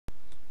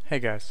Hey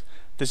guys,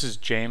 this is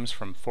James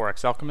from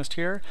Forex Alchemist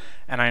here,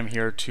 and I'm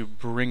here to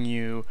bring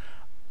you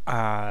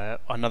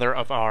another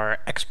of our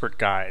expert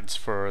guides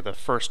for the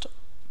first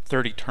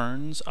 30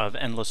 turns of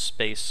Endless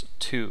Space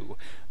 2.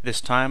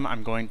 This time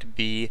I'm going to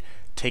be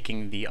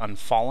taking the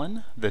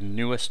Unfallen, the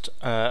newest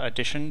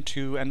addition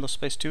to Endless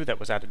Space 2 that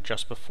was added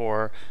just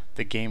before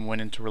the game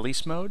went into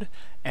release mode,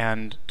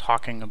 and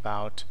talking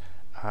about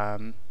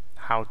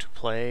how to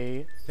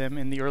play them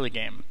in the early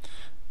game.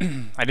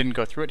 I didn't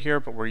go through it here,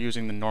 but we're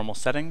using the normal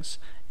settings: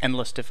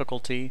 endless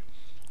difficulty,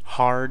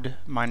 hard,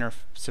 minor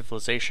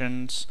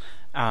civilizations,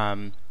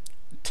 10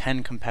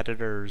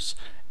 competitors,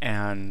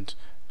 and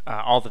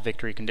all the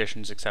victory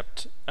conditions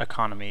except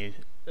economy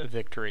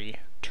victory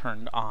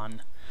turned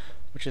on,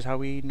 which is how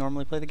we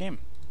normally play the game.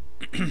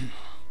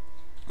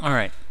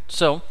 Alright,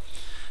 so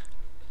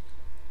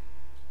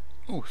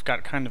we've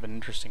got kind of an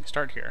interesting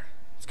start here.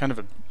 It's kind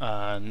of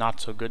a not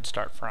so good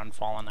start for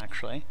Unfallen,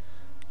 actually.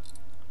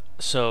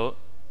 So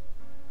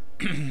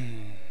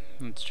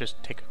let's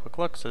just take a quick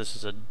look. So this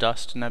is a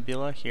dust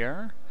nebula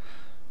here,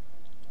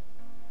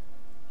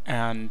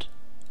 and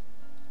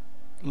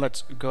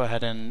let's go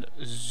ahead and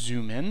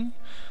zoom in.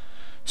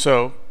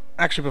 So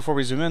actually, before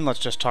we zoom in, let's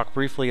just talk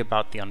briefly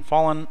about the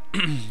Unfallen.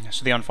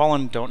 So the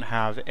Unfallen don't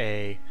have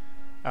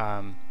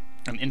an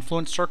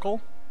influence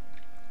circle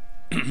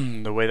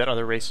the way that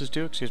other races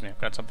do. Excuse me, I've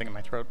got something in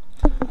my throat.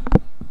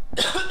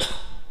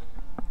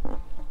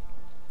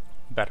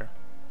 Better.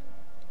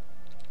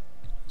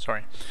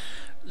 Sorry.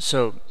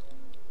 So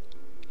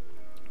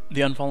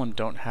the Unfallen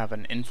don't have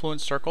an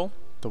influence circle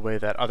the way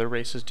that other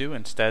races do.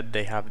 Instead,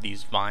 they have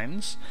these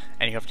vines,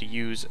 and you have to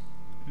use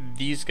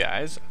these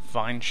guys,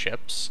 vine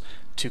ships,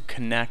 to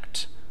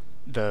connect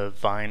the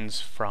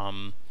vines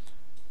from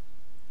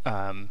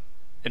an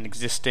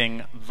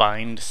existing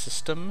vined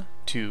system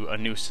to a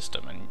new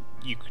system. And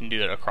you can do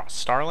that across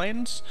star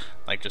lanes,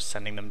 like just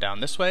sending them down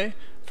this way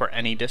for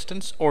any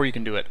distance, or you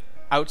can do it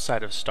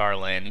outside of star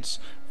lanes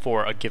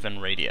for a given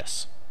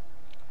radius.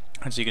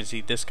 And so you can see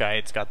this guy,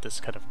 it's got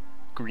this kind of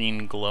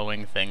green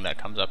glowing thing that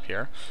comes up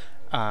here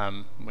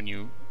when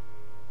you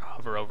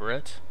hover over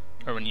it,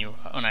 or when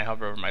I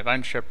hover over my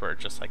vine ship, where it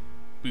just like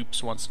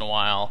boops once in a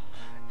while,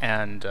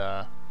 and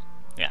yeah,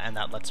 and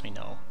that lets me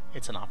know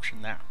it's an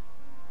option there.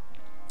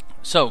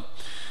 So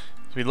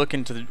as we look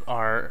into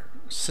our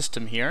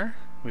system here,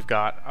 we've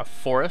got a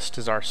forest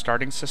as our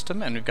starting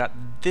system, and we've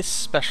got this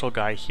special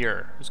guy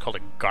here. It's called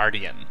a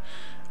guardian.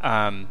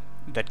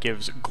 That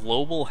gives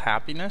global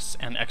happiness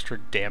and extra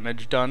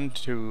damage done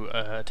to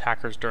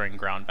attackers during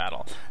ground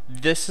battle.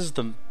 This is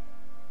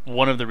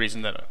one of the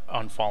reasons that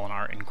Unfallen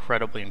are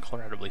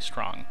incredibly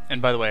strong.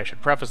 And by the way, I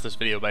should preface this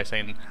video by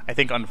saying I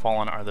think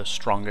Unfallen are the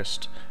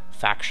strongest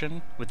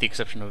faction, with the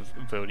exception of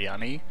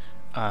Vodiani,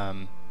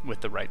 with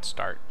the right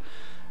start.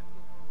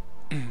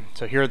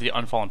 So here are the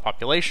Unfallen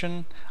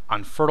population.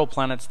 On fertile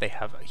planets, they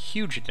have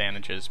huge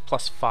advantages: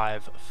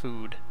 +5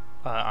 food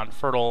on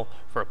fertile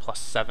for a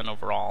 +7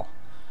 overall.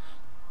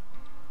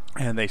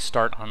 And they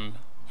start on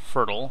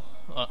fertile,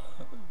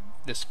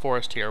 this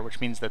forest here, which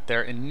means that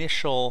their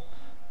initial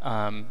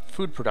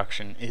food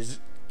production is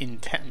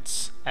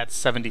intense at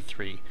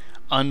 73,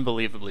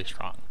 unbelievably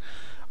strong.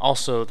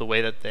 Also, the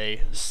way that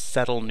they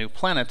settle new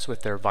planets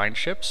with their vine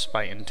ships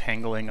by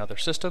entangling other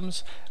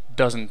systems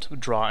doesn't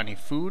draw any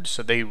food,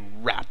 so they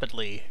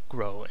rapidly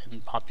grow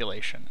in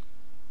population.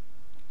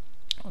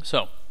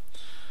 So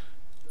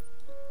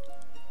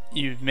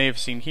you may have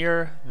seen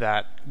here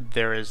that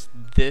there is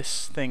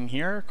this thing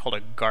here called a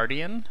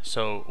guardian.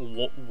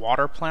 So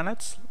water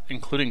planets,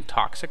 including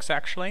toxics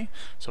actually,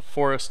 so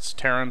forests,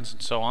 terrans,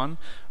 and so on,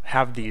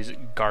 have these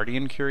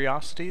guardian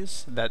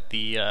curiosities that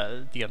the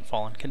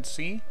Unfallen can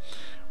see,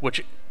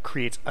 which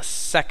creates a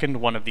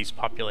second one of these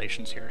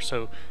populations here.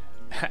 So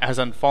as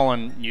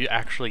Unfallen, you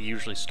actually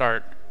usually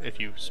start, if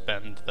you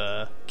spend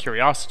the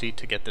curiosity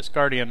to get this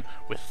guardian,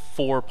 with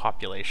 4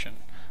 population,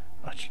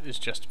 which is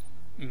just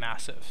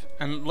massive.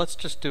 And let's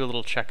just do a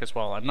little check as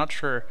well. I'm not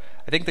sure.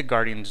 I think the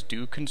Guardians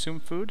do consume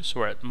food, so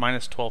we're at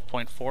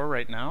 -12.4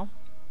 right now,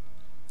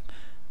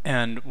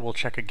 and we'll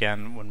check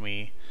again when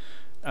we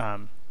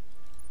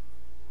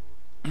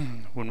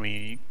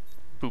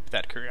boop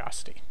that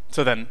curiosity.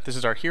 So then this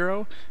is our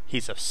hero.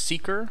 He's a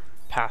seeker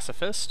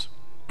pacifist,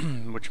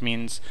 which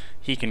means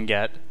he can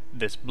get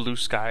this blue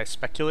sky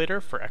speculator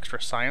for extra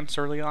science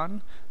early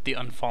on, the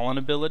Unfallen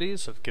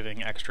abilities of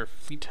giving extra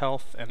fleet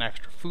health and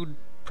extra food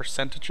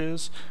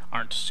percentages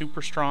aren't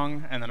super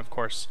strong, and then of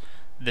course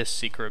this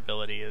seeker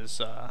ability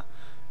is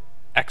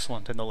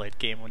excellent in the late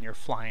game when you're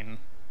flying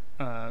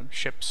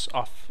ships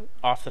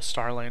off the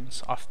star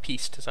lanes,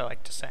 off-piste as I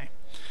like to say.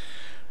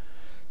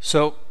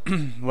 So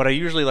what I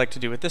usually like to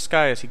do with this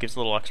guy is he gives a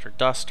little extra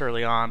dust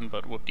early on,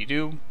 but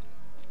whoop-de-doo,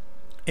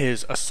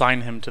 is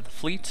assign him to the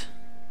fleet,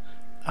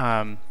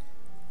 and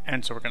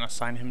so we're going to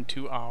assign him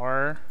to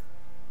our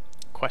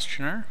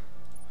questioner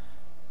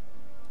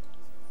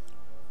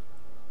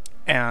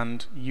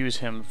and use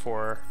him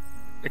for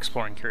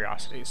exploring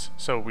curiosities.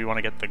 So we want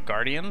to get the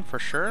Guardian for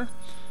sure,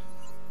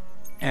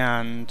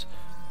 and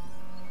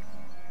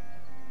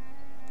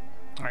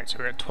Alright, so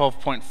we're at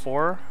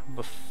 12.4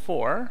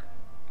 before.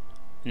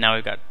 Now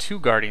we've got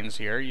 2 Guardians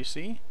here, you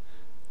see,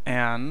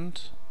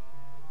 and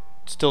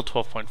still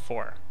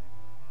 12.4.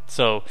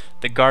 So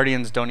the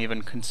Guardians don't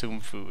even consume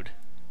food.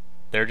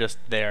 They're just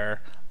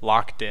there,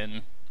 locked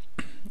in,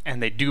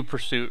 and they do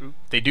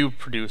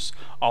produce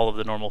all of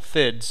the normal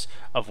FIDs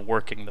of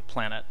working the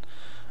planet.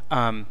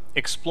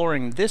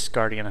 Exploring this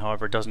Guardian,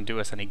 however, doesn't do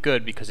us any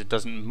good because it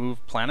doesn't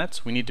move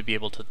planets. We need to be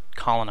able to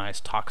colonize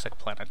toxic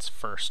planets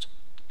first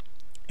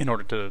in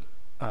order to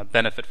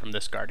benefit from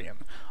this Guardian.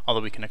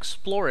 Although we can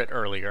explore it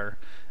earlier,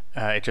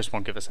 it just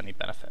won't give us any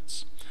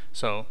benefits.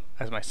 So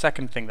as my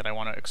second thing that I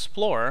want to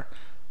explore,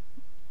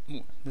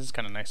 this is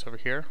kind of nice over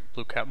here,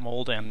 blue cap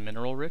mold and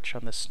mineral rich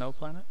on this snow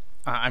planet.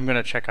 I'm going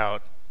to check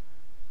out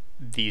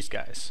these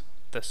guys,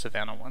 the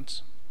Savannah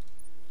ones.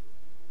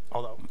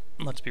 Although,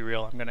 let's be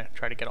real, I'm going to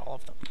try to get all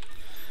of them.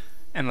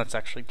 And let's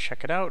actually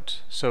check it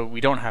out. So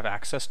we don't have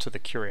access to the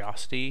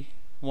Curiosity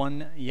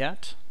one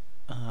yet.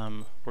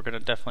 We're going to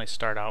definitely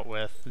start out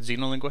with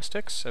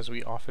xenolinguistics, as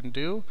we often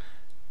do,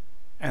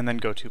 and then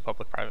go to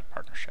public-private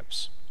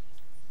partnerships.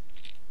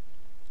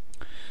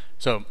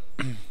 So,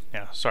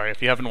 yeah, sorry,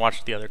 if you haven't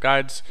watched the other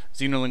guides,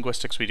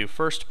 xenolinguistics we do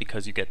first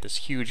because you get this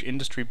huge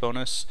industry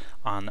bonus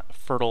on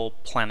fertile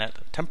planet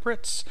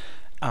temperates,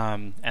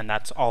 and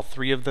that's all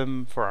 3 of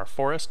them for our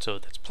forest, so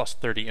that's plus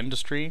 30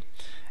 industry.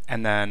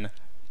 And then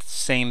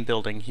same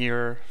building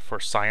here for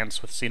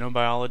science with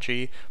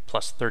xenobiology,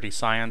 plus 30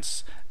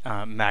 science,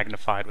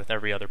 magnified with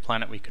every other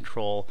planet we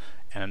control,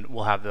 and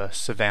we'll have the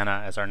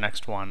Savannah as our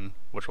next one,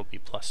 which will be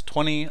plus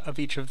 20 of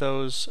each of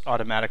those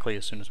automatically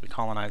as soon as we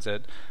colonize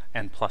it,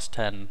 and plus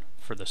 10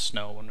 for the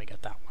snow when we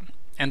get that one,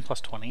 and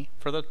plus 20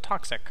 for the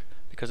toxic,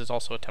 because it's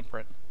also a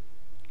temperate.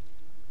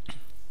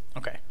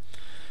 Okay,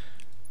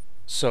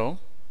 so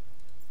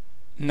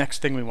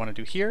next thing we want to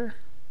do here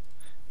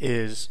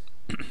is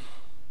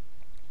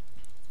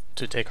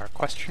to take our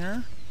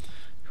questioner,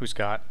 who's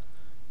got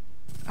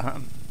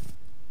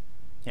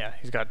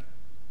he's got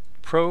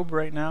probe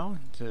right now.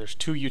 So there's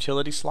 2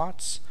 utility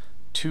slots,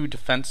 2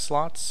 defense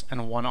slots,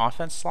 and 1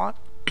 offense slot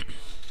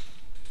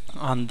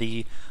on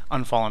the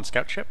Unfallen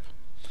scout ship.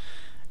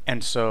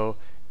 And so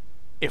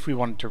if we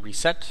wanted to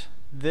reset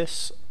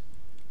this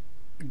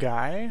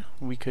guy,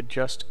 we could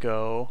just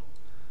go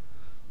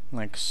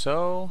like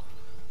so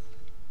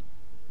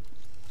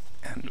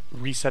and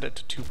reset it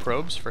to 2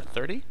 probes for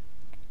 30.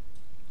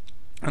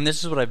 And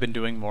this is what I've been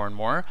doing more and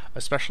more,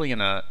 especially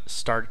in a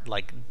start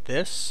like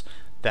this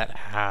that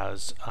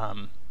has,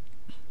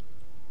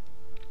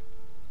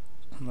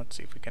 let's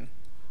see if we can,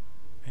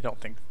 I don't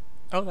think,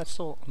 oh, that's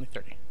still only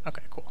 30.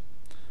 Okay, cool.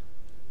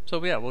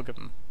 So yeah, we'll give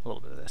them a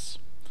little bit of this.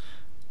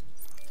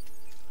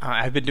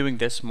 I've been doing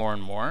this more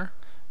and more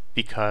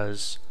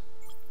because,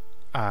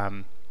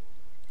 you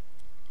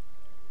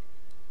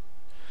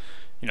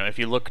know, if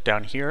you look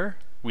down here,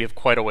 we have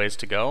quite a ways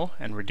to go,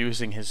 and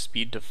reducing his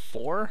speed to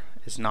 4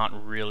 is not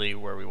really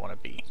where we want to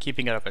be.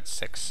 Keeping it up at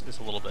 6 is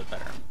a little bit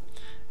better.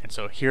 And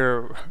so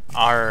here,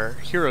 our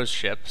hero's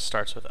ship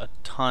starts with a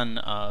ton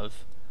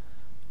of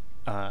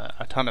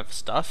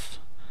stuff,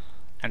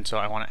 and so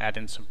I want to add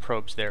in some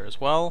probes there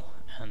as well,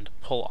 and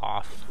pull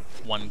off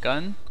 1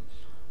 gun,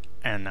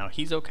 and now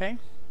he's okay.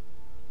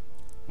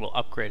 We'll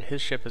upgrade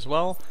his ship as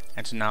well,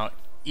 and so now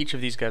each of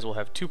these guys will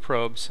have 2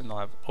 probes, and they'll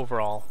have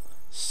overall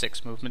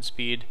 6 movement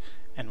speed,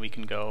 and we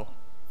can go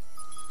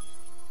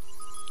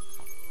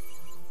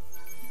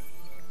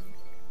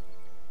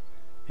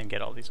and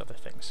get all these other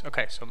things.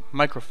 Okay, so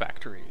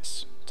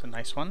microfactories. It's a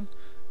nice one.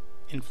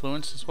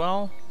 Influence as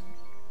well.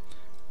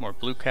 More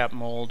blue cap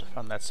mold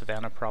on that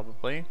Savannah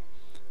probably.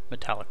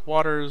 Metallic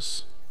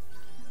waters.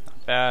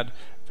 Not bad.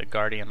 The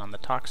Guardian on the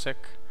toxic.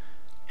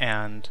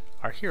 And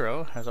our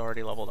hero has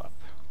already leveled up.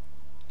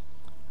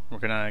 We're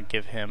gonna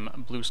give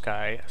him Blue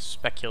Sky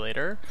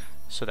Speculator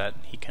so that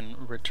he can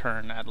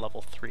return at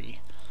level 3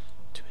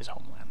 to his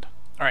homeland.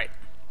 Alright.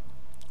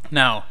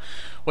 Now,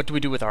 what do we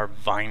do with our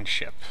Vine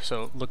ship?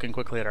 So, looking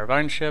quickly at our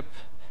Vine ship,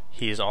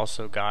 he's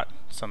also got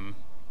some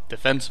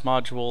defense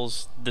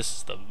modules. This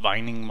is the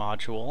Vining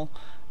module,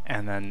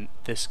 and then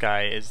this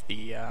guy is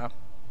the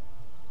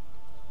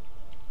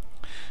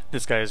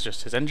this guy is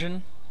just his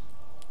engine.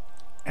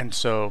 And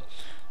so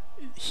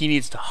he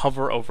needs to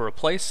hover over a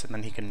place, and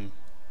then he can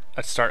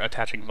start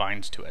attaching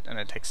vines to it, and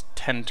it takes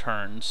 10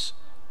 turns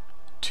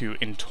to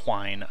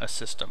entwine a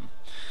system.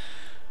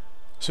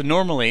 So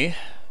normally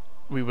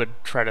we would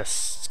try to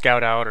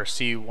scout out or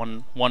see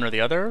one or the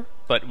other,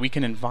 but we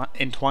can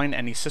entwine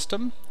any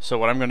system. So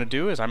what I'm going to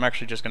do is I'm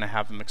actually just going to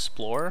have him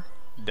explore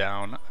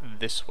down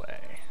this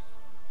way.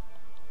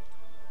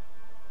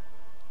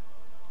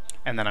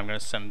 And then I'm going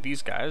to send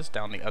these guys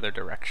down the other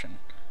direction,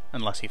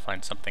 unless he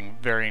finds something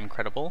very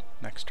incredible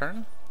next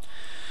turn.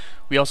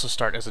 We also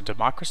start as a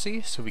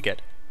democracy, so we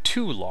get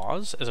 2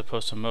 laws, as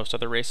opposed to most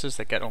other races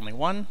that get only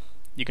 1.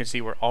 You can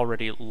see we're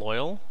already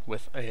loyal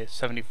with a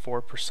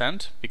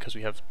 74% because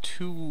we have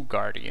 2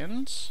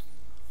 guardians.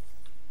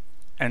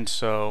 And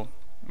so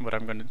what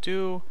I'm going to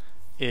do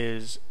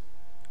is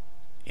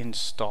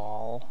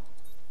install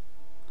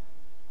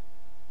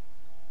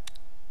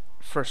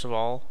first of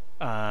all,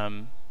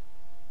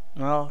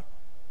 well,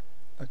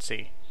 let's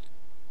see.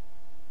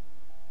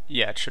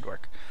 Yeah, it should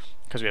work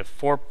because we have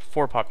four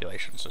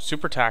populations. So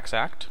Super Tax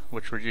Act,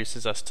 which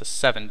reduces us to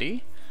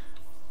 70,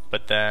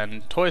 but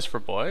then Toys for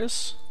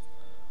Boys,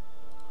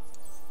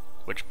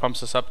 which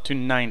pumps us up to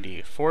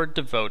 90 for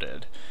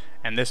Devoted,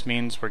 and this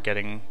means we're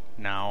getting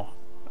now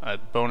a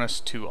bonus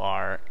to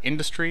our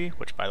industry,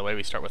 which by the way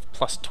we start with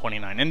plus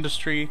 29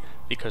 industry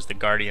because the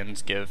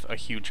Guardians give a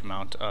huge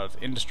amount of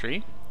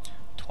industry,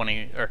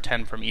 20 or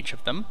 10 from each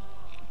of them.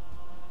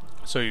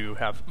 So you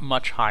have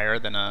much higher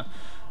than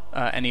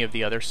any of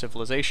the other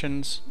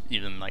civilizations.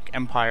 Even like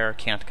Empire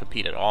can't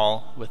compete at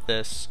all with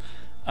this.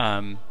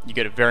 You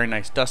get a very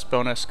nice dust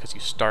bonus because you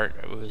start,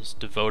 it was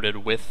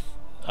Devoted with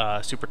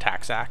Super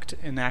Tax Act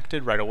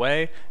enacted right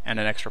away, and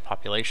an extra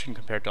population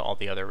compared to all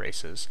the other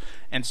races.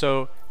 And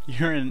so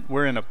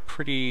we're in a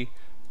pretty,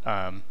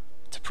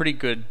 it's a pretty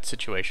good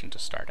situation to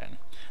start in.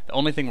 The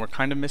only thing we're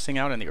kind of missing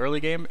out in the early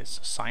game is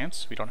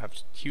science. We don't have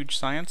huge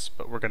science,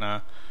 but we're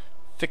gonna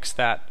fix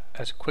that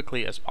as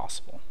quickly as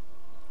possible.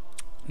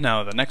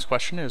 Now the next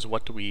question is,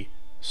 what do we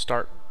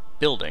start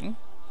building?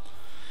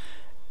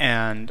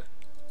 And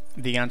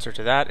the answer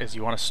to that is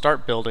you want to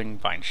start building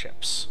vine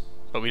ships,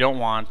 but we don't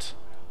want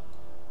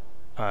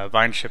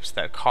vine ships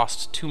that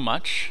cost too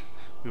much.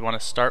 We want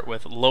to start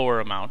with lower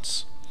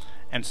amounts.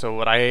 And so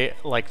what I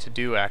like to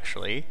do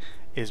actually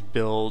is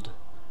build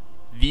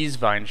these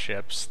vine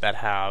ships that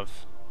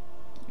have,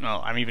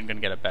 no, I'm even going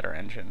to get a better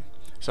engine.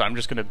 So I'm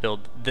just going to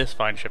build this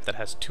vine ship that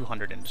has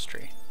 200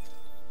 industry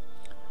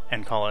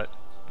and call it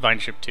Vine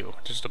Ship 2,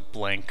 just a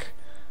blank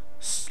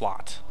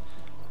slot.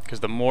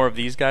 Because the more of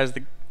these guys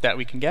that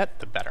we can get,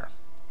 the better.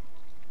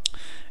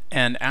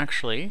 And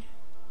actually,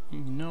 you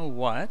know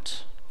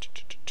what?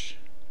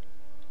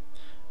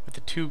 With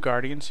the two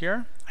Guardians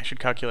here, I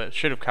should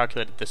have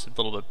calculated this a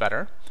little bit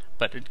better,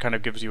 but it kind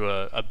of gives you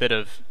a bit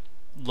of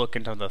look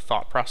into the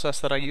thought process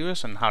that I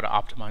use and how to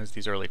optimize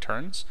these early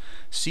turns.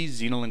 See,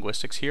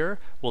 Xenolinguistics here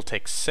will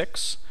take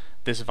 6.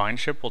 This Vine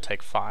Ship will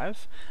take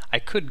 5. I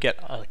could get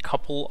a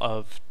couple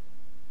of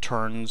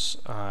turns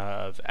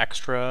of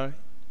extra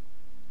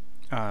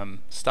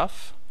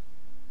stuff,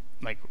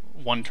 like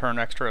 1 turn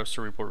extra of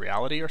Cerebral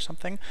Reality or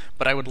something,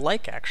 but I would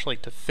like actually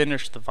to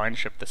finish the Vine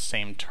Ship the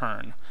same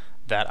turn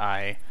that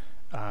I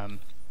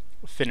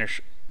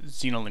finish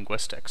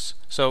Xenolinguistics.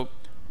 So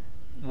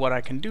what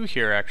I can do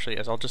here actually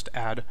is I'll just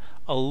add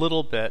a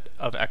little bit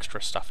of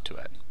extra stuff to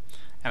it.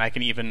 And I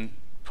can even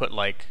put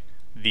like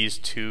these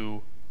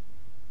 2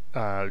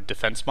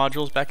 defense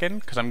modules back in,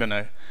 because I'm going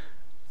to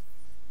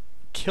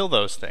kill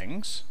those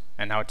things,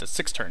 and now it's at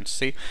 6 turns,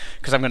 see?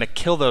 Because I'm going to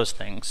kill those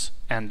things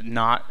and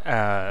not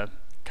kind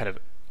of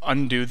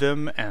undo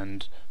them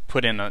and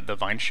put in the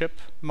Vine Ship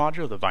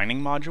module, the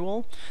vining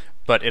module,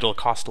 but it'll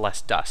cost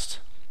less dust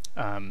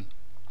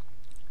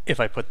if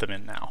I put them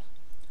in now.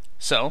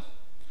 So,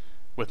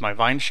 with my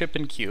Vine Ship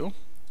in queue,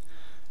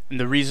 and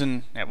the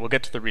reason, we'll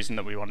get to the reason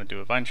that we want to do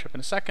a Vine Ship in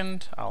a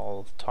second.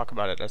 I'll talk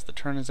about it as the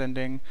turn is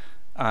ending.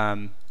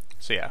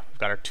 So yeah, we've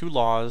got our 2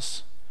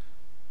 laws.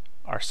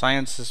 Our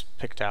science is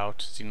picked out,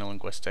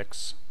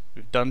 Xenolinguistics.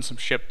 We've done some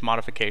ship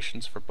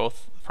modifications for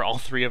all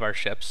 3 of our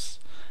ships,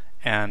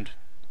 and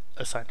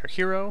assigned our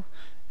hero,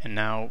 and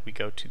now we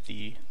go to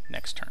the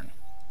next turn.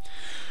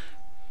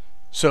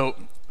 So,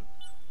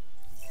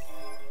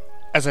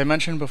 as I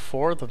mentioned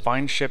before, the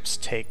Vine ships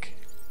take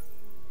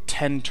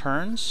 10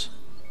 turns.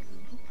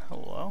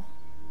 Hello?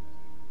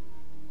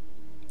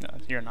 No,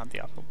 you're not the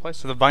optimal place.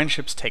 So the Vine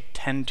ships take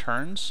 10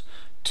 turns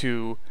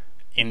to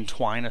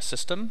entwine a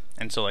system,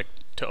 and so like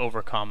to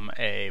overcome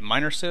a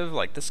minor civ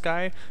like this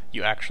guy,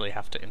 you actually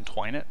have to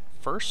entwine it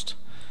first.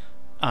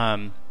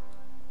 Alright,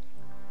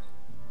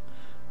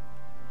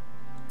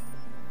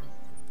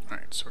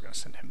 so we're going to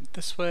send him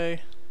this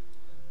way.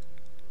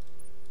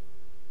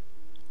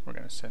 We're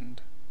going to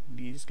send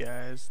these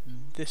guys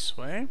this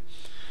way.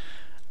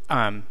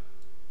 And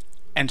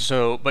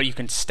so, but you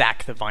can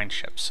stack the Vine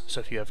ships. So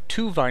if you have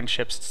 2 Vine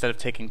ships, instead of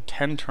taking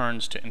 10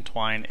 turns to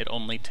entwine, it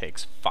only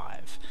takes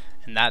 5.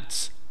 And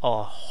that's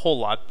a whole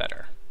lot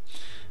better.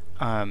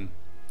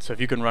 So if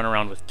you can run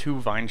around with 2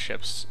 Vine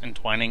ships,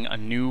 entwining a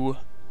new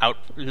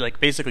like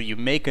basically you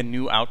make a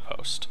new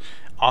outpost,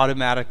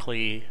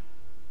 automatically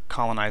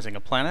colonizing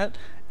a planet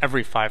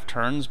every 5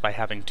 turns by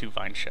having 2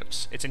 Vine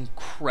ships. It's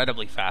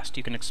incredibly fast.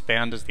 You can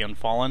expand as the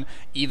Unfallen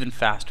even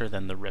faster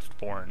than the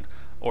Riftborn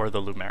or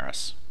the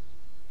Lumeris.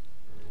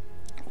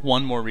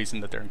 One more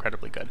reason that they're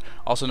incredibly good.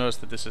 Also notice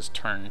that this is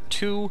turn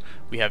 2.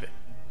 We have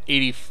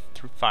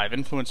 85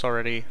 influence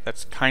already.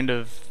 That's kind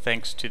of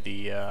thanks to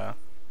the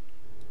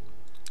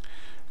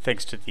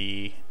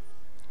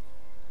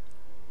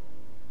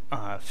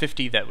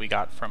 50 that we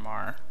got from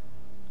our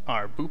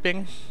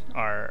booping,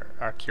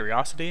 our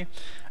curiosity.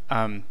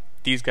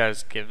 These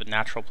guys give a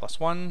natural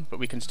 +1, but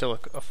we can still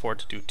afford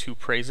to do 2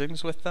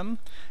 praisings with them,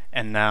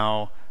 and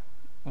now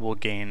we'll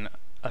gain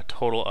a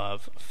total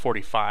of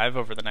 45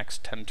 over the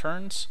next 10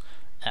 turns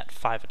at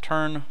 5 a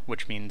turn,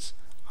 which means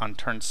on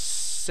turn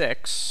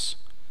 6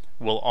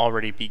 we'll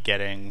already be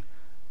getting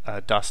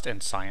dust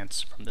and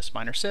science from this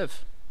minor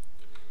sieve,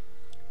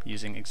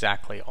 using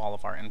exactly all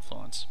of our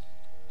influence.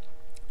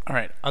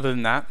 Alright, other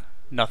than that,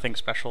 nothing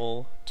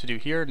special to do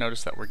here.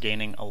 Notice that we're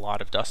gaining a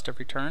lot of dust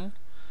every turn.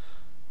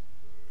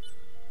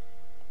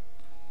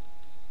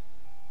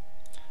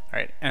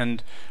 Alright,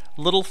 and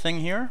little thing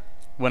here,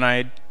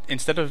 when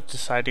instead of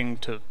deciding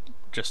to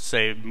just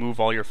say move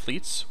all your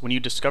fleets, when you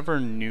discover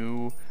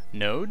new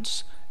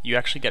nodes, you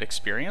actually get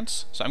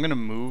experience. So I'm going to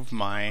move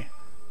my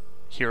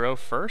hero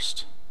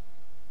first.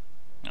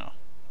 Oh,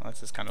 well,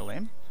 this is kind of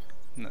lame,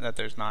 that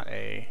there's not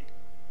a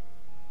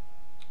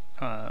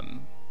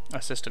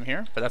system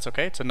here, but that's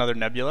okay. It's another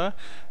nebula.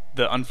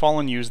 The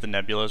Unfallen used the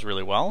nebulas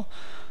really well.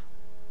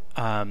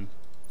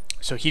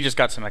 So he just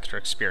got some extra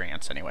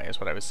experience anyway, is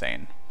what I was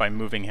saying, by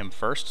moving him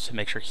first to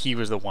make sure he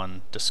was the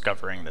one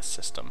discovering this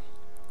system.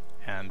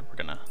 And we're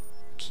gonna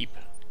keep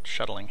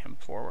shuttling him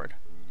forward.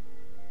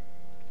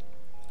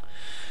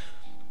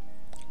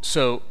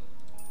 So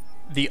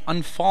the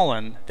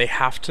Unfallen, they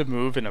have to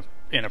move in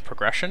a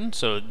progression,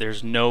 so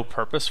there's no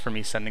purpose for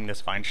me sending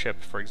this vine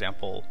ship, for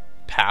example,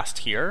 past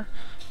here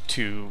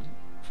to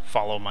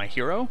follow my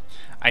hero.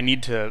 I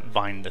need to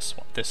vine this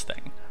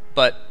thing.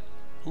 But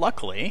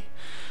luckily,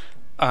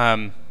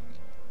 when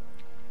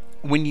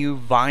you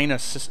vine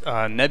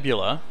a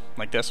nebula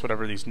like this,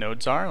 whatever these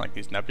nodes are, like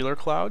these nebular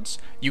clouds,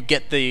 you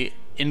get the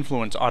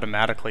influence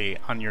automatically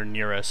on your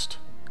nearest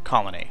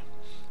colony,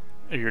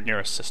 or your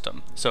nearest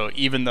system. So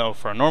even though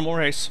for a normal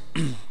race,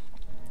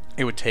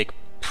 it would take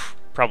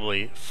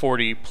probably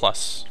 40,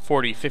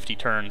 50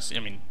 turns, I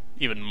mean,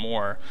 even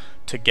more,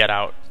 to get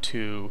out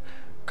to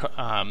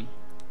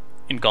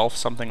engulf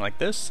something like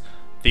this,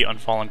 the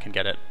Unfallen can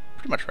get it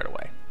pretty much right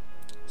away.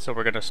 So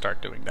we're going to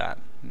start doing that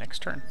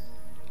next turn.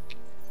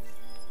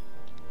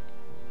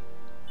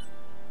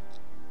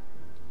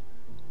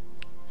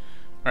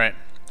 Alright,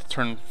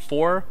 turn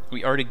 4,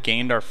 we already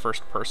gained our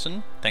first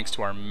person thanks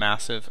to our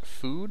massive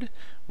food.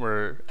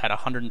 We're at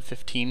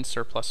 115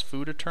 surplus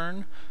food a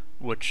turn,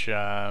 which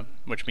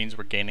means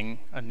we're gaining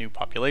a new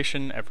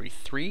population every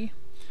 3.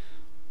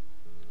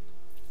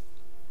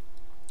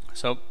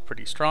 So,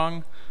 pretty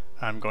strong.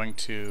 I'm going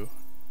to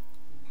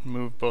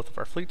move both of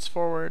our fleets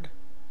forward.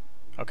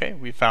 Okay,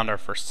 we found our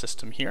first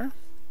system here.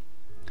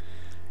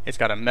 It's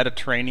got a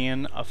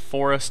Mediterranean, a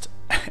forest,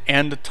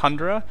 and a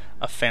tundra.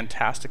 A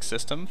fantastic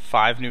system.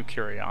 5 new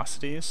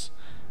curiosities.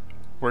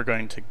 We're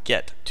going to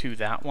get to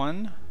that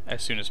one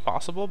as soon as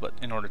possible, but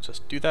in order to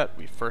do that,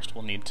 we first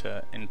will need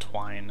to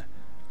entwine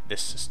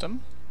this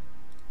system.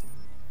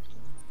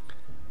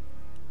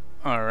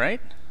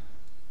 Alright.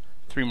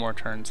 3 more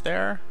turns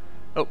there.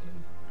 Oh,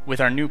 with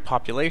our new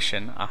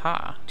population,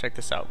 aha, check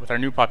this out. With our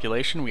new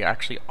population, we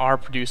actually are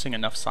producing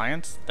enough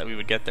science that we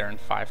would get there in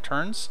 5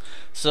 turns.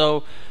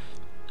 So,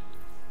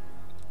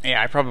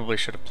 yeah, I probably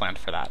should have planned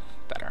for that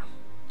better.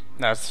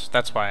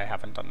 That's why I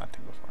haven't done that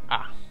thing before.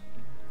 Ah.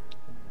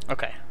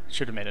 Okay,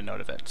 should have made a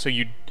note of it. So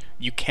you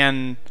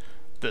can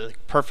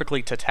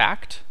perfectly to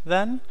tact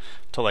then,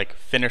 to like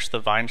finish the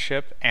vine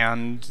ship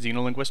and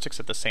xenolinguistics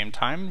at the same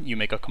time, you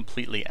make a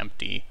completely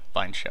empty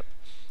vine ship.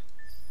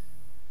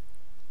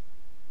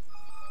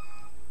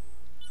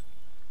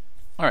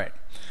 Alright,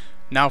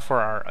 now for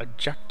our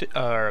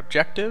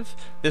objective.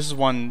 This is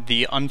one,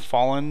 the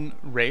Unfallen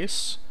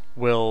race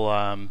will,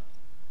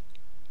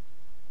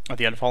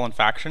 the Unfallen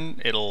faction,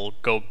 it'll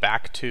go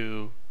back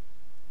to,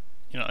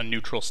 you know, a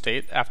neutral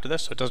state after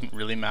this, so it doesn't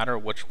really matter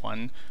which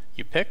one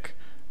you pick.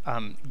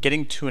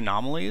 Getting 2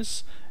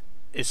 anomalies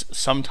is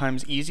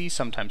sometimes easy,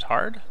 sometimes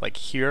hard. Like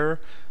here,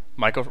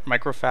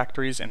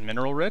 microfactories and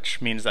mineral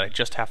rich means that I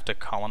just have to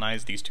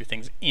colonize these 2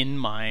 things in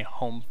my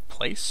home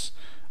place.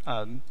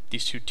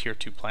 These 2 tier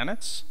 2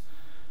 planets.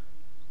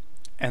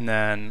 And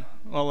then,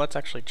 well, let's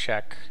actually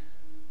check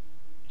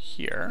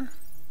here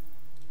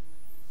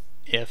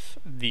if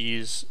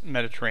these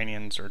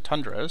Mediterraneans or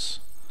tundras,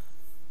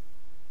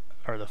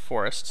 or the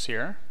forests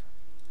here,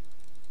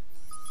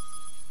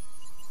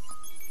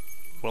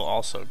 will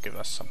also give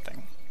us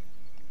something.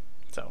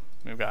 So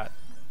we've got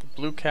the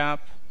blue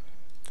cap,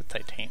 the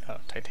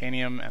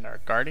titanium, and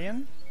our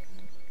guardian.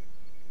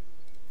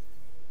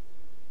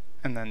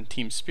 And then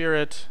Team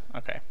Spirit.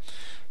 Okay,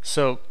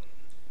 so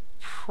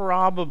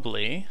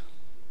probably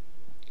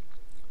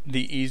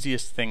the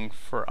easiest thing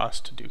for us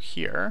to do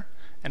here,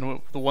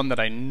 and the one that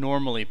I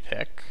normally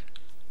pick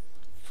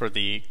for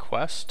the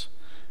quest,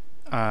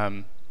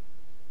 so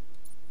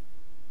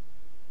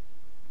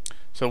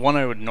one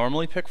I would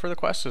normally pick for the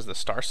quest is the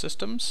star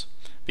systems,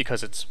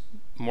 because it's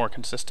more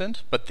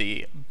consistent, but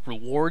the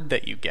reward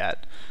that you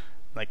get,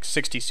 like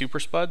 60 super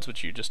spuds,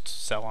 which you just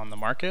sell on the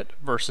market,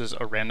 versus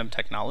a random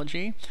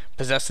technology,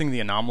 possessing the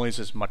anomalies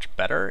is much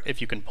better if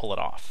you can pull it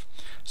off.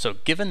 So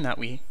given that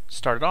we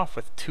started off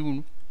with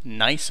 2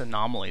 nice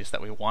anomalies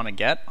that we want to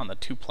get on the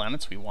 2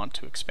 planets we want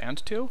to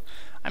expand to,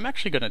 I'm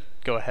actually going to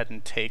go ahead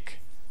and take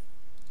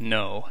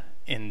no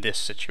in this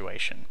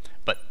situation.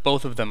 But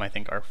both of them I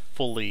think are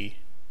fully,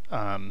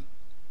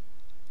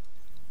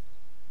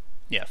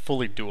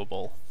 fully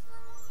doable.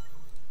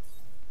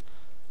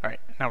 Alright,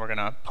 now we're going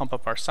to pump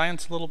up our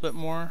science a little bit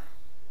more.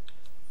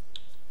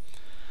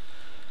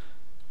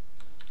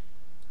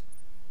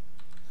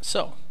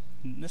 So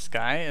this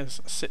guy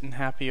is sitting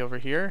happy over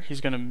here.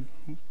 He's going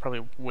to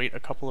probably wait a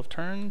couple of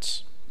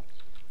turns,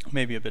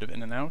 maybe a bit of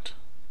in and out,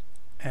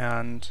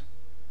 and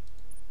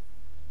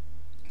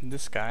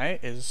this guy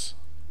is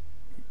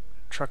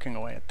trucking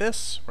away at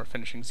this. We're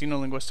finishing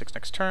xenolinguistics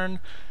next turn.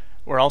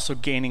 We're also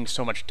gaining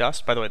so much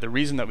dust. By the way, the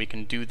reason that we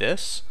can do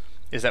this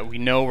is that we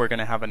know we're going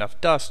to have enough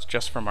dust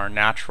just from our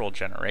natural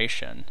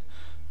generation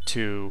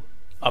to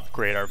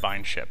upgrade our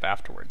vine ship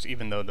afterwards,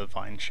 even though the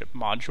vine ship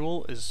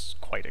module is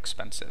quite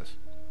expensive.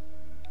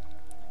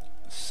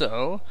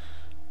 So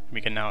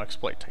we can now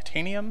exploit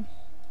titanium.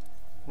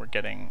 We're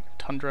getting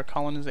tundra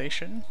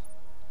colonization.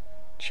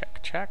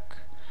 Check, check.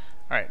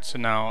 Alright, so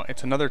now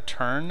it's another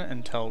turn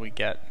until we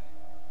get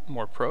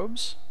more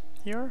probes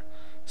here.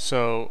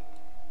 So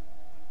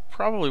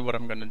probably what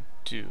I'm going to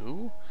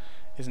do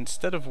is,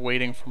 instead of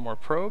waiting for more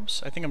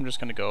probes, I think I'm just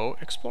going to go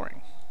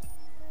exploring.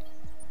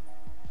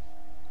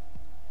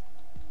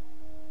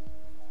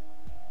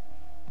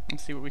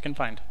 Let's see what we can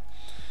find.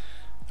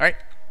 Alright,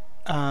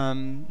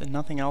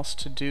 nothing else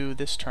to do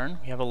this turn.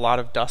 We have a lot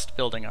of dust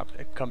building up.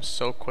 It comes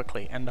so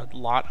quickly, and a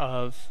lot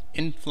of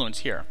influence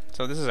here.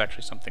 So this is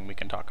actually something we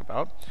can talk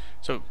about.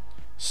 So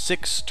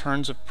 6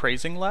 turns of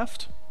praising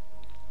left.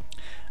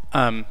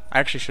 I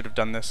actually should have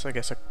done this, I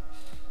guess, a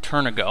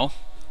turn ago,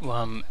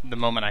 the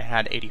moment I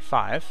had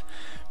 85,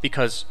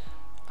 because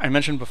I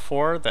mentioned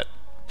before that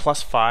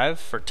 +5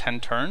 for 10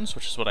 turns,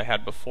 which is what I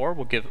had before,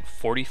 will give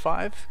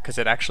 45, because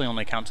it actually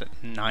only counts it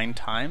 9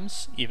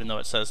 times, even though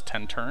it says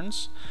 10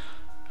 turns.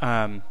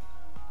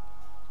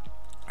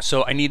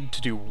 So I need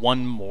to do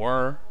one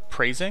more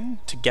praising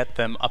to get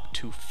them up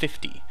to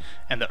 50,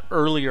 and the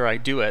earlier I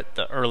do it,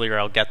 the earlier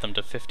I'll get them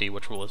to 50,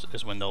 which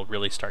is when they'll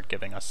really start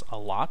giving us a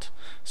lot.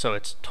 So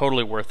it's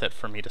totally worth it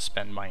for me to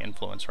spend my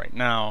influence right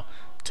now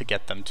to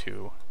get them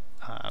to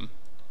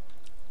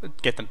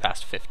get them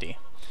past 50.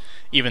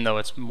 Even though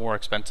it's more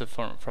expensive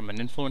from an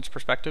influence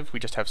perspective, we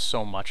just have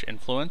so much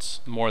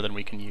influence, more than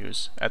we can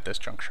use at this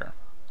juncture.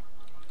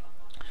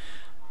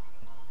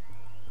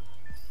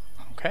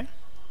 Okay.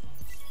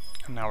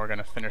 And now we're going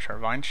to finish our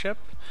vine ship.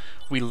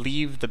 We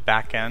leave the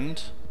back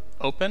end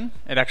open.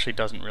 It actually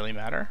doesn't really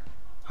matter.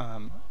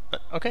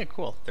 But okay,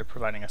 cool. They're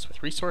providing us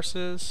with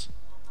resources,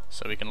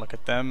 so we can look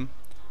at them.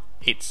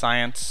 8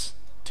 science,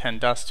 10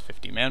 dust,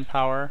 50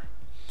 manpower.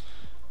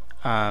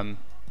 And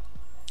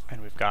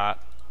we've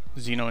got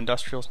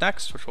Xeno-Industrials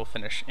next, which we'll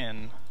finish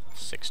in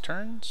 6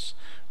 turns.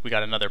 We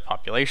got another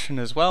population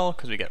as well,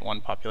 because we get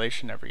 1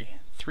 population every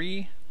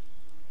 3.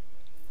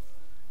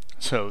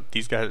 So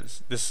these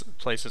guys, this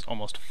place is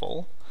almost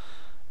full.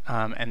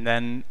 And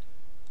then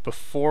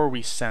before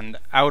we send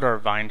out our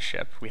vine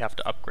ship, we have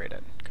to upgrade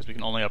it, because we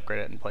can only upgrade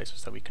it in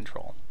places that we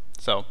control.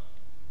 So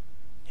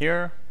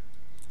here,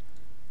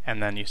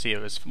 and then you see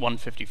it was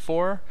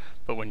 154,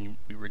 but when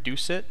we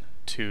reduce it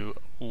to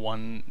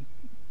 1,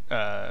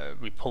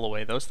 we pull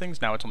away those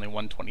things, now it's only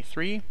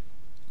 123.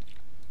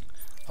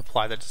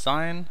 Apply the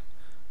design,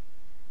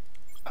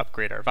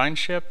 upgrade our vine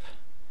ship,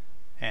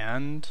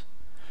 and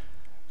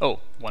oh,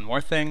 one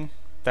more thing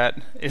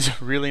that is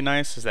really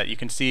nice is that you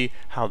can see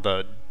how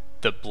the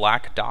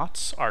black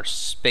dots are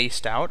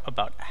spaced out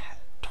about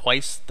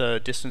twice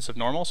the distance of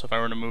normal. So if I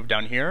were to move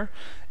down here,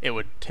 it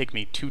would take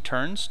me 2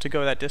 turns to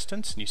go that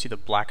distance, and you see the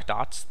black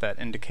dots that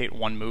indicate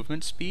 1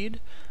 movement speed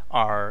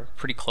are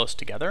pretty close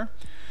together.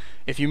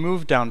 If you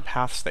move down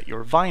paths that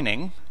you're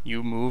vining,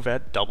 you move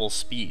at double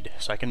speed.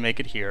 So I can make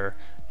it here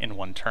in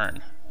 1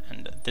 turn.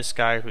 And this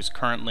guy, who's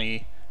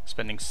currently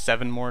spending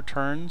 7 more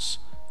turns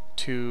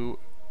to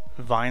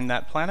vine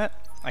that planet,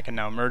 I can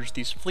now merge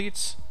these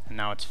fleets, and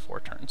now it's 4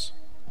 turns.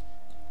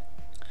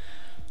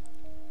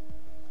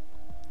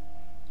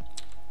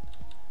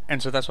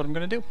 And so that's what I'm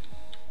going to do.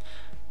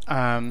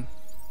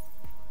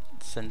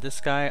 Send this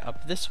guy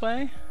up this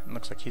way. It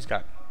looks like he's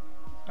got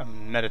a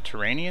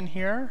Mediterranean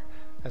here,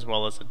 as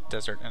well as a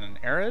desert and an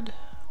arid.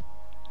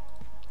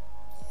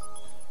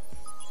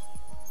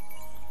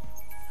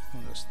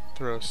 I'll just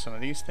throw some of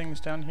these things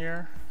down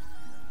here.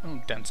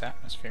 Oh, dense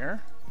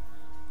atmosphere.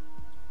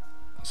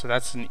 So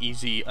that's an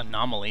easy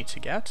anomaly to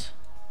get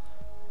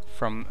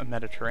from a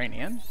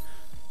Mediterranean.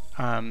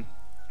 And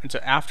so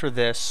after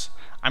this,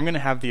 I'm going to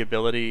have the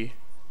ability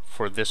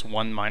for this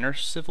one minor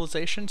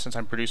civilization, since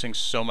I'm producing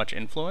so much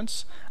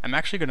influence, I'm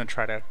actually going to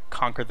try to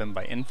conquer them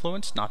by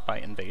influence, not by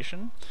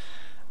invasion.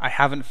 I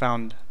haven't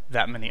found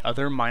that many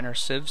other minor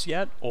civs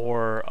yet,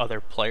 or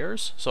other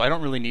players, so I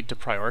don't really need to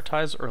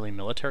prioritize early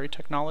military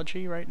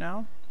technology right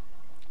now,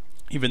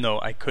 even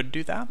though I could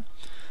do that.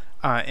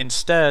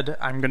 Instead,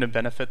 I'm going to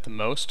benefit the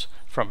most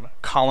from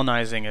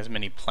colonizing as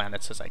many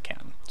planets as I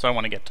can. So I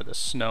want to get to the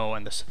snow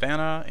and the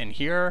savanna in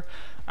here.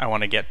 I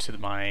want to get to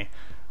my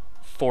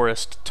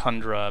forest,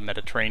 tundra,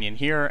 Mediterranean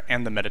here,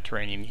 and the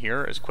Mediterranean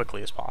here as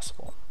quickly as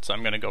possible. So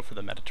I'm going to go for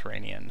the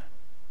Mediterranean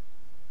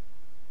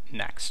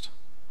next.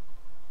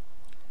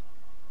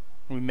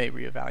 We may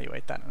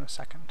reevaluate that in a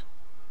second.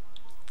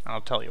 I'll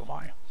tell you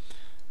why.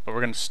 But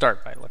we're going to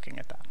start by looking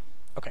at that.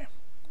 Okay,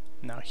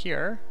 now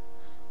here,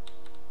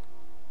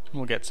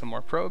 we'll get some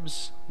more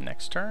probes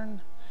next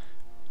turn.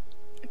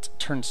 At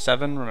turn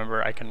 7,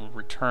 remember, I can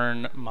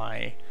return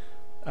my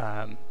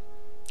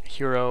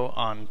hero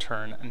on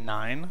turn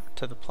 9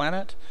 to the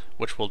planet,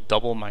 which will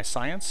double my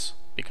science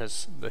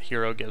because the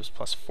hero gives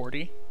plus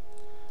 40.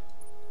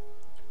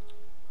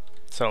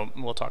 So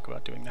we'll talk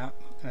about doing that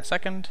in a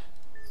second.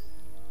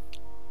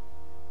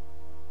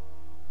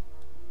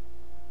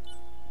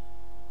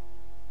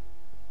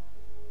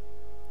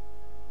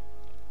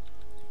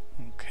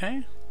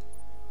 Okay.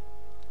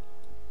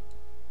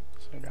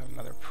 So we got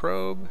another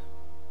probe.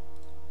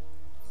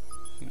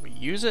 And we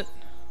use it.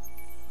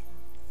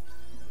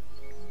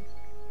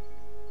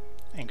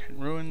 Ancient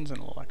ruins and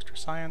a little extra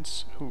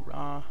science.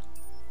 Hoorah.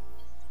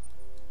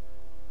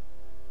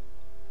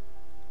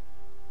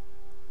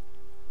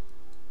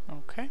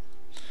 Okay.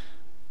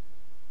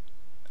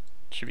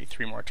 Should be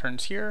 3 more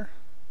turns here.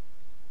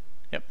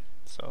 Yep.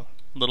 So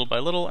little by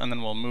little, and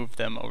then we'll move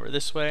them over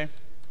this way.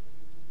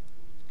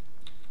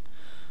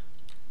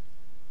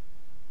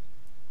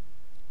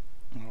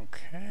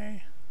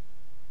 Okay.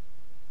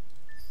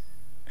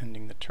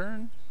 Ending the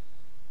turn.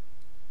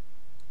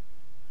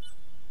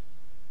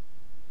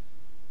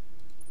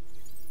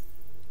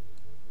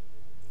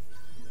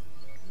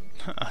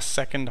 A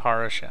second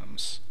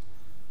Harashems.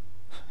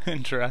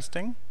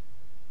 Interesting.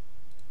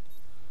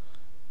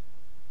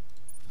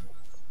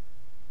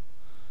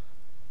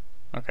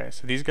 Okay,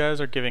 so these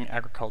guys are giving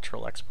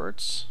agricultural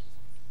experts,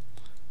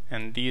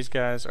 and these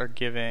guys are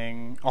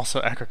giving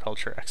also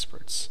agriculture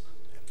experts.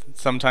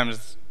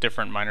 Sometimes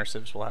different minor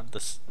civs will have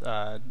this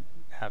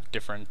have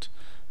different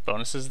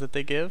bonuses that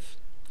they give,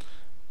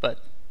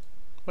 but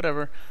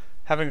whatever.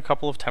 Having a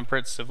couple of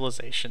temperate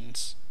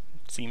civilizations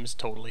seems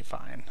totally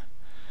fine.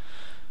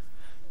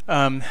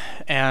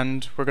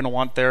 And we're going to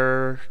want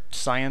their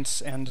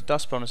science and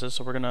dust bonuses,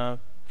 so we're going to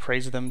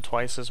praise them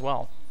twice as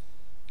well.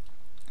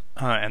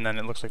 And then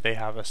it looks like they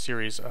have a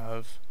series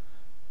of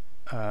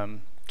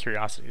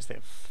curiosities. They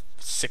have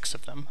 6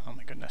 of them. Oh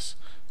my goodness.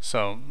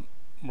 So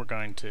we're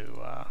going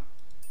to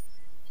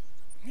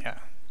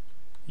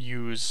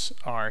use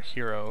our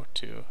hero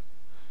to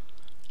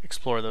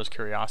explore those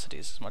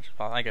curiosities as much as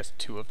possible. I guess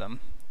 2 of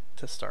them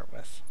to start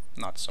with,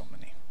 not so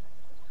many.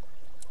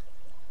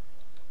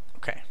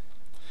 Okay.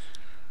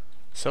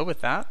 So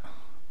with that,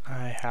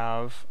 I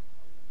have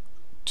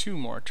 2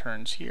 more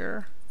turns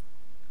here.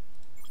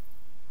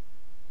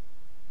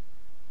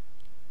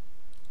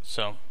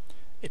 So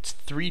it's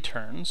 3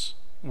 turns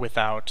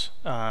without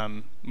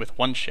with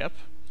 1 ship,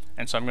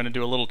 and so I'm going to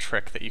do a little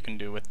trick that you can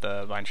do with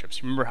the vine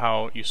ships. Remember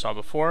how you saw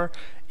before?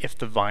 If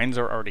the vines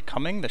are already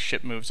coming, the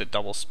ship moves at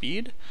double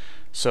speed.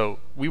 So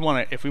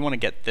if we want to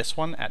get this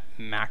one at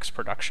max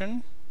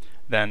production,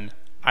 then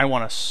I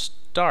want to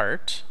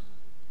start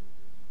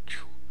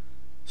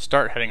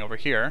heading over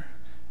here,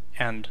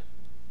 and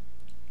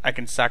I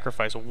can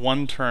sacrifice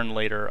 1 turn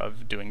later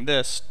of doing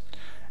this,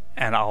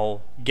 and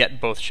I'll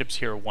get both ships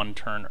here 1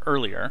 turn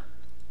earlier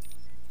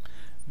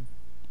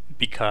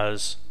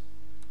because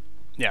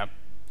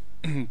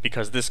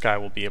because this guy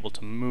will be able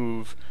to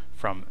move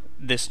from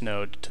this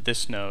node to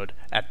this node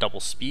at double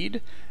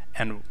speed,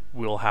 and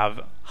we'll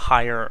have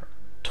higher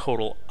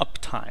total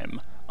uptime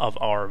of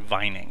our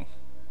vining.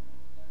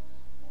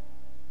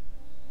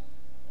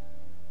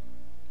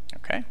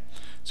 Okay,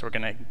 so we're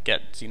going to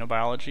get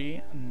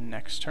xenobiology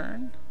next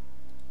turn.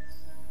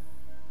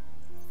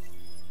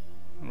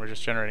 And we're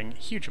just generating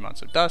huge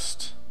amounts of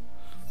dust.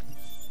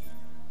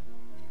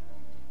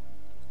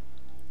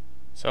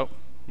 So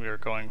we are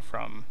going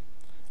from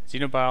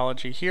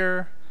xenobiology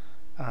here.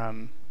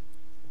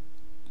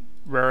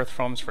 Rare earth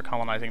foams for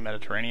colonizing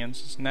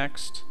Mediterraneans is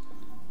next.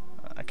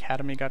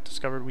 Academy got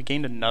discovered. We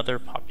gained another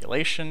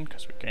population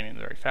because we're gaining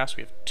very fast.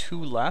 We have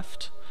 2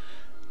 left.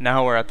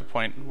 Now we're at the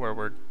point where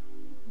we're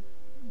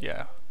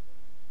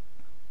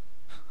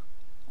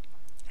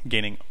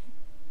gaining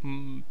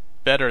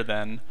better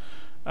than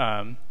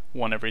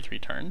 1 every 3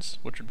 turns,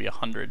 which would be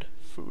 100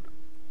 food.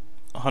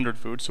 100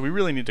 food. So we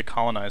really need to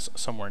colonize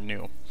somewhere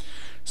new.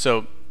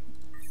 So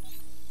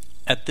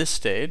at this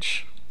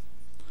stage,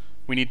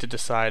 we need to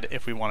decide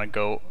if we want to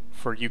go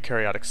for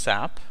eukaryotic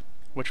sap,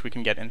 which we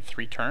can get in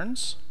 3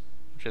 turns,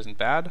 which isn't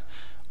bad,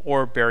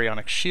 or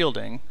baryonic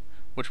shielding,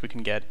 which we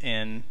can get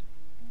in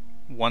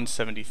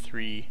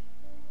 173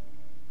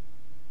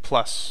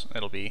 plus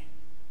it'll be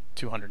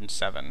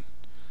 207.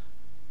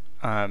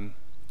 So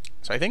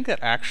I think that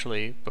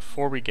actually,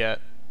 before we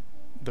get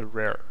the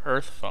rare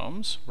earth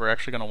foams, we're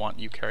actually going to want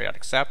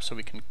eukaryotic sap so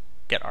we can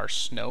get our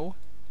snow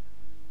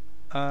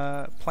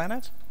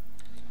planet.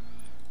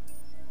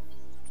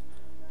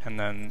 And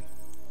then,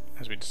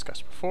 as we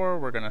discussed before,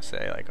 we're going to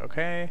say, like,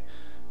 okay,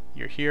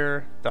 you're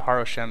here. The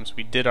Harashems,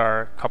 we did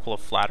our couple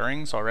of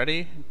flatterings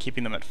already.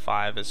 Keeping them at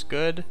 5 is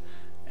good.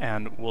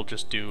 And we'll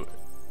just do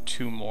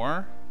 2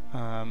 more.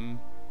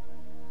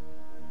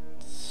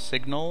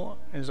 Signal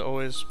is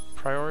always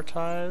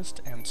prioritized,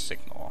 and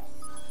signal.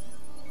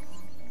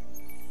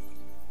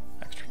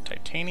 Extra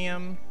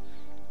titanium,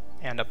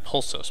 and a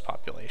pulsos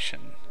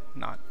population.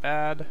 Not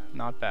bad,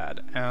 not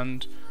bad.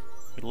 And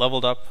we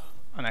leveled up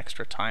an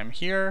extra time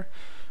here,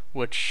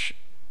 which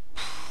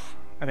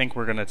I think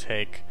we're going to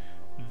take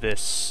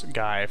this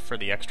guy for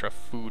the extra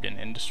food and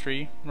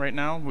industry right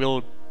now.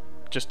 We'll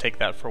just take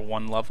that for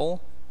one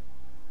level.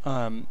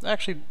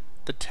 Actually,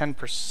 the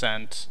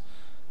 10%...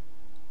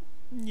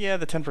 Yeah,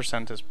 the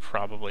 10% is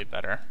probably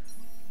better.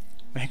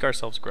 Make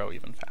ourselves grow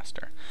even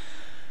faster.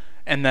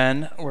 And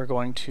then we're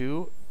going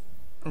to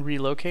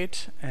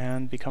relocate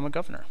and become a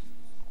governor.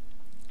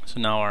 So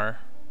now our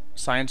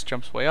science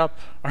jumps way up,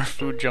 our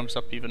food jumps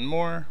up even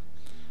more,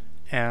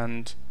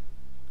 and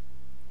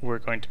we're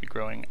going to be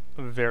growing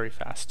very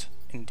fast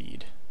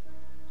indeed.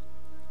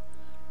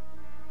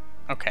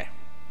 Okay.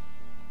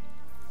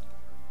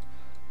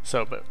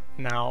 So, but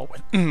now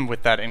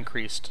with that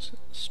increased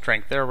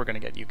strength there, we're going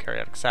to get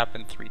eukaryotic sap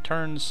in 3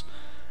 turns,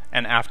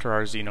 and after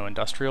our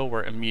xeno-industrial,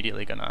 we're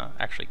immediately going to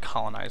actually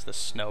colonize the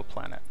snow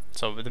planet.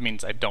 So that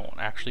means I don't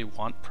actually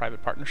want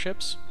private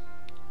partnerships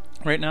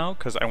right now,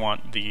 because I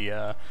want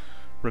the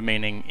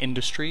remaining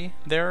industry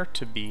there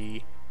to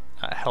be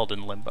held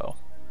in limbo.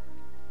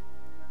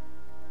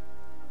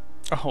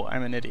 Oh,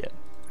 I'm an idiot.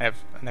 I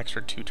have an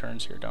extra 2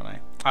 turns here, don't I?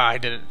 Ah, I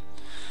did it.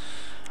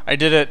 I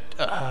did it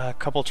a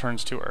couple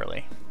turns too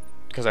early,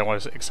 because I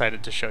was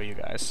excited to show you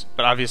guys.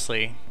 But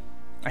obviously,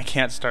 I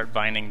can't start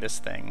vining this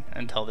thing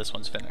until this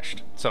one's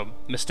finished. So,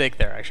 mistake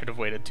there. I should have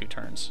waited 2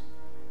 turns.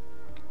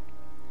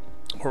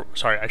 Or,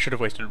 sorry, I should have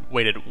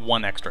waited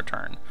 1 extra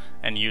turn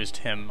and used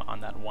him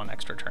on that 1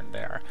 extra turn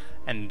there,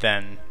 and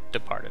then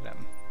departed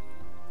him.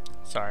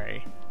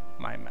 Sorry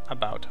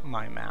about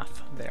my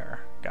math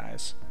there,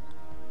 guys.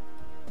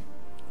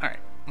 Alright,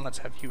 let's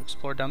have you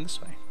explore down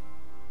this way.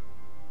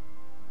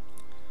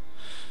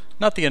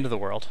 Not the end of the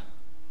world.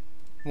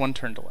 1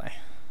 turn delay.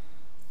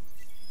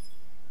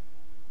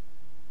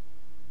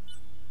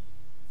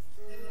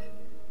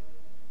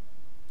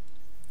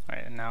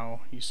 Alright, and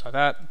now you saw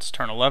that. It's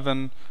turn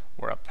 11.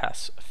 We're up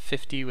past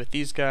 50 with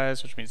these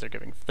guys, which means they're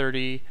giving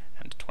 30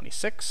 and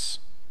 26.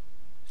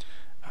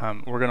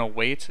 We're going to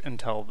wait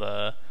until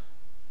the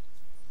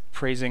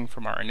praising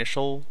from our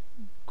initial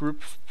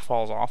group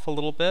falls off a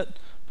little bit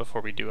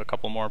before we do a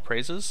couple more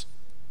praises.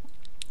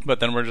 But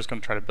then we're just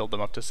going to try to build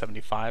them up to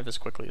 75 as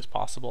quickly as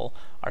possible.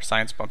 Our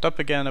science bumped up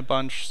again a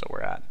bunch, so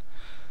we're at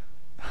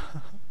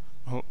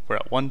we're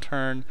at 1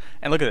 turn.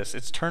 And look at this,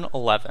 it's turn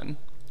 11.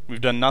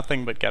 We've done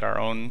nothing but get our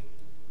own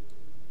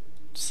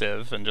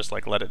sieve and just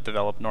like let it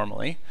develop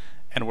normally.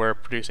 And we're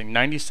producing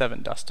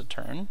 97 dust a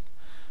turn.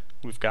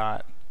 We've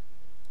got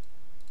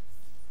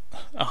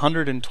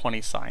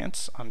 120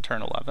 science on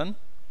turn 11.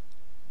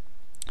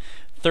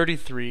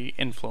 33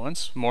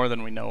 influence, more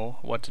than we know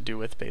what to do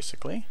with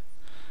basically.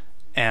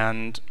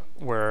 And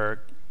we're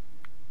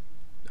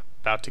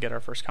about to get our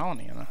first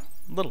colony in a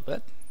little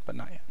bit, but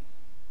not yet.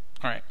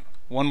 Alright,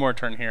 1 more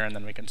turn here and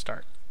then we can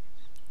start,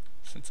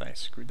 since I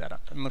screwed that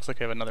up. And it looks like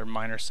we have another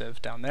minor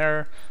sieve down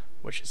there,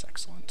 which is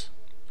excellent.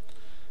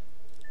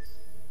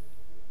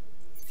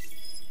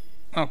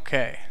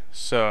 Okay,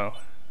 so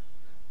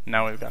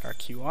now we've got our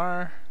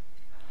QR,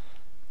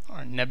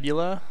 our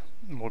nebula,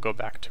 and we'll go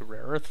back to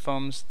rare earth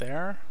foams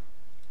there,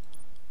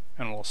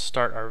 and we'll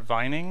start our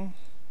vining.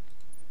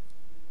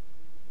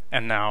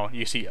 And now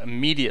you see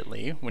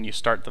immediately when you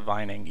start the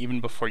vining,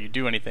 even before you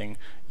do anything,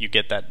 you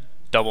get that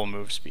double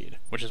move speed,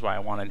 which is why I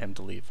wanted him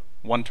to leave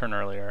 1 turn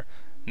earlier,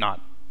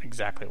 not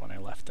exactly when I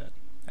left it.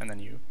 And then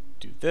you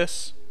do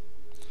this,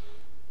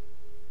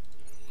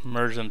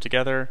 merge them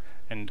together,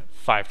 and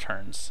 5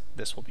 turns,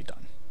 this will be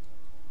done.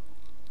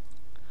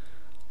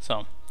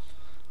 So,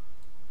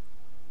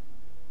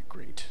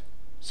 great.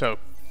 So,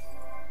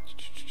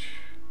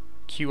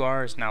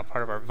 QR is now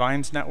part of our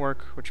Vines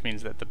network, which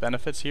means that the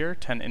benefits here,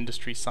 10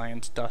 industry,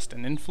 science, dust,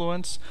 and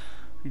influence,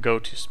 go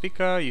to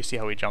Spica. You see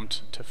how we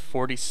jumped to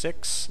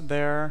 46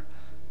 there.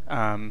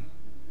 Yeah,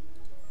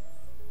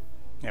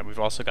 we've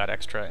also got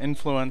extra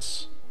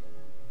influence,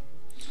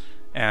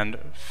 and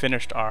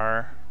finished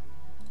our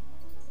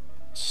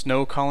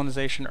snow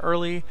colonization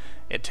early.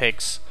 It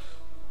takes,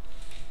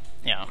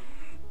 yeah,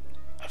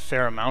 a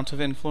fair amount of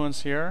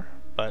influence here,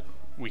 but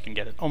we can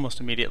get it almost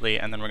immediately,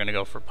 and then we're going to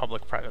go for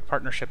public-private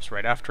partnerships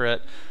right after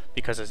it,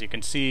 because as you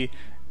can see,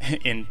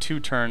 in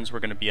 2 turns we're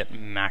going to be at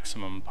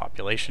maximum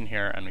population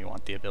here, and we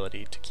want the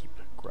ability to keep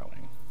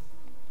growing.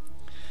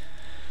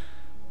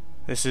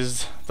 This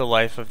is the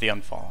life of the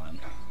Unfallen.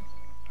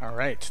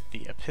 Alright,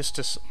 the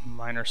Epistus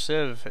Minor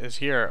Civ is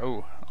here.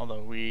 Oh,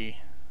 although we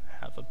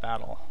have a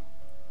battle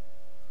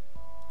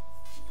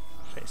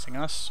facing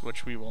us,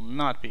 which we will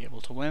not be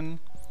able to win.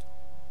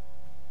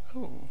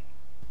 Oh.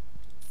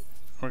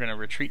 We're going to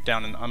retreat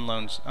down an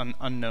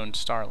unknown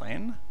star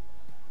lane.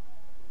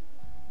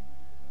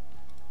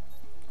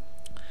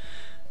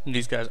 And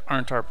these guys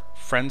aren't our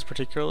friends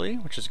particularly,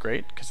 which is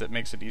great, because it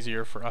makes it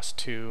easier for us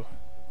to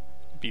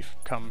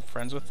become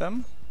friends with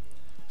them.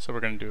 So we're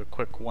going to do a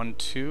quick 1-2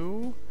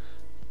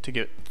 to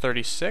get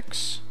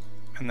 36,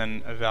 and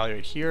then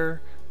evaluate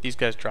here. These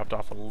guys dropped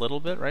off a little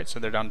bit, right? So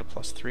they're down to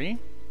 +3.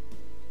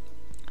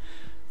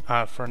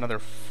 For another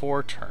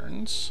 4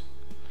 turns.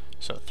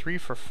 So 3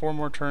 for 4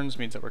 more turns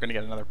means that we're going to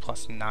get another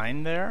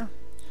 +9 there.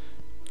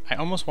 I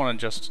almost want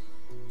to just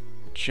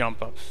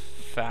jump up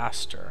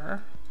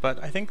faster,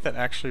 but I think that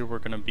actually we're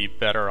going to be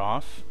better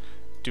off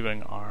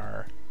doing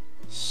our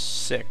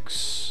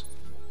 6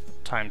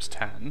 times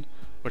 10,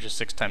 which is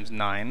 6 times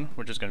 9,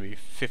 which is going to be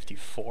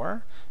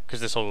 54,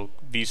 because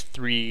these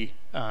 3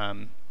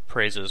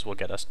 praises will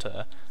get us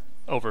to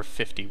over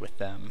 50 with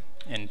them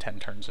in 10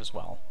 turns as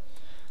well.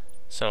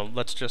 So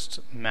let's just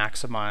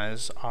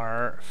maximize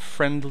our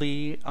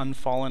friendly,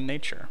 unfallen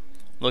nature.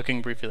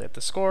 Looking briefly at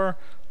the score,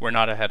 we're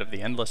not ahead of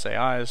the endless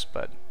AIs,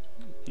 but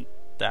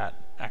that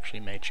actually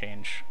may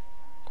change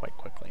quite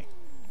quickly.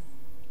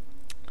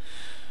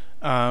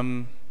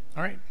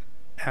 Alright,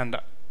 and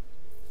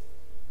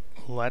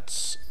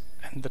let's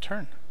end the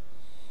turn.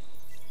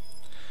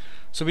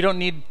 So we don't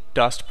need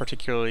dust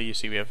particularly. You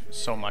see we have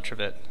so much of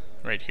it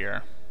right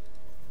here.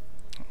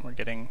 We're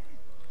getting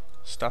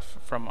stuff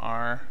from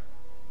our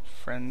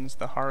friends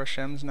the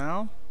Harashims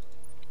now.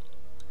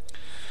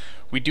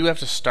 We do have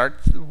to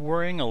start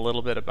worrying a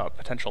little bit about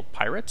potential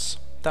pirates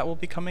that will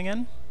be coming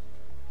in.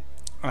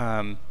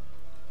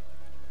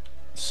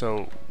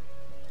 So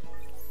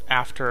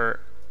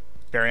after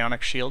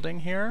baryonic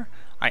shielding here,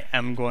 I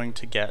am going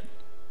to get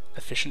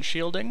efficient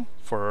shielding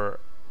for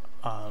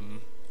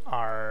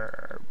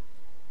our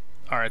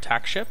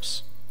attack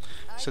ships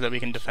so that we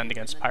can defend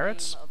against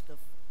pirates.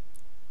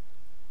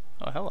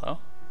 Oh, hello.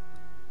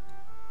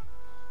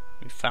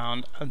 We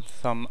found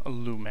some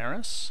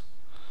Lumeris.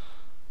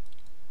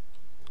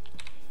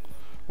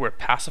 We're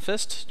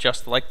pacifist,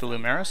 just like the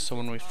Lumeris, so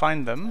when we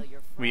find them,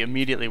 we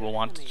immediately will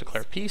want to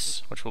declare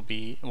peace, which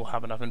we'll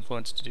have enough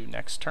influence to do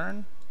next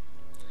turn.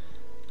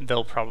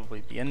 They'll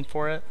probably be in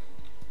for it.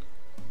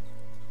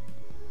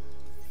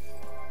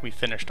 We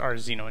finished our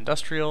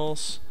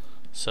Xeno-Industrials,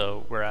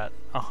 so we're at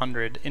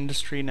 100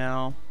 industry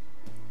now.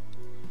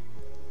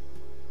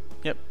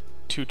 Yep,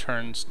 2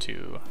 turns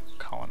to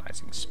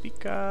colonizing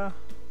Spica.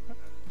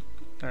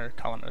 They're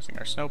colonizing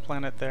our snow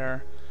planet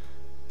there.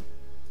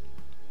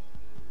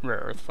 Rare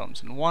earth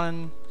foams in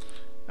 1.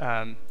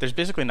 There's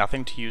basically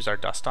nothing to use our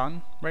dust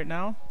on right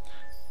now,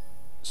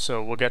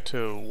 so we'll get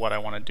to what I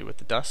want to do with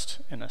the dust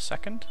in a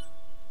second.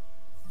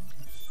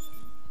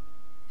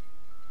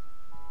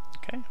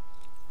 Okay,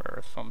 rare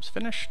earth foam's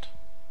finished.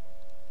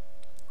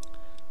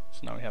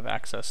 So now we have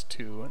access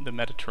to the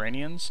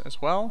Mediterraneans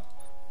as well,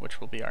 which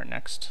will be our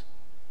next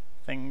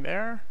thing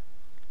there.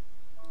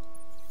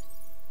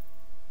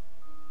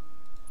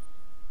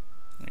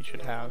 We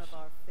should have... One of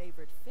our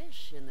favorite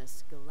fish in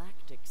this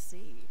galactic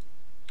sea.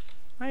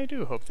 I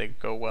do hope they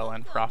go well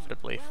and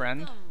profitably,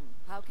 friend.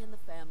 How can the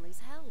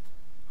families help?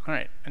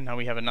 Alright, and now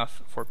we have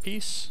enough for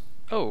peace.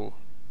 Oh,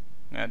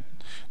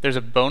 there's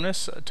a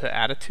bonus to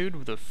attitude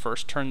with the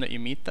first turn that you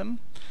meet them,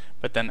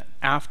 but then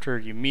after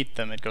you meet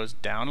them it goes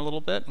down a little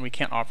bit, and we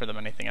can't offer them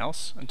anything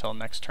else until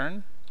next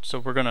turn. So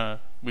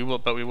we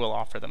will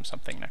offer them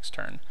something next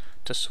turn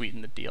to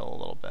sweeten the deal a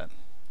little bit.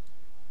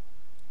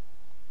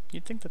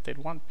 You'd think that they'd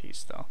want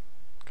peace though,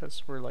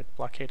 because we're like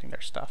blockading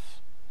their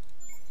stuff.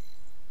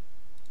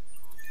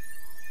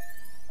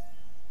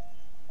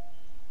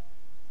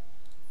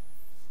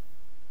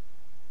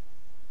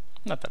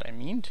 Not that I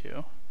mean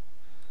to.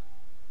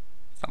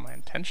 It's not my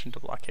intention to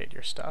blockade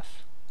your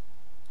stuff.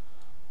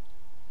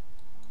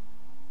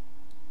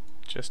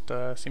 It just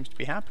seems to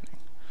be happening.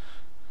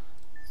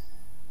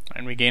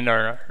 And we gained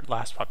our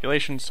last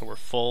population, so we're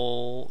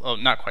full. Oh,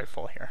 not quite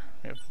full here.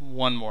 We have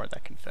 1 more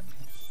that can fit.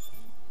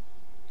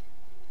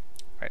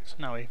 Alright, so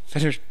now we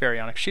finished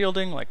baryonic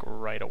shielding, like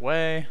right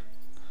away.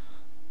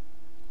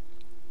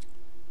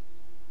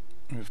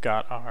 We've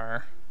got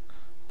our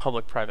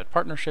public-private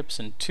partnerships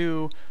in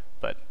 2,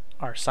 but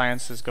our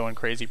science is going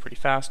crazy pretty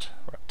fast.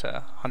 We're up to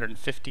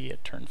 150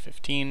 at turn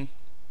 15.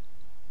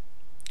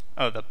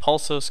 Oh, the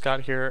Pulsos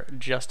got here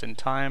just in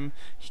time.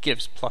 He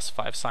gives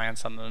 +5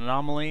 science on the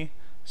anomaly,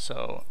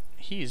 so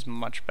he's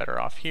much better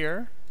off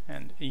here,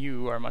 and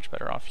you are much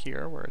better off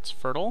here where it's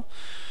fertile.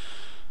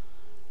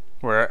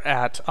 We're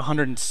at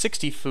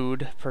 160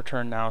 food per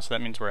turn now, so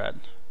that means we're at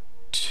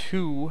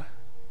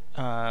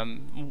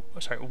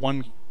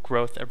 1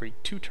 growth every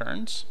 2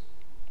 turns.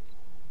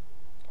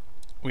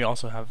 We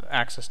also have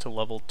access to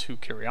level 2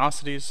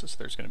 curiosities, so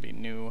there's going to be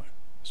new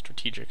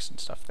strategics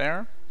and stuff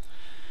there.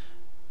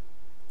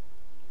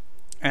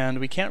 And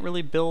we can't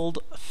really build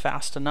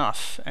fast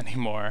enough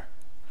anymore.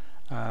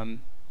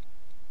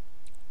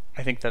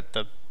 I think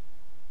that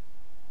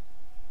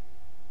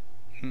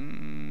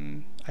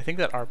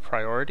our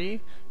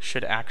priority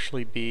should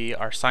actually be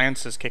our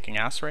science is kicking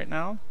ass right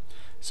now,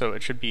 so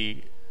it should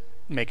be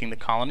making the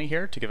colony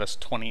here to give us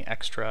 20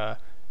 extra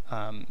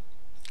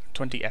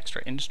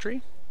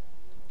industry.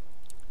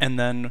 And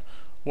then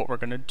what we're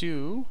going to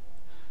do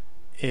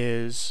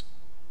is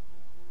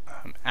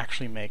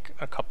actually make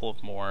a couple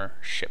of more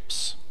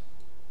ships.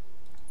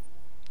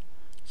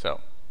 So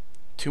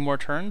 2 more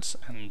turns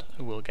and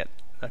we'll get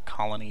a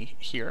colony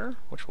here,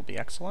 which will be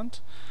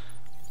excellent.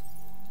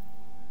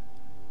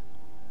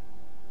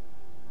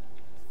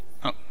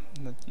 Oh,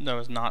 that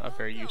was not a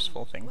very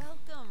useful thing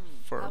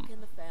for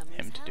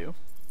him to do.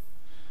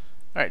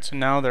 Alright, so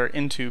now they're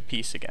into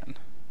peace again.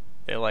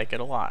 They like it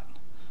a lot.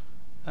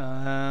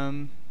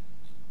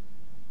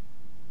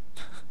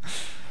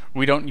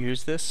 We don't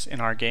use this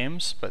in our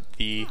games, but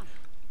the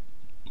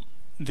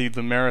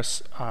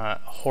Lumeris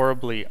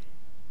horribly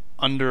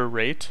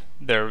underrate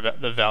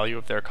the value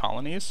of their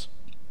colonies,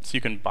 so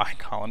you can buy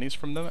colonies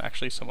from them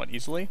actually somewhat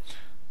easily.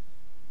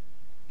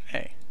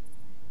 Hey,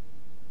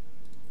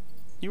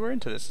 you were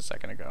into this a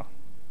second ago.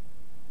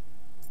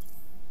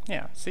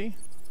 Yeah, see?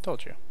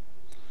 Told you.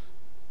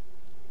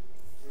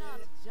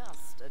 Not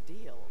just a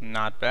deal.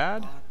 Not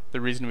bad.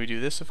 The reason we do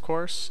this, of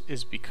course,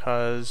 is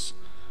because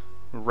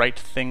right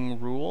thing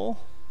rule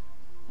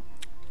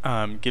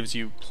gives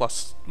you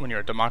plus, when you're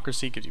a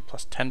democracy, gives you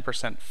plus 10%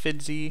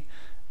 FIDSI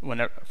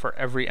for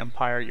every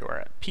empire you are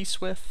at peace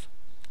with.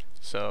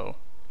 So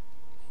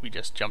we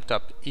just jumped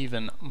up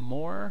even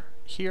more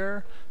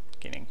here,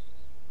 gaining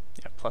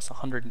plus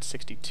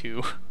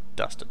 162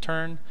 dust a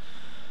turn.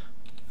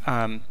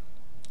 And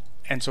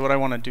so what I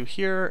want to do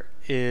here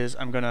is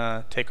I'm going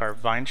to take our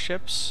vine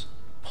ships,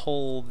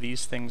 pull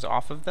these things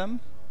off of them,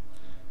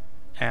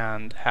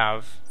 and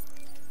have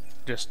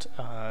just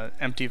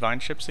empty vine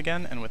ships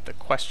again. And with the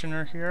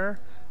questioner here,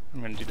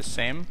 I'm going to do the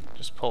same.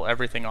 Just pull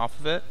everything off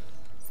of it,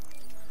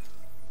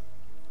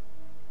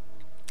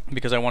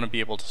 because I want to be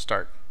able to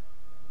start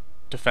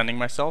defending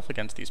myself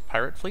against these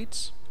pirate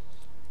fleets.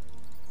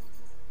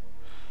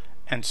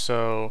 And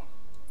so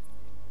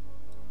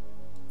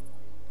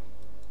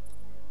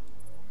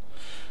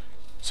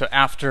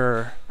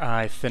after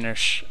I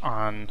finish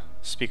on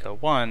Spica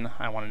 1,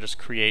 I want to just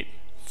create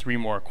 3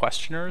 more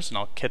questioners, and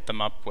I'll kit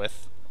them up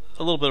with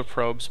a little bit of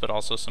probes, but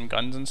also some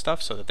guns and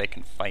stuff, so that they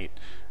can fight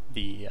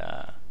the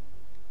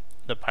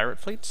pirate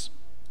fleets.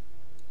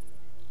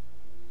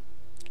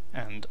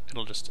 And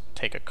it'll just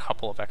take a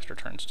couple of extra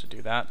turns to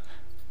do that.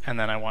 And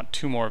then I want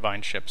 2 more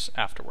vine ships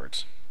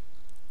afterwards.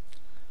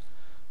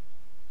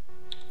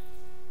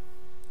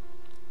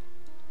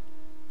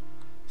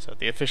 So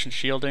the efficient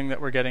shielding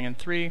that we're getting in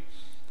 3,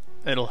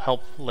 it'll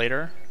help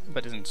later,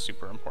 but isn't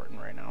super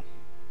important right now.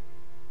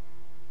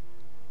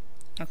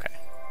 Okay.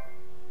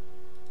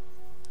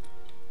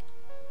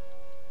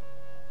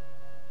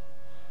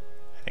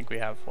 I think we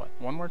have, what,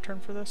 1 more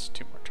turn for this?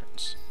 2 more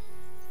turns.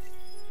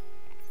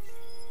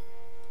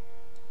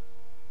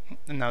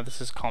 And now this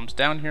is calms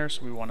down here,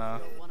 so we want to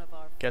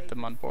get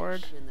them on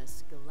board.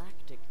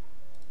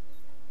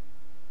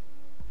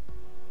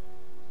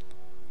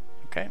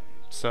 Okay,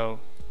 so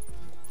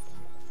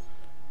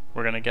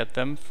we're going to get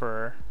them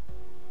for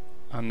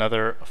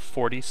another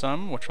 40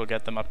 some, which will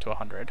get them up to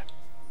 100.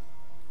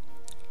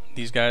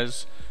 These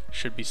guys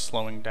should be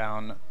slowing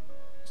down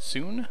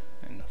soon,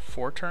 in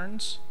 4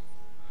 turns.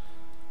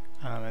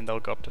 And they'll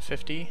go up to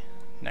 50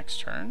 next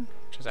turn,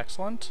 which is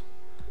excellent.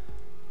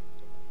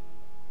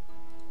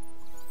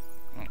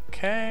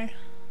 Okay.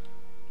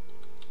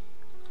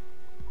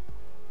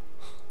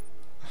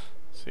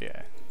 So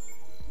yeah,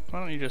 why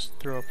don't you just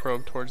throw a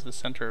probe towards the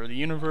center of the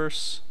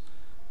universe,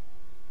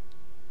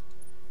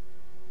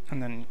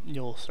 and then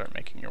you'll start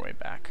making your way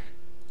back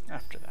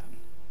after that.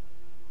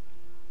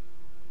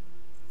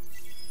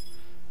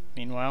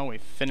 Meanwhile, we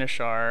finish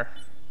our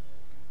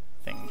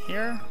thing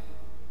here.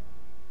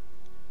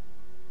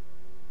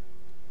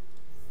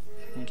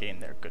 Gain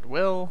their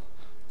goodwill.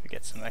 We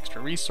get some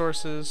extra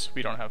resources.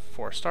 We don't have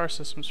 4 star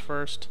systems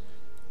first.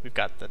 We've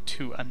got the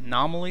 2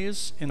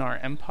 anomalies in our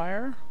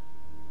empire,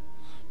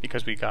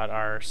 because we got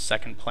our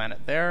 2nd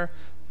planet there,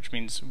 which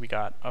means we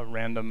got a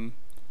random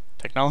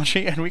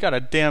technology, and we got a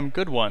damn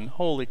good one.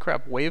 Holy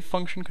crap, wave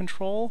function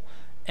control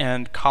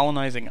and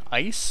colonizing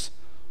ice.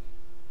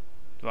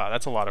 Wow,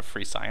 that's a lot of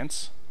free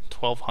science.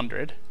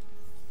 1200.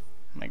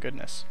 My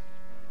goodness.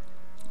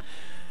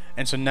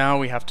 And so now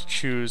we have to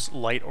choose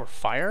light or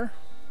fire.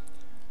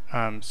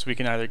 So we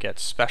can either get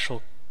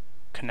special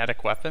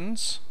kinetic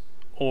weapons,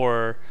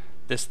 or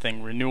this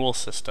thing, renewal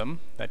system,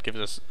 that gives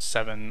us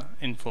 7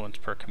 influence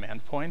per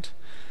command point.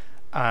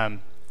 I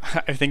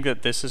think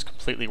that this is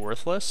completely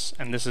worthless,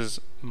 and this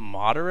is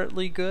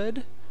moderately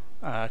good.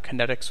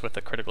 Kinetics with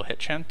a critical hit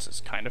chance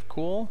is kind of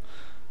cool.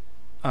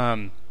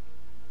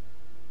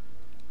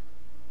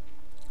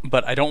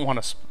 But I don't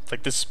want to,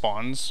 like, this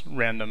spawns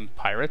random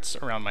pirates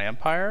around my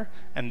empire,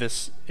 and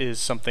this is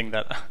something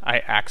that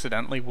I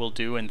accidentally will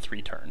do in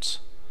 3 turns,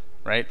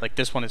 right? Like,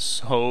 this one is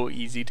so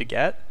easy to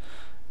get,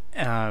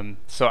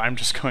 so I'm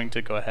just going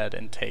to go ahead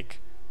and take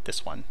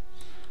this one,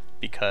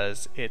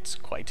 because it's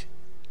quite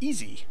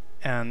easy,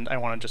 and I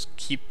want to just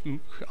keep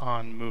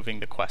on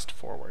moving the quest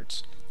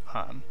forwards,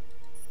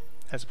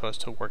 as opposed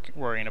to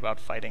worrying about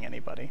fighting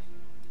anybody.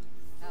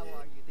 How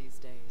are you these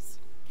days?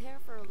 Care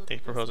for a little They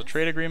propose a business?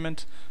 trade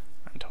agreement.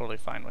 I'm totally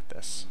fine with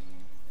this.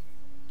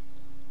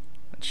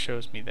 It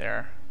shows me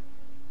their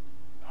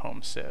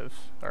home civ,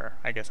 or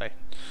I guess I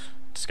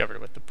discovered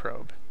it with the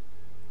probe.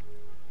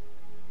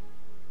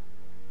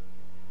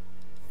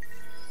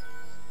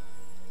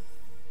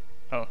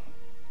 Oh.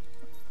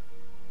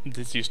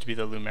 This used to be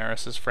the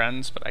Lumeris'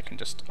 friends, but I can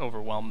just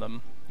overwhelm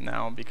them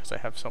now because I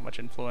have so much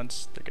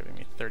influence. They're giving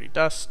me 30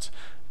 dust,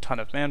 ton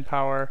of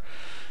manpower.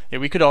 Yeah,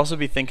 we could also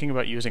be thinking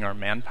about using our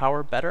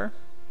manpower better.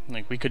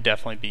 Like, we could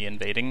definitely be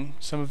invading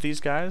some of these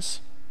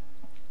guys.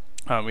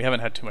 We haven't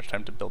had too much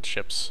time to build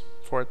ships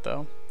for it,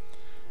 though.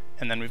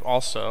 And then we've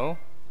also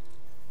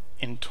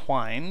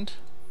entwined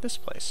this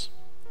place.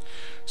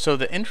 So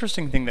the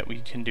interesting thing that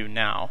we can do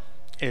now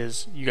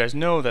is, you guys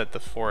know that the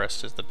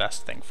forest is the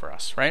best thing for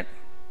us, right?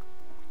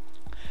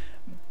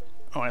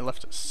 Oh, I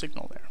left a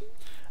signal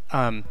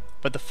there.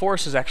 But the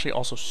forest is actually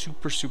also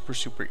super, super,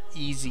 super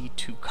easy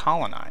to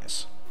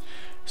colonize.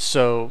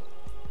 So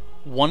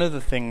one of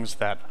the things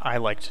that I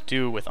like to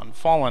do with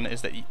Unfallen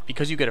is that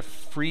because you get a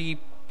free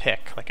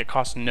pick, like it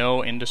costs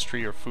no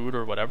industry or food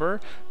or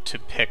whatever to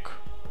pick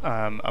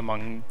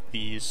among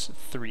these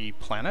 3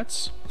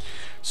 planets.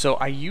 So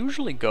I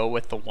usually go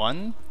with the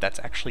one that's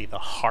actually the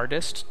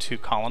hardest to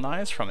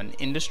colonize from an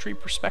industry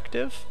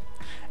perspective,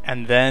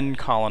 and then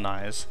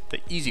colonize the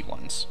easy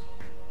ones.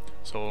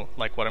 So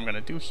like what I'm going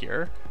to do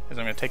here is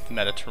I'm going to take the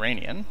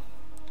Mediterranean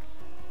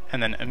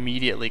and then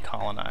immediately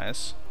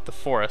colonize the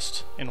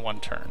forest in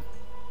 1 turn.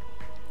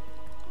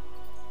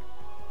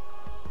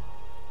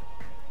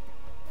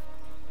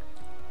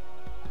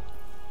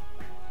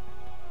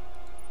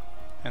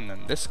 And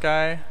then this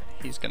guy,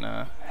 he's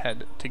gonna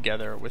head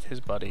together with his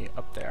buddy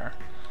up there.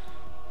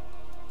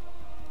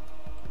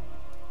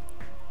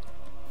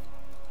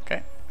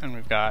 Okay, and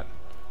we've got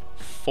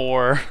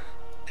 4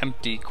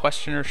 empty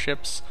questioner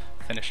ships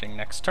finishing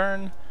next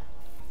turn.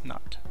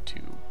 Not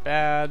too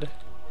bad.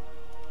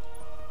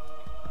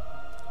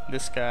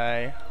 This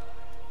guy,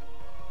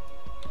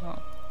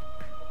 oh,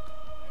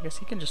 I guess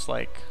he can just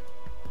like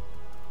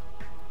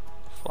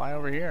fly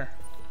over here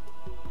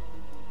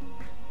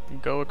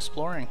and go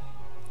exploring.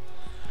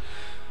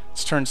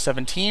 It's turn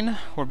 17.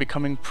 We're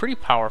becoming pretty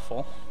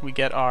powerful. We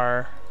get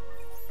our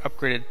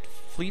upgraded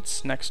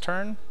fleets next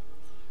turn.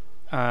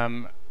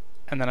 And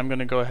then I'm going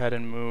to go ahead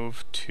and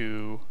move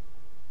to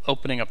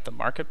opening up the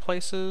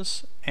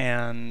marketplaces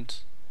and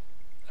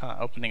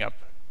opening up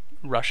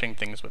rushing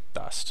things with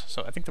dust.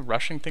 So I think the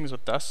rushing things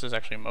with dust is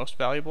actually most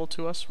valuable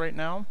to us right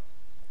now.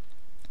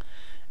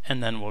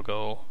 And then we'll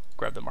go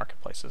grab the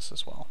marketplaces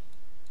as well.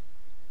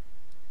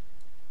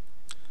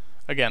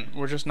 Again,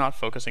 we're just not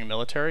focusing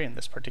military in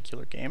this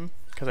particular game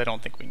because I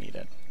don't think we need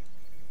it.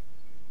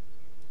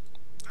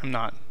 I'm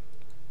not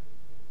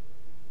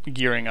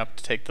gearing up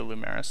to take the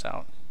Lumeris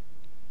out.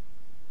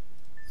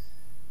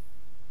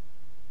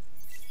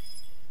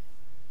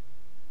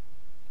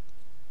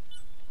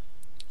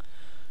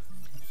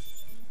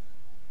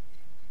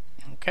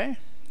 Okay,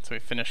 so we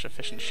finished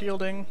efficient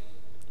shielding.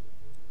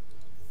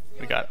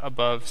 We got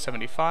above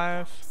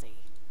 75.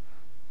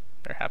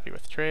 They're happy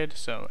with trade,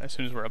 so as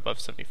soon as we're above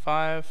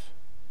 75,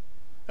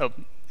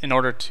 in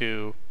order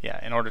to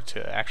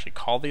actually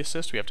call the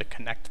assist, we have to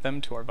connect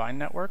them to our Vine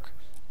network,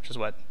 which is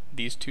what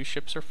these 2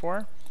 ships are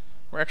for.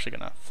 We're actually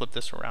going to flip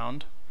this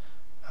around,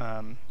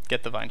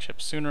 get the Vine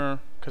ships sooner,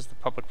 because the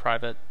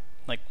public-private,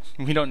 like,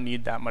 we don't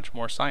need that much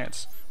more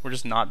science. We're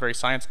just not very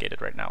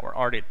science-gated right now. We're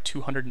already at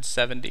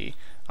 270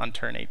 on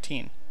turn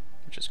 18,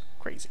 which is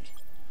crazy.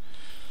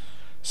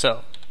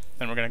 So,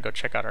 then we're going to go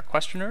check out our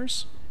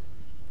questioners.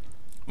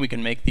 We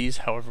can make these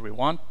however we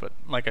want, but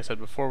like I said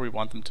before, we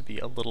want them to be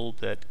a little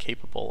bit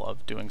capable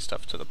of doing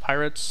stuff to the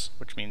pirates,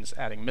 which means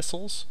adding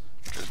missiles,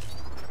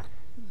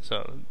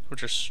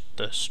 which are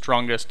the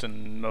strongest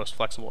and most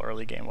flexible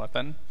early game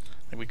weapon.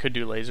 Like, we could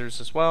do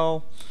lasers as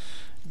well.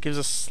 It gives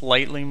us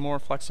slightly more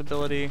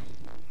flexibility.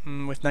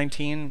 With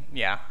 19,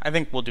 yeah, I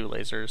think we'll do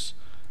lasers.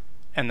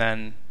 And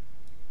then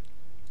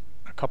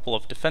a couple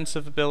of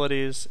defensive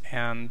abilities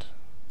and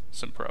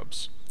some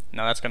probes.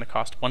 Now that's going to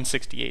cost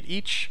 168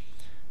 each.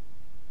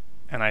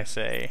 And I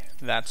say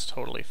that's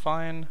totally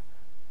fine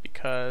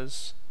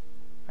because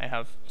I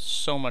have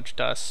so much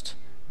dust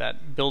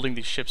that building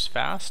these ships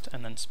fast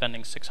and then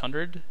spending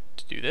 600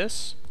 to do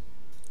this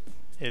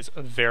is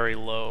a very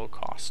low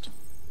cost.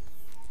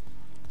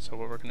 So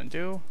what we're going to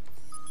do,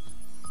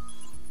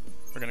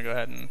 we're going to go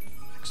ahead and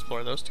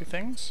explore those 2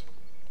 things.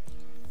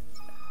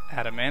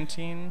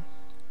 Adamantine,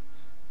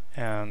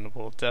 and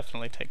we'll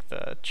definitely take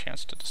the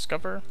chance to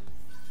discover.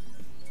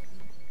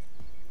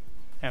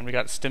 And we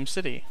got Stim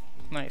City.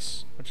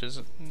 Nice, which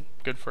is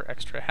good for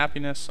extra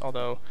happiness,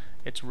 although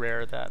it's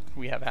rare that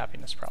we have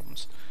happiness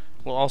problems.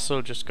 We'll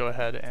also just go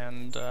ahead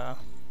and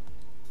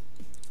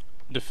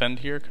defend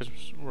here because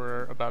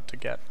we're about to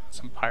get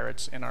some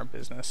pirates in our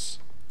business.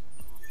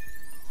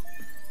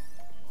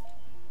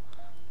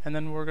 And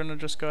then we're going to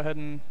just go ahead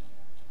and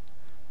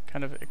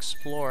kind of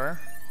explore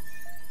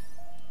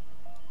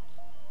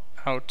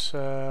out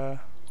in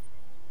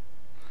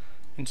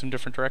some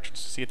different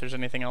directions to see if there's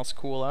anything else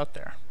cool out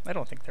there. I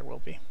don't think there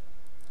will be.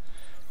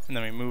 And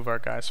then we move our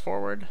guys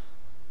forward,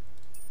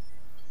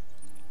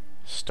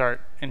 start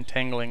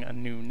entangling a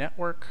new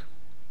network.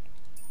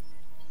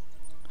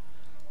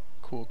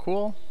 Cool,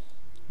 cool.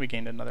 We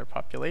gained another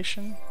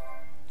population.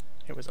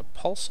 It was a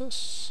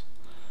pulsus.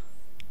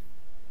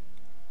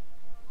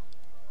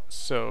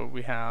 So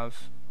we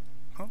have,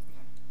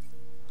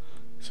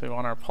 so we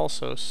want our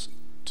pulsos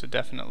to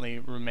definitely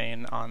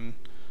remain on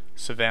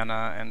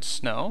savanna and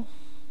snow.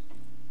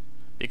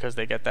 because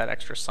they get that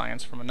extra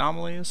science from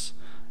anomalies,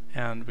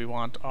 and we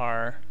want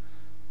our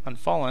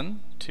Unfallen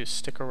to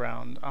stick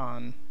around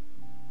on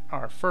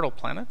our fertile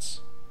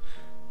planets.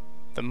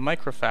 The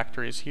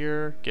microfactories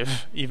here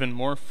give even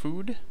more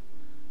food,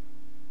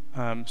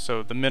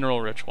 so the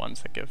mineral-rich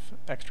ones that give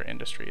extra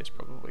industry is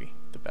probably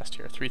the best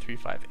here.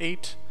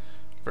 3358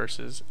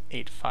 versus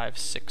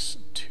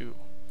 8562.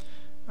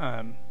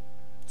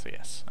 So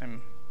yes,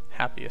 I'm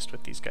happiest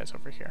with these guys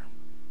over here.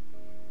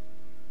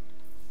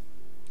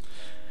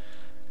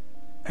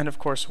 And of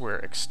course we're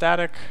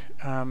ecstatic.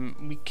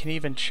 We can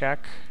even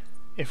check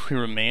if we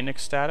remain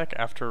ecstatic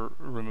after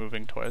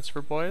removing Toys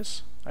for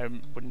Boys. I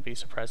wouldn't be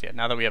surprised yet.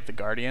 Now that we have the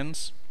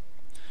Guardians,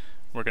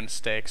 we're going to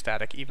stay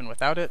ecstatic even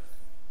without it.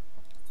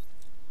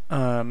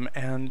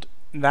 And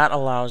that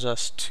allows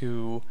us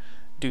to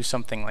do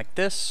something like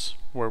this,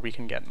 where we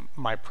can get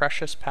My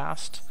Precious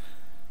passed.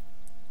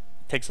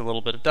 Takes a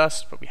little bit of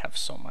dust, but we have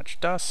so much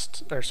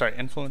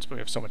influence, but we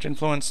have so much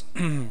influence.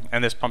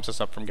 And this pumps us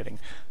up from getting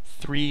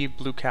 3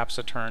 blue caps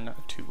a turn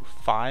to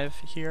 5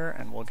 here,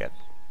 and we'll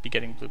be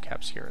getting blue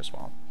caps here as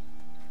well.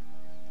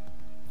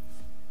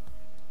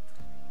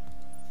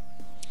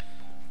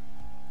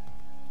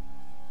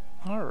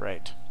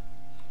 Alright.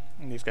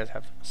 And these guys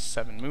have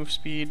 7 move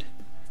speed.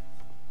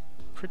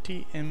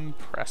 Pretty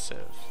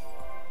impressive.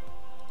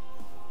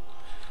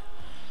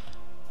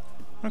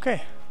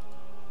 Okay.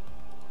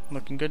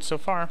 Looking good so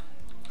far.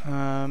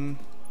 Yeah,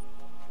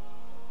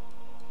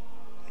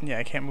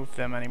 I can't move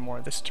them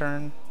anymore this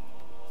turn.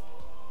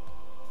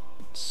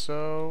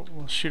 So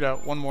we'll shoot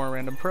out one more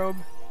random probe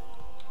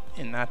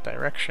in that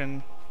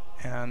direction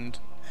and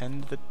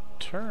end the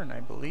turn, I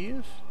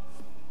believe.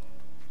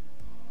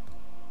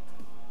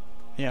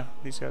 Yeah,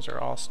 these guys are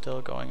all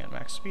still going at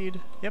max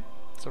speed. Yep,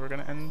 so we're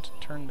going to end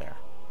turn there.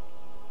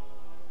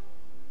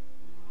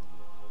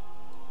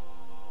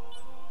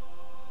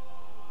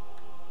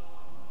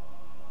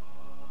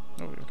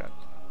 Oh, we've got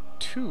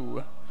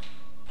 2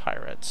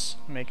 pirates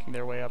making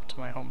their way up to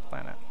my home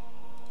planet.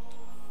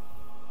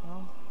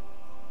 Well,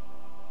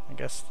 I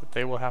guess that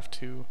they will have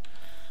to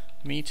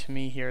meet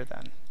me here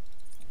then.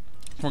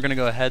 We're going to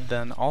go ahead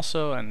then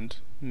also and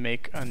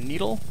make a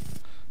needle.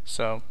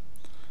 So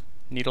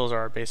needles are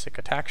our basic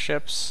attack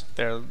ships.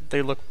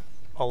 They look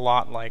a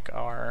lot like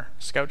our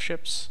scout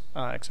ships,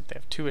 except they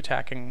have 2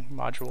 attacking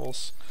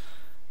modules,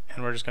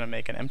 and we're just going to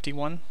make an empty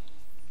one.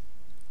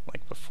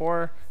 Like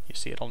before, you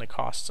see it only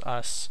costs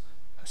us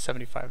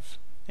 75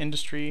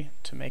 industry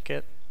to make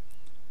it,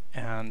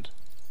 and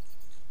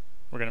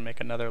we're going to make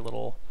another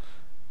little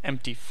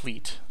empty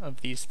fleet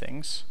of these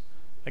things.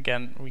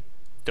 Again, we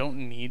don't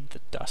need the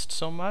dust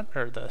so much,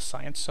 or the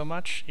science so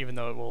much, even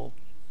though it will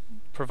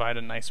provide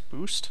a nice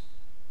boost.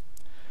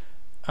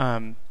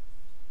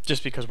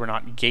 Just because we're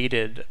not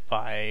gated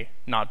by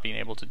not being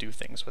able to do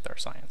things with our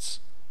science.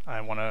 I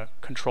want to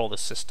control the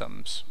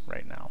systems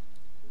right now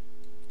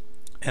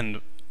and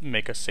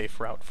make a safe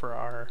route for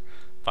our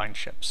vine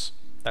ships.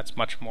 That's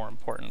much more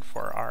important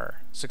for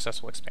our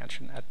successful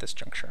expansion at this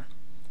juncture.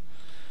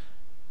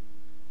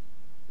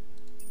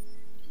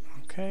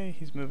 Okay,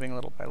 he's moving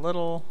little by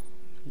little.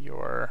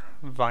 You're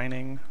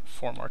vining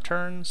 4 more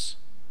turns.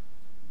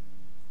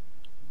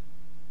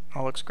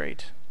 All looks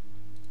great.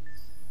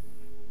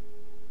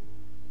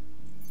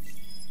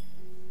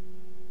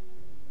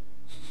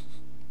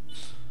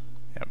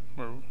 Yep,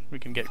 we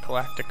can get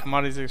Galactic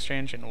Commodities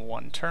Exchange in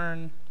 1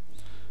 turn.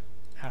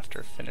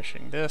 After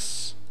finishing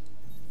this,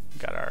 we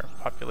got our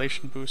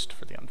population boost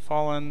for the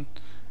Unfallen,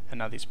 and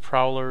now these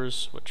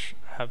Prowlers, which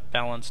have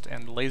balanced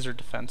and laser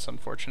defense,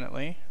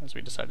 unfortunately, as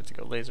we decided to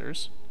go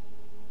lasers.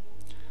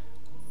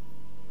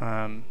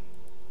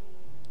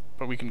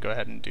 But we can go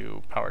ahead and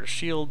do power to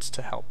shields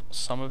to help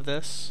some of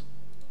this.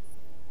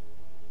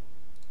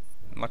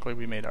 And luckily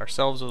we made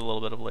ourselves with a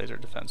little bit of laser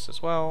defense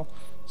as well,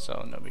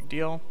 so no big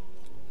deal.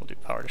 We'll do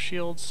power to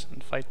shields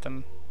and fight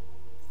them.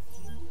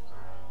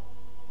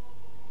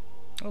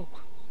 Oh,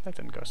 that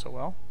didn't go so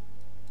well.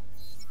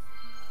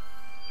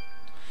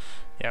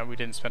 Yeah, we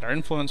didn't spend our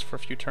influence for a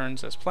few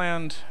turns as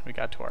planned. We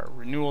got to our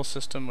renewal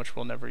system, which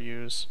we'll never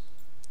use.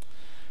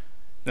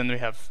 Then we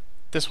have,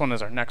 this one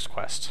is our next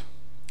quest.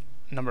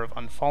 Number of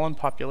Unfallen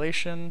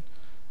population,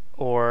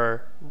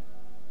 or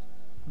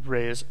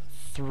raise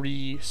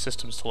 3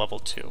 systems to level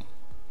 2.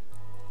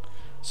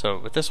 So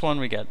with this one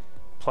we get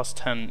plus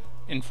 10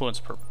 influence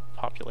per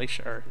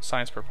population, or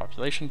science per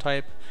population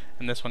type,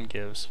 and this one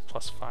gives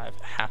plus 5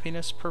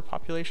 happiness per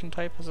population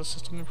type as a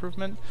system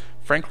improvement.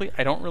 Frankly,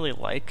 I don't really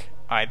like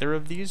either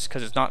of these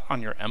because it's not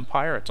on your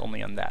empire, it's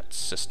only on that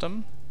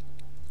system.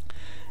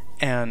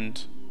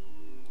 And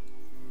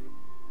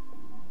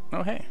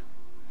oh hey,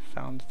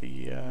 found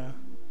the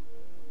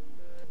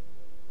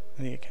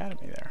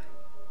academy there.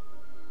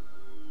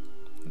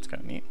 That's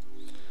kind of neat.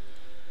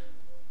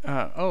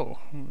 Oh,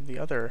 the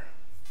other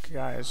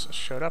guys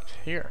showed up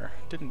here,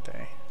 didn't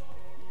they?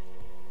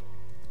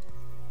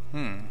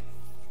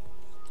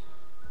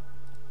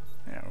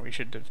 Yeah, we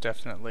should have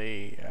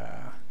definitely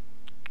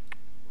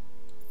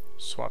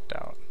swapped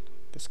out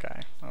this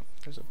guy. Oh,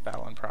 there's a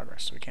battle in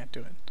progress, so we can't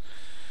do it.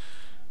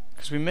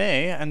 Because we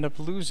may end up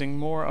losing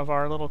more of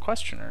our little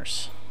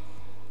questioners.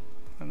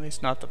 At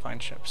least not the vine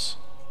ships.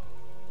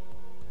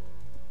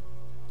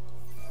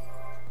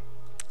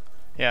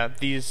 Yeah,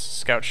 these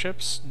scout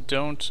ships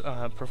don't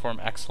perform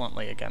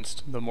excellently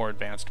against the more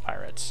advanced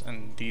pirates,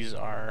 and these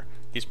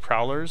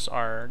prowlers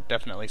are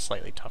definitely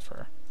slightly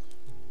tougher.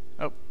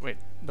 Oh, wait,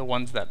 the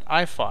ones that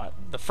I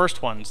fought, the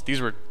first ones, these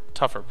were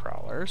tougher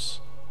prowlers.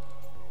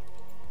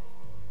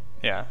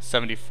 Yeah,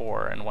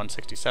 74 and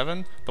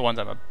 167. The ones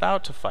I'm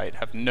about to fight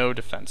have no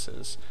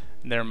defenses.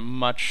 They're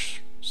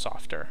much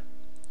softer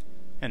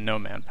and no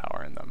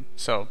manpower in them.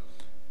 So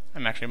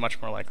I'm actually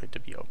much more likely to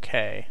be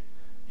okay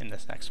in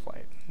this next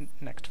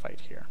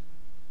fight here.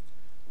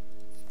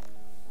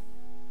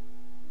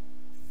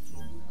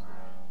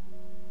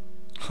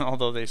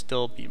 Although they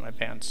still beat my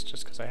pants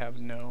just because I have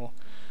no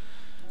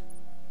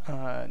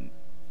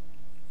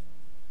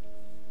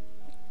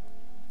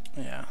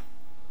yeah.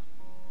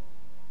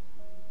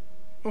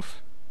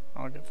 Oof.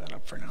 I'll give that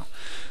up for now.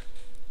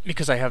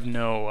 Because I have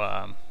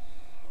no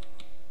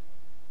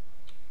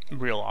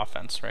real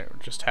offense, right?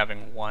 Just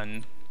having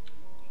one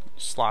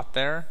slot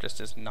there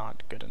just is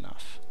not good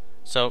enough.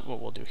 So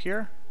what we'll do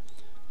here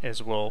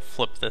is we'll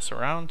flip this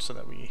around so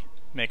that we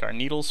make our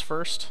needles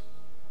first.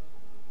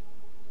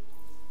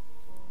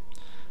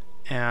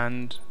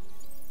 And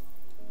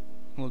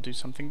we'll do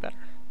something better.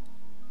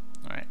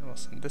 Alright, we'll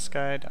send this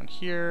guy down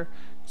here.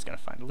 He's gonna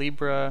find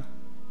Libra.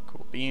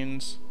 Cool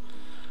beans.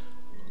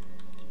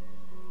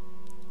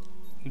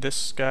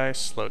 This guy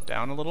slowed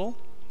down a little.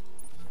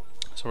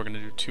 So we're gonna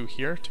do 2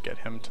 here to get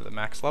him to the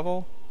max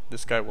level.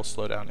 This guy will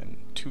slow down in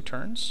 2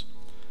 turns.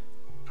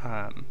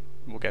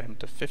 We'll get him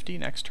to 50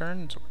 next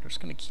turn, so we're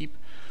just going to keep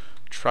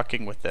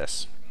trucking with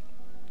this.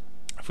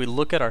 If we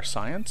look at our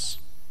science,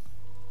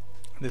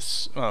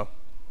 this, we'll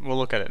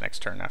look at it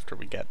next turn after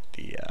we get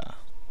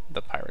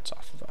the pirates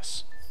off of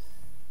us.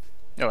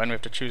 Oh, and we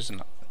have to choose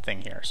a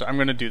thing here. So I'm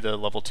going to do the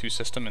level 2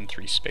 system in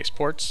 3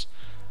 spaceports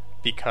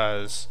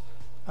because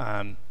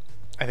I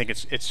think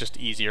it's just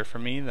easier for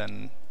me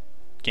than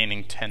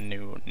gaining 10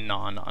 new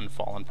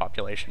non-Unfallen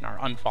population. Our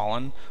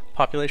Unfallen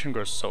population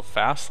grows so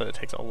fast that it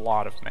takes a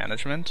lot of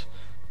management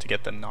to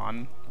get the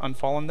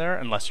non-Unfallen there,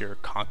 unless you're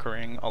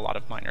conquering a lot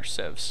of minor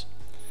civs.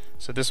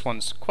 So this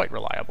one's quite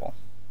reliable,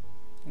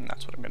 and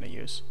that's what I'm going to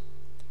use.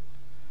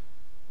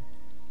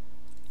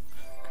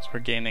 Because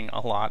we're gaining a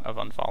lot of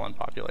Unfallen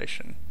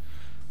population.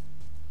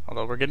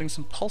 Although we're getting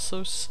some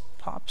Pulsos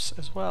pops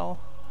as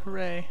well.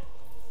 Hooray!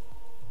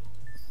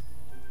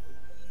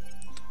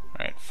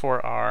 Alright,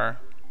 for our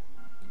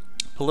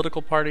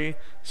political party,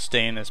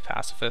 staying as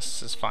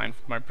pacifists is fine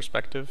from my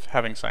perspective.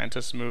 Having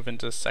scientists move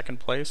into 2nd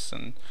place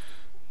and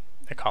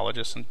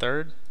ecologists in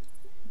 3rd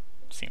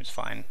seems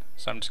fine.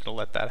 So I'm just going to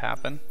let that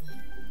happen.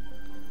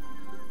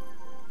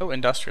 Oh,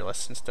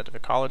 industrialists instead of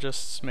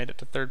ecologists made it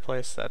to 3rd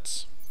place.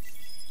 That's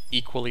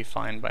equally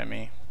fine by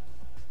me.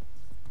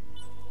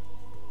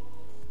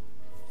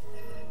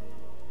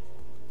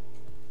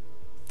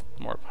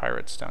 More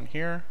pirates down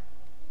here.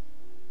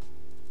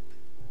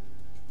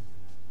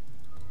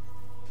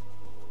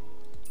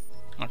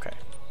 Okay,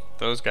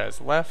 those guys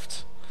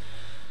left.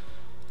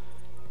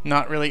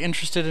 Not really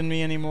interested in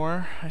me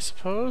anymore, I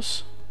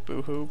suppose.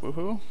 Boo-hoo,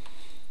 boo-hoo.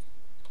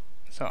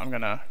 So I'm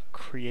gonna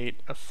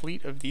create a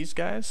fleet of these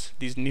guys.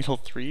 These Needle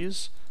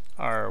 3s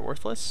are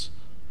worthless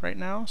right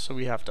now, so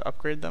we have to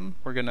upgrade them.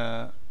 We're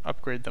gonna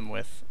upgrade them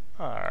with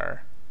an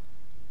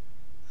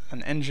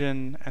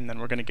engine, and then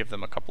we're gonna give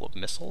them a couple of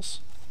missiles.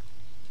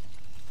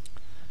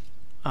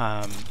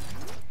 And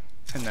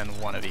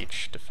then 1 of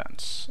each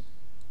defense.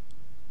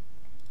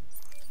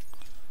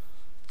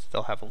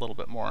 They'll have a little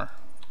bit more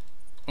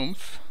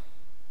oomph.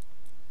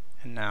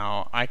 And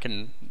now I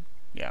can,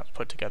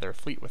 put together a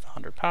fleet with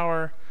 100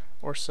 power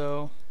or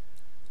so.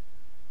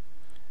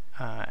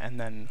 And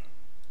then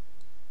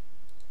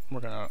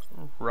we're gonna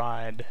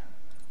ride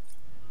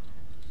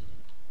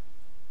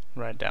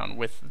down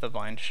with the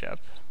vine ship.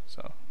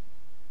 So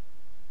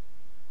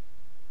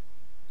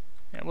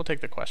yeah, we'll take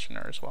the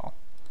questioner as well.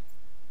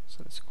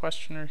 So this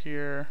questioner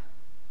here.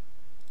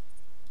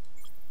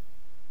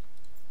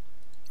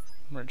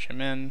 Merge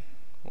him in,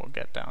 we'll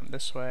get down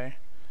this way,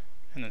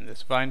 and then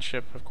this vine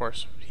ship, of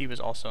course, he was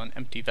also an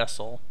empty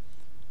vessel,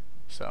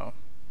 so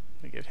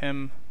we give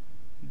him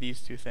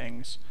these 2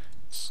 things.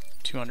 It's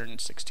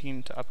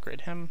 216 to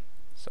upgrade him,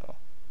 so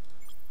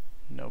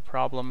no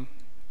problem.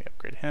 We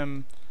upgrade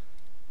him,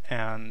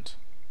 and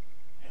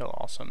he'll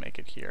also make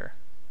it here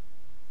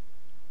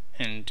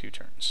in 2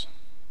 turns.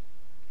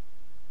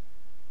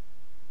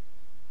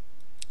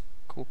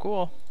 Cool,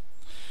 cool.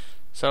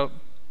 So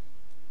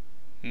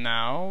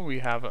now we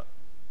have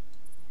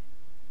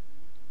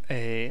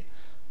we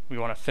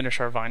want to finish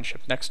our vine ship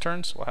next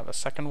turn, so we'll have a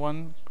 2nd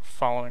one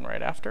following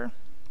right after.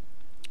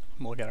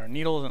 We'll get our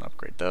needles and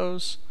upgrade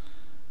those.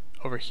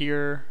 Over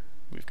here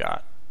we've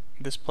got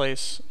this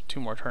place, 2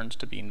 more turns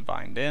to being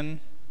vined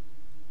in,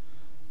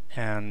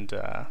 and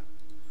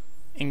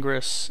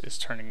Ingress is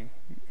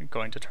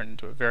going to turn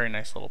into a very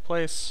nice little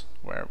place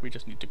where we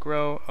just need to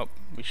grow. Oh,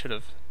 we should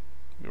have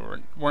we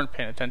weren't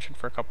paying attention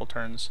for a couple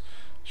turns.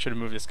 Should have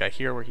moved this guy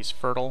here where he's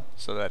fertile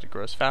so that it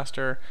grows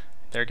faster.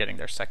 They're getting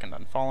their second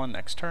Unfallen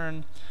next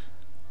turn.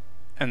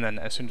 And then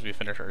as soon as we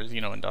finish our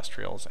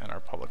Xeno-Industrials and our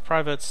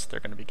Public-Privates, they're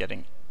going to be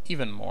getting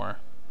even more.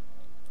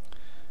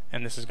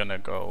 And this is going to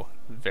go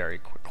very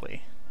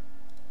quickly.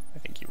 I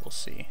think you will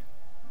see.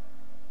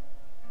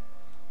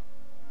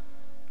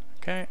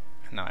 Okay,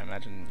 and now I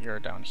imagine you're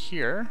down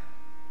here.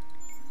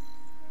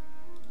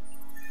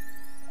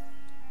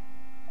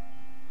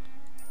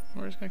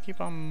 We're just going to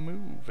keep on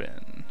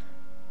moving.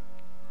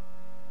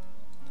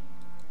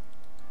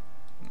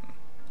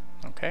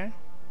 Okay.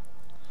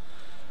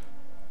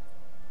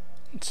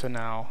 So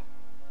now,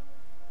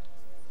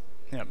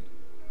 yep.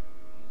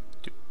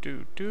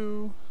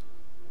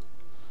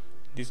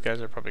 These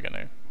guys are probably going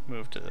to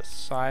move to the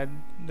side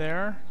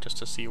there just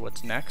to see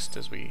what's next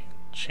as we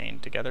chain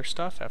together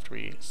stuff after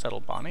we settle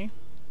Bonnie.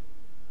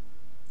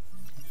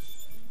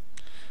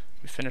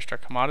 We finished our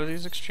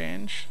commodities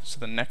exchange, so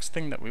the next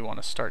thing that we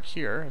want to start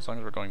here, as long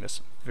as we're going this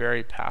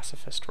very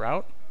pacifist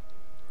route,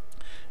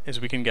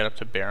 is we can get up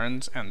to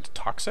Barons and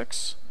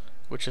Toxics,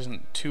 which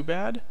isn't too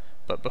bad,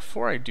 but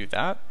before I do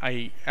that,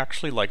 I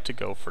actually like to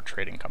go for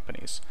trading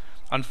companies.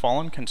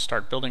 Unfallen can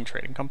start building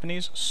trading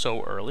companies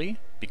so early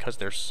because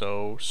they're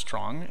so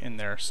strong in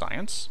their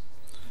science.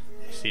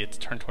 You see, it's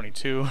turn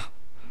 22.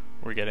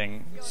 We're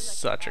getting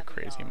such a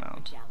crazy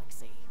amount.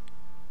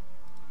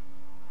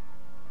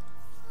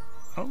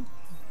 Oh,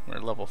 we're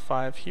level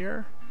 5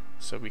 here,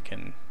 so we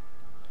can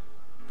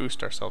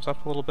boost ourselves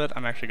up a little bit.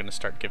 I'm actually going to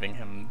start giving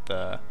him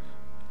the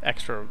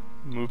extra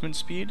movement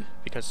speed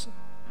because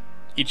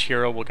each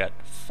hero will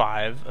get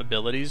 5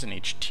 abilities in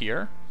each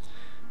tier,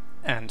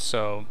 and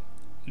so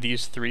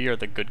these 3 are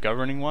the good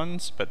governing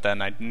ones, but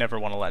then I'd never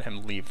want to let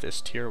him leave this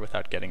tier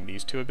without getting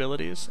these 2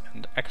 abilities,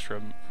 and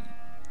extra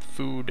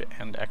food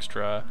and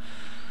extra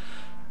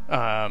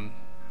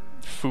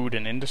food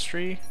and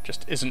industry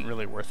just isn't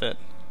really worth it.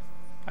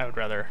 I would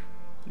rather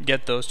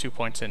get those 2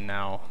 points in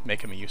now,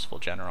 make him a useful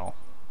general,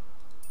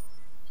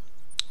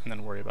 and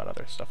then worry about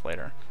other stuff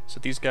later. So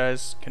these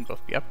guys can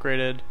both be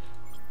upgraded.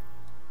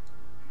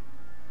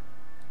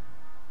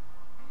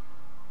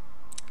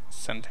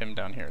 Send him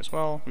down here as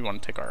well. We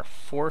want to take our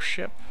 4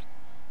 ship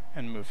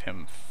and move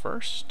him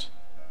first.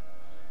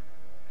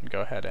 And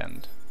go ahead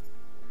and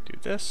do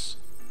this.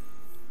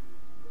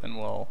 Then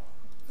we'll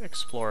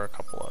explore a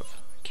couple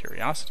of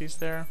curiosities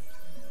there.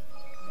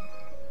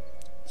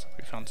 So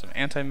we found some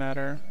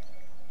antimatter,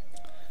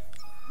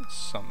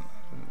 some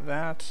of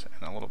that,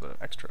 and a little bit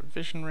of extra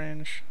vision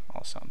range.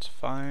 All sounds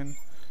fine.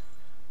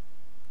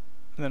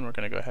 And then we're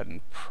going to go ahead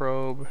and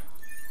probe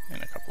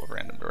in a couple of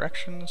random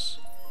directions.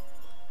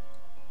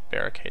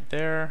 Barricade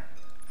there,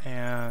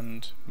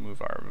 and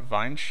move our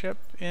vine ship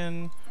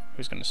in,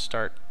 who's going to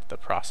start the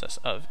process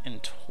of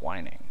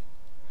entwining.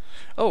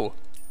 Oh,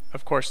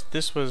 of course,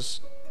 this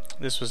was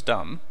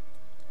dumb.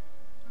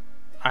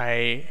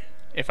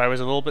 If I was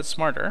a little bit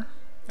smarter,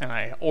 and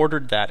I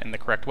ordered that in the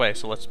correct way,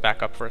 so let's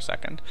back up for a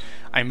second.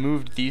 I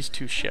moved these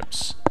 2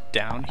 ships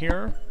down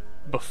here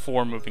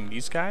before moving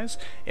these guys.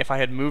 If I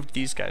had moved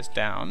these guys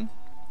down,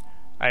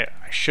 I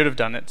should have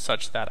done it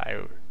such that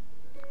I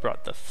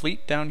brought the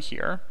fleet down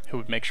here, who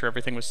would make sure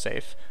everything was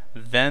safe,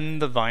 then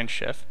the vine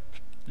ship,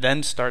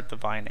 then start the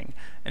vining,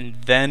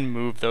 and then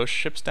move those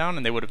ships down,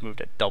 and they would have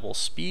moved at double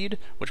speed,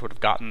 which would have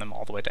gotten them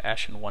all the way to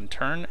Esh in 1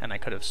 turn, and I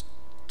could have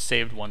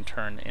saved 1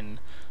 turn in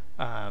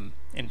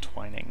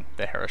entwining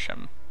the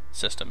Harashim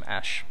system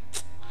Esh.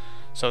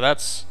 So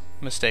that's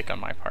a mistake on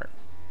my part.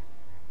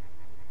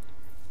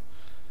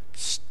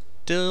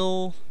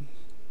 Still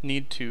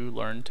need to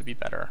learn to be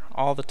better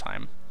all the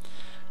time.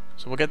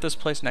 So we'll get this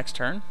place next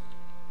turn.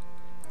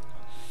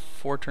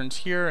 4 turns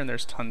here, and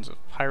there's tons of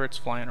pirates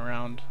flying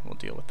around. We'll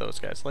deal with those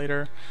guys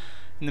later.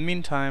 In the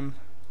meantime,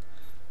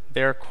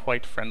 they're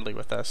quite friendly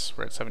with us.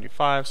 We're at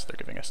 75, so they're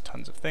giving us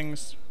tons of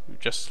things. We've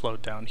just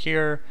slowed down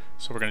here,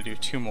 so we're going to do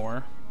 2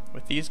 more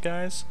with these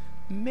guys.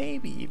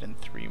 Maybe even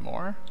 3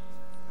 more.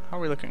 How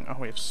are we looking? Oh,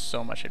 we have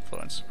so much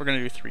influence. We're going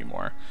to do 3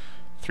 more.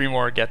 3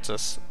 more gets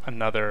us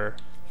another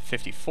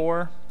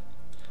 54.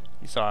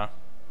 You saw,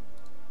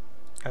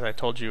 as I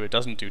told you, it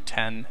doesn't do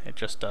 10, it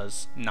just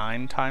does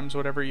 9 times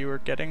whatever you were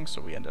getting,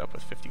 so we ended up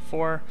with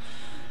 54.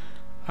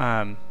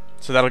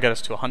 So that'll get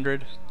us to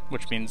 100,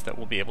 which means that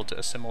we'll be able to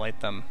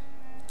assimilate them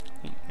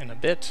in a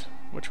bit,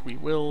 which we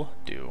will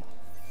do.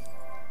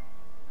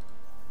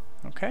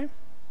 Okay.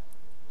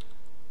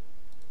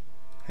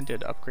 I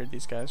did upgrade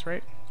these guys,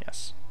 right?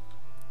 Yes.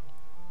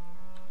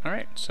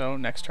 Alright, so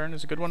next turn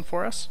is a good one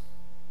for us.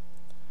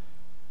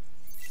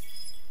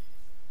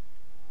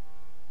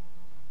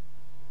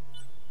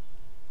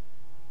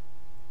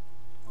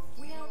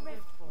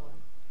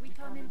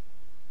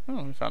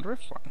 Oh, we found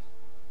Riftborn.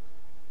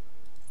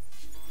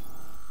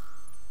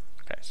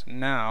 Okay, so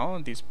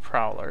now these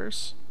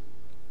prowlers,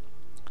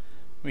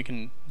 we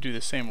can do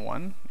the same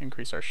one,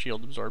 increase our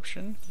shield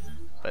absorption,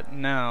 but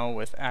now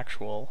with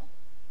actual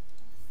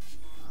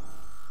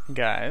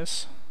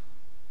guys.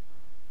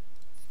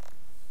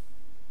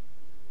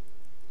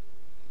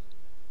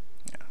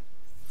 Yeah.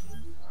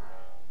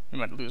 We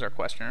might lose our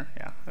questioner.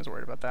 Yeah, I was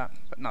worried about that,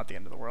 but not the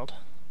end of the world.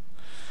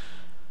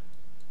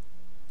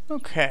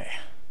 Okay.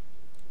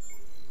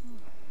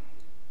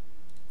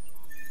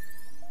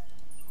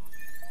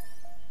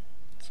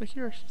 So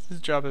here,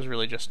 his job is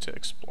really just to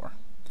explore.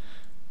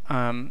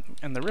 And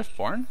the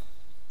Riftborn,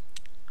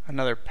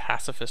 another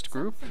pacifist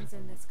group.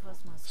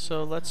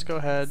 So let's go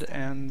ahead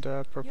and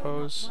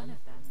propose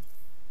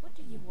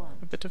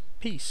a bit of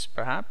peace,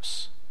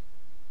 perhaps.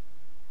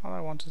 All I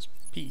want is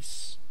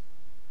peace.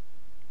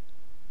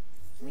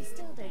 We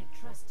still don't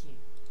trust you,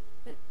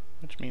 but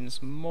which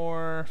means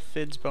more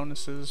FIDS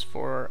bonuses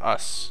for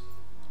us.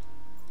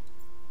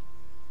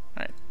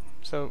 Alright,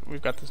 so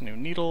we've got this new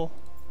needle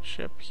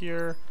ship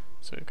here.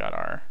 So we've got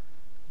our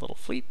little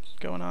fleet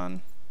going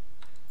on.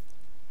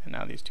 And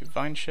now these two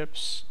vine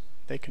ships,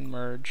 they can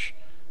merge,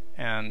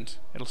 and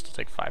it'll still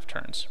take 5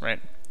 turns, right?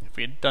 If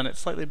we had done it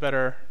slightly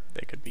better,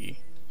 they could be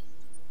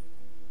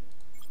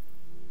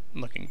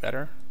looking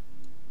better,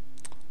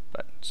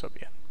 but so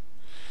be it.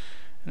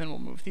 And then we'll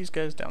move these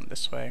guys down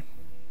this way,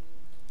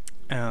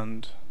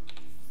 and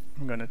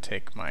I'm going to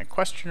take my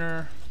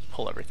questioner,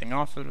 pull everything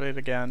off of it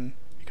again,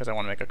 because I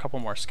want to make a couple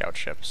more scout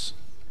ships.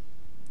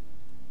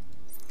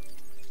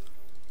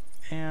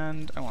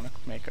 And I want to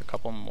make a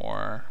couple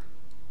more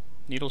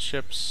needle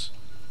ships.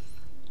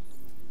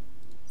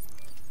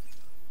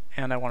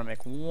 And I want to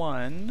make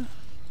 1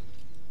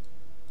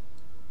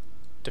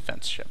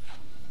 defense ship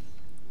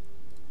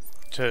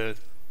to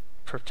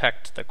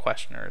protect the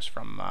questioners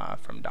from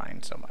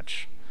dying so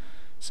much.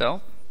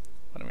 So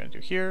what I'm going to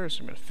do here is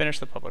I'm going to finish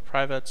the public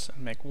privates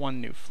and make 1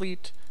 new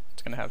fleet.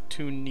 It's going to have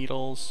 2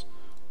 needles,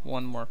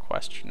 1 more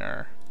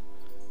questioner,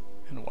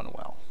 and 1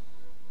 well.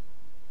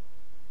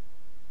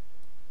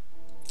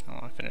 I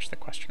want to finish the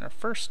questioner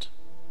first.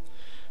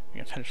 We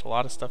can finish a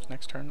lot of stuff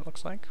next turn, it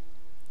looks like.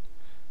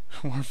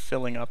 We're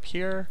filling up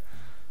here.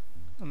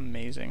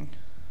 Amazing.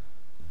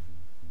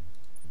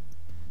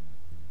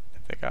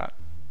 If they got...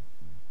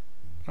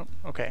 Oh,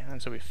 okay,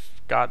 and so we've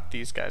got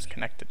these guys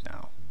connected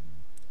now.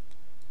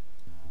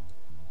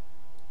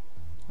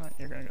 Alright,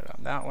 you're going to go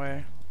down that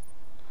way.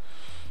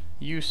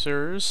 You,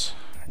 sirs,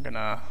 are going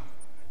to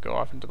go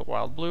off into the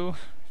wild blue.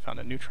 We found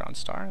a neutron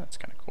star, that's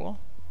kind of cool.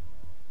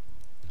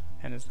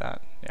 And is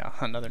that, yeah,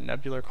 another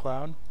nebular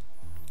cloud.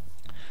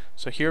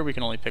 So here we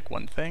can only pick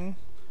 1 thing.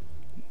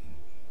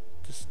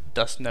 This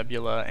dust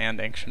nebula and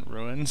ancient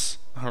ruins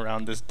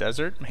around this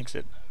desert makes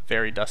it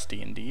very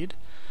dusty indeed.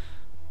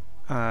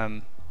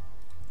 We're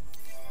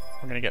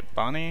going to get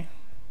Bonnie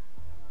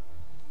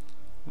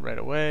right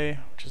away,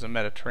 which is a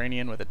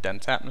Mediterranean with a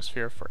dense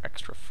atmosphere for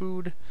extra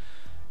food.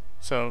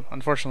 So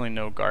unfortunately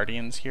no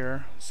guardians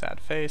here, sad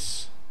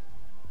face,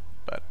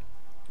 but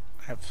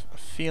I have a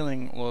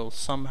feeling we'll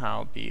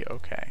somehow be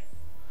okay.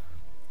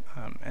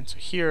 And so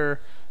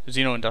here,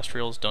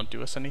 Xeno-Industrials don't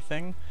do us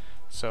anything,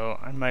 so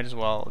I might as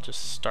well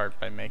just start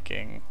by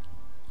making...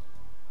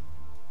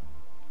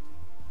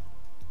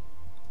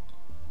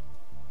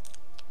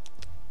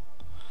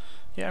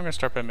 Yeah, I'm going to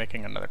start by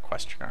making another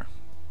questioner.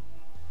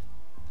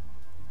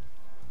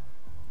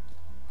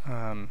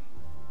 And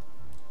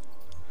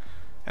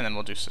then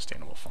we'll do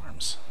sustainable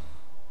farms.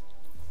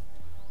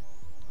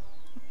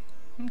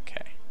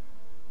 Okay.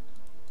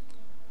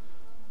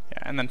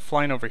 Yeah, and then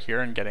flying over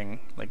here and getting,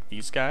 like,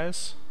 these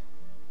guys.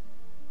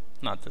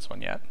 Not this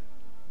one yet,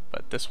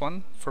 but this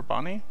one for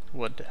Bonnie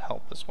would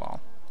help as well.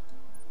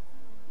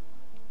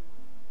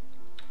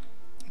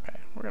 Okay,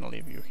 we're going to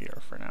leave you here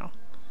for now.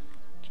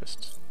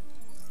 Just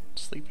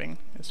sleeping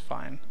is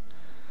fine.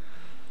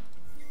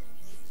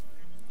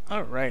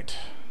 Alright.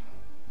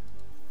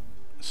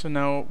 So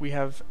now we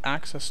have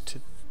access to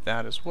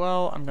that as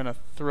well. I'm going to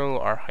throw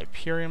our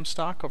Hyperium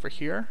stock over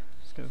here.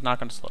 It's not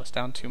going to slow us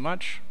down too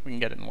much. We can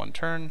get it in 1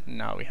 turn.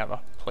 Now we have a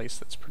place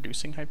that's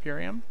producing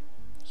Hyperium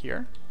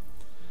here.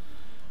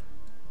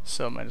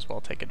 So might as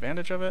well take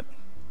advantage of it.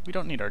 We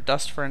don't need our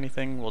dust for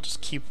anything. We'll just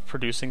keep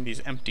producing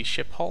these empty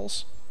ship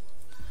hulls.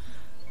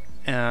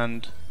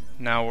 And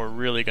now we're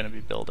really going to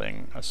be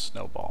building a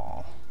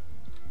snowball.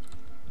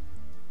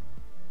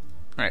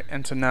 Alright,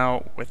 and so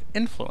now with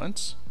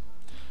influence,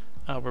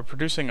 we're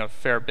producing a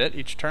fair bit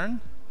each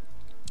turn,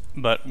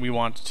 but we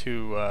want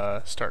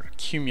to start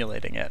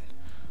accumulating it,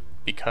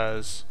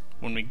 because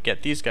when we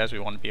get these guys we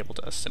want to be able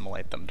to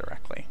assimilate them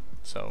directly.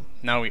 So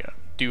now we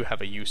do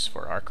have a use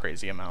for our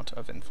crazy amount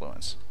of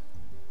influence.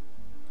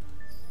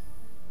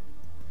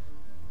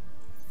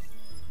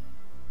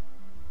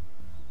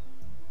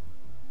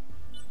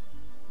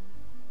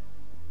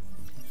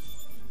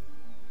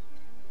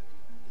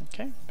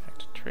 Okay, back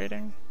to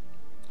trading.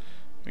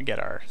 We get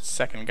our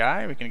second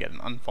guy. We can get an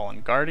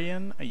Unfallen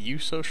Guardian, a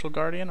Eusocial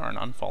Guardian, or an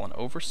Unfallen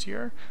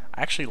Overseer.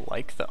 I actually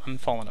like the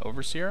Unfallen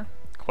Overseer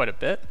quite a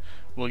bit.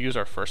 We'll use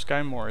our first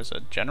guy more as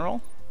a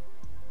general.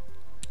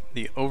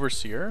 The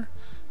Overseer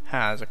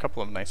has a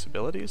couple of nice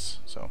abilities,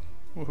 so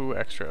woohoo,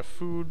 extra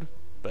food,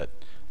 but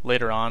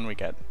later on we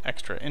get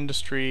extra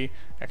industry,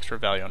 extra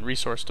value on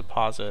resource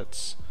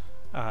deposits,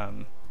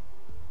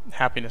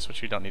 happiness,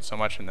 which we don't need so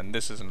much, and then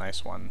this is a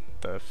nice one,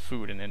 the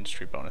food and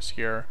industry bonus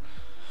here.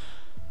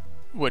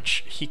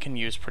 which he can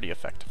use pretty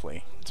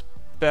effectively. It's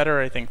better,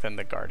 I think, than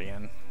the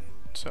Guardian.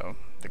 So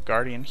the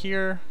Guardian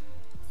here,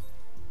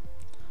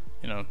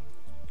 you know,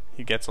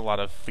 he gets a lot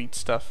of fleet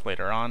stuff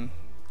later on.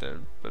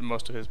 But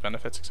most of his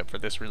benefits, except for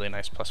this really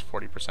nice plus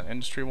 40%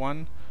 industry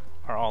one,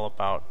 are all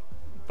about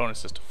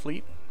bonuses to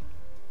fleet.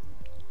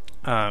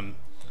 And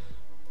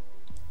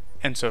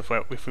so if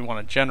we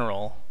want a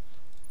general,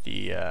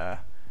 the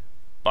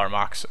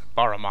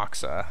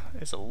Baramoxa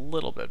is a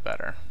little bit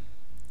better.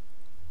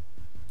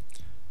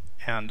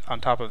 And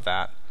on top of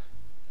that,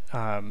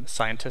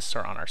 scientists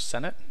are on our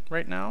Senate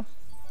right now.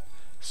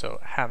 So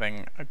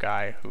having a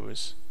guy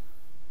who's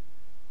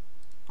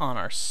on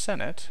our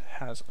Senate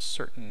has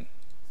certain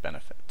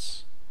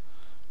benefits,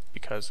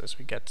 because as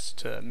we get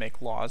to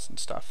make laws and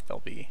stuff, they'll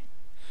be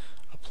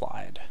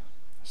applied.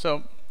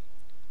 So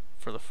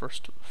for the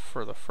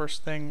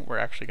first thing, we're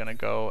actually going to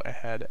go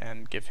ahead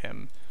and give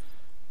him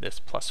this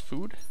plus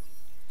food.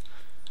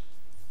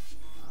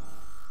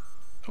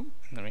 Oh,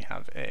 and then we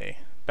have a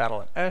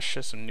battle at Esh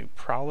as some new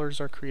prowlers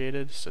are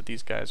created. So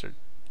these guys are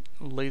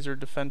laser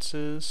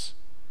defenses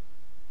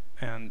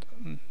and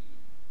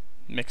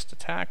mixed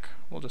attack.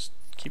 We'll just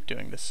keep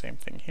doing the same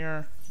thing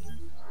here.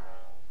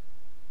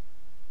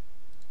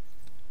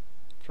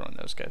 Throwing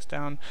those guys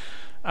down.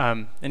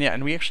 And yeah,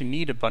 and we actually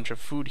need a bunch of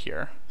food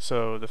here.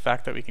 So the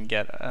fact that we can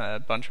get a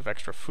bunch of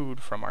extra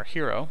food from our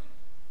hero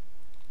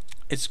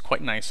is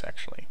quite nice,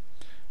 actually,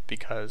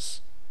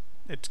 because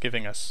it's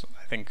giving us,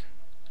 I think,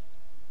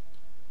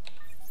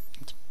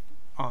 it's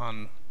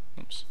on,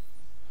 oops,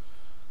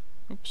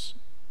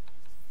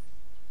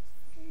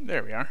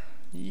 there we are,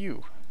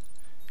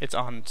 it's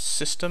on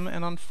system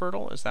and on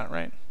fertile, is that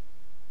right?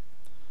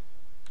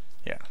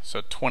 Yeah,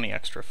 so 20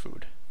 extra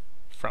food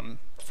from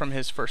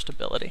his first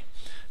ability,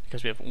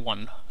 because we have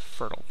one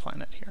fertile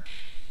planet here.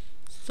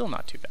 Still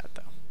not too bad,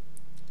 though.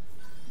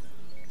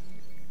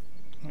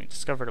 We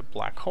discovered a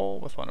black hole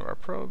with one of our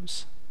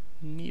probes.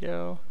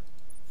 Neato.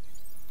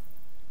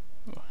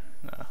 Ooh,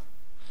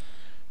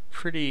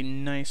 pretty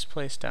nice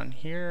place down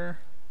here.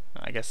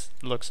 I guess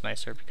it looks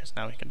nicer because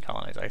now we can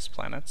colonize ice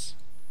planets.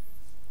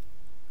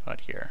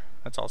 Out here,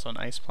 that's also an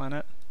ice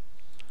planet.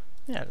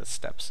 Yeah, the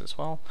steppes as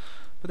well.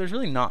 But there's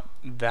really not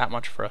that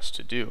much for us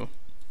to do.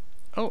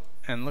 Oh,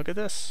 and look at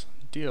this.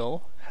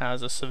 Deal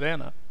has a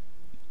savanna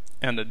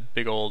and a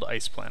big old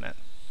ice planet.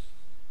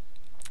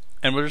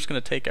 And we're just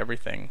going to take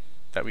everything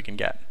that we can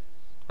get,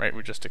 right?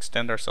 We just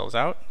extend ourselves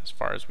out as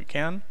far as we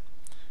can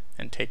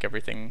and take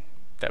everything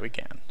that we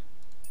can.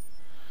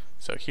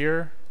 So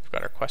here, we've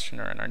got our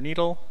questioner and our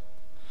needle.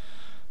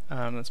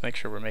 Let's make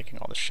sure we're making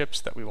all the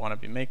ships that we want to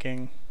be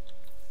making.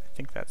 I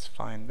think that's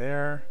fine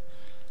there.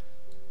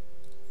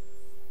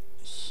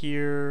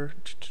 Here,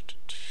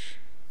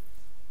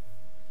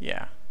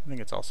 yeah, I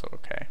think it's also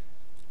okay.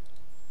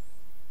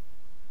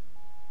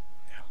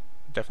 Yeah,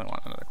 definitely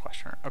want another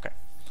questioner. Okay.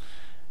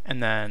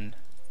 And then,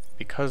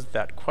 because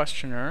that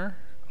questioner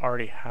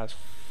already has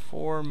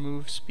 4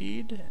 move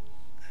speed,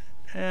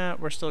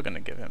 we're still going to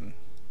give him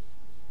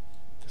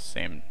the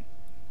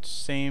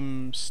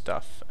same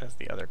stuff as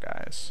the other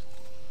guys.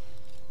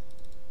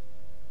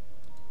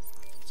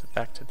 So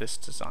back to this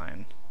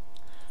design.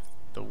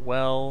 The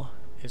well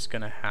is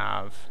going to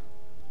have...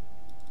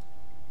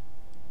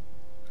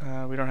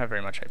 we don't have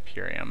very much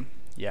Hyperium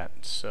yet,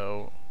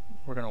 so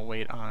we're going to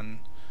wait on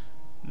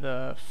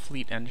the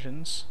fleet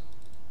engines.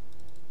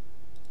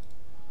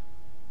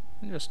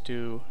 And just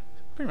do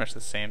pretty much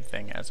the same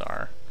thing as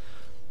our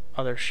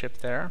other ship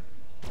there.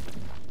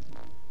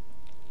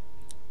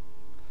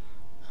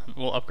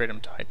 We'll upgrade them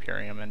to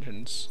Hyperium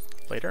engines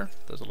later,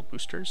 those little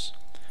boosters.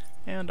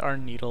 And our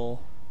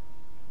needle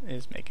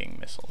is making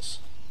missiles.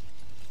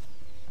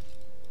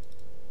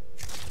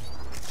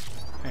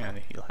 And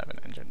he'll have an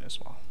engine as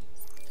well.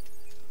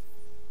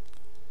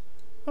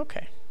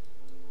 Okay.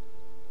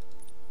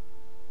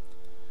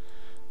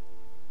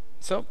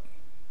 So,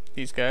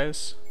 these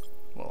guys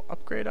will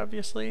upgrade,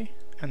 obviously,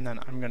 and then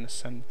I'm going to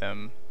send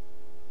them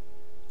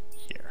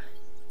here.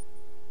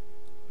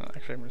 Well,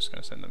 actually, I'm just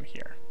going to send them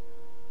here.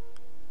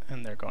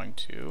 And they're going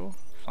to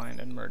find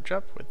and merge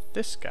up with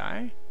this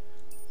guy,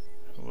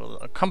 who will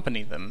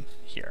accompany them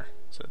here,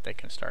 so that they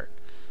can start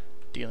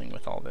dealing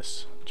with all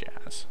this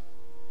jazz.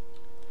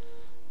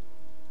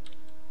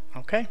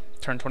 Okay,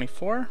 turn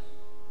 24.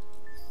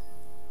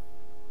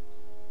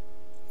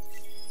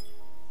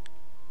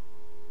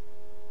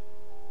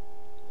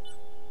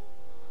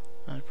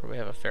 I probably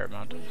have a fair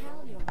amount of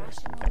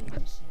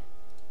things.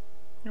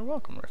 You're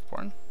welcome,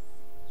 Riftborn.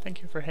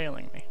 Thank you for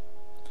hailing me.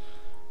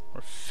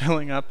 We're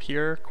filling up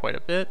here quite a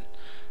bit.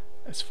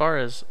 As far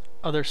as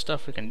other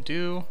stuff we can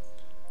do,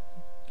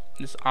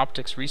 this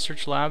optics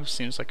research lab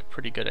seems like a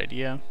pretty good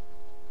idea.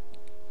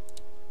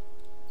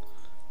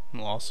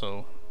 We'll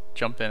also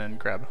jump in and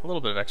grab a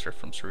little bit of extra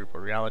from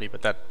Cerebral Reality,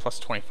 but that plus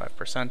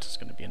 25% is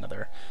going to be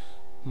another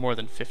more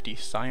than 50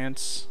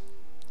 science.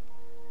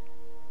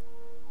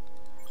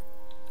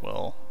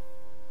 We'll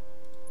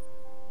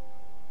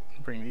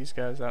bring these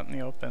guys out in the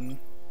open.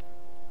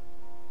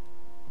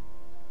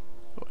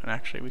 Oh, and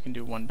actually we can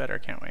do one better,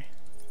 can't we?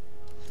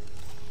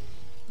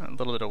 A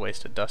little bit of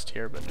wasted dust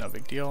here, but no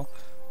big deal.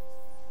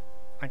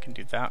 I can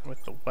do that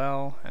with the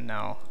well, and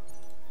now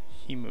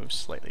he moves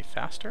slightly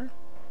faster.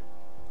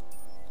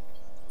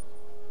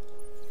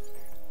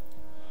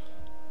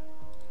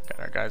 Got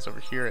our guys over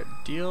here at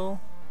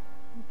deal.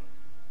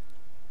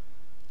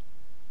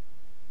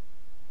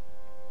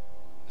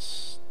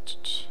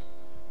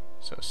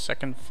 So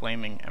second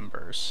flaming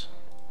embers.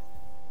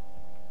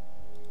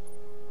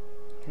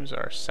 Who's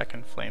our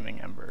second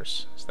flaming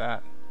embers? Is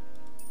that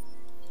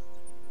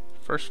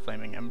first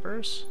flaming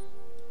embers?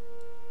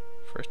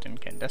 First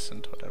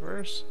incandescent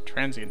whatevers.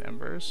 Transient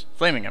embers.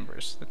 Flaming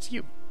embers. That's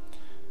you.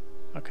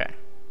 Okay.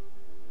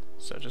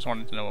 So just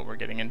wanted to know what we're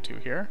getting into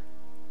here.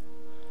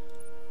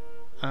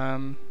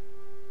 I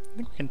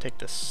think we can take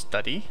this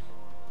study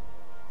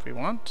if we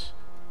want.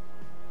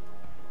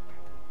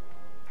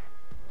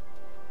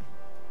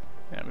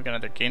 Yeah, we can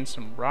either gain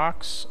some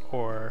rocks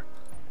or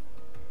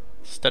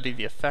study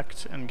the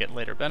effect and get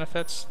later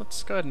benefits.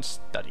 Let's go ahead and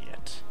study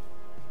it.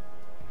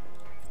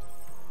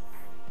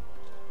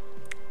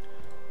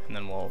 And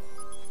then we'll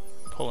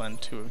pull in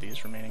 2 of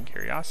these remaining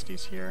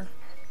curiosities here.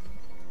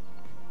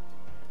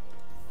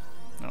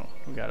 Oh,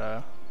 we got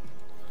a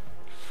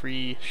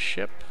free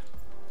ship.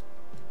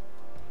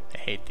 I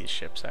hate these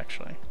ships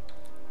actually,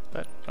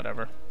 but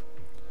whatever.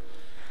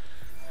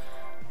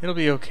 It'll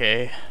be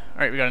okay.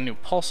 Alright, we got a new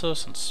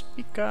Pulsos and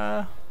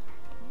Spica.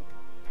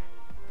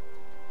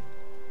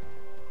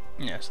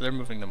 Yeah, so they're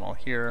moving them all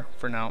here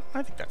for now.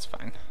 I think that's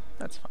fine.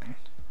 That's fine.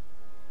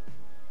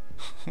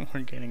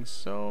 We're getting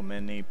so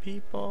many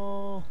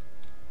people.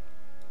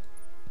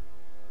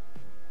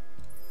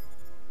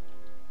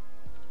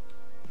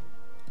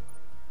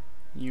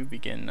 You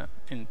begin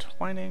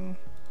entwining.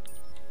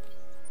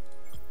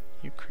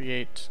 You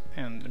create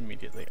and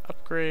immediately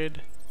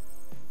upgrade.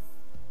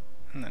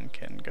 And then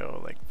can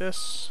go like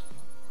this.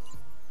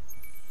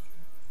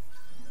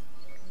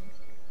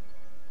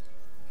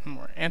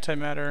 More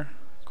antimatter.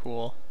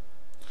 Cool.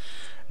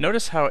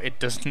 Notice how it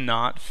does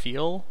not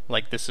feel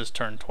like this is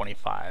turn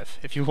 25.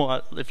 If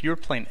you're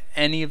playing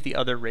any of the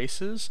other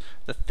races,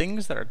 the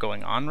things that are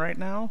going on right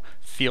now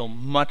feel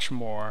much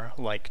more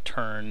like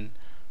turn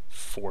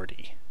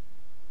 40.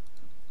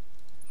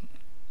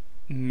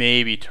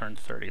 Maybe turn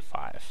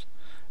 35.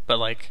 But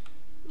like,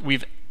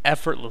 we've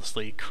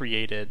effortlessly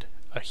created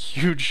a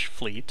huge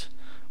fleet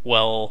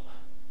while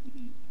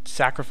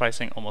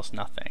sacrificing almost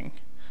nothing.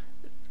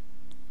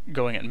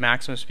 Going at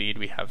maximum speed,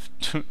 we have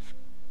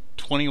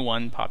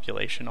 21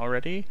 population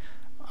already,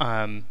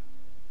 and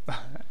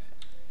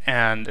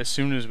as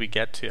soon as we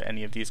get to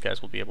any of these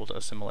guys, we'll be able to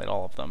assimilate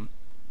all of them.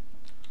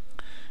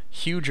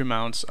 Huge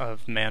amounts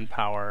of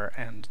manpower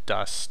and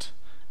dust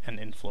and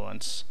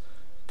influence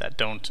that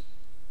don't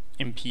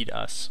impede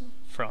us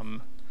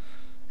from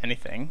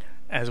anything,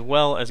 as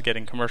well as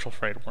getting commercial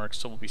frameworks,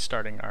 so we'll be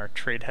starting our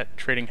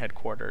trading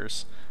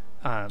headquarters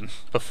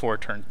before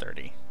turn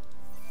 30.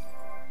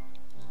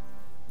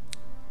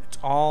 It's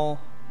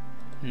all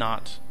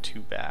not too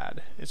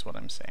bad, is what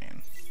I'm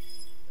saying.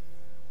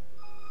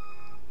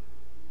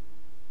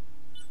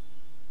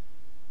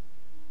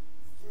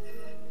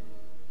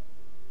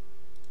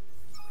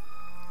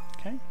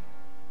 Okay.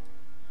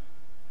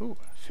 Ooh,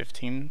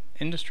 15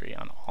 industry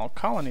on all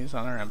colonies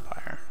on our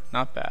empire.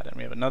 Not bad. And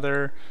we have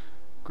another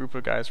group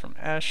of guys from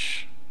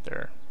Esh.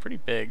 They're pretty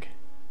big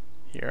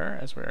here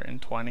as we're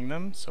entwining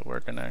them, so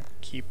we're gonna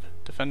keep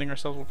defending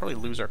ourselves. We'll probably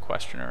lose our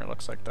questioner, it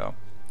looks like, though.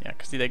 Yeah,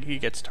 because he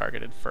gets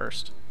targeted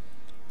first.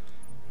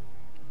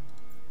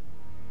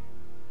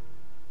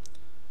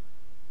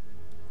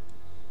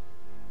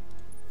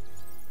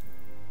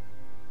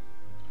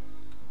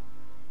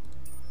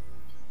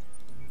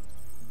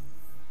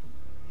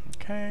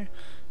 Okay,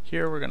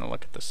 here we're going to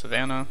look at the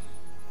savannah.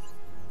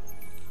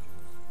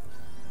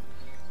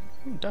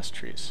 Ooh, dust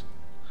trees.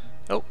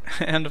 Oh,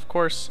 and of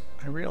course,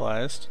 I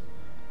realized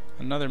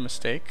another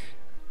mistake.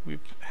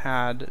 We've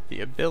had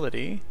the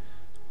ability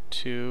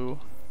to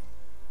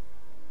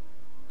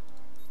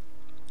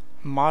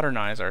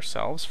modernize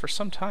ourselves for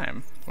some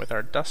time with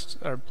our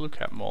blue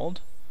cap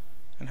mold,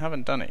 and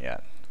haven't done it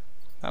yet.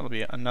 That'll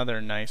be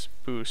another nice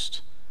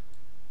boost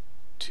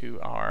to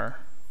our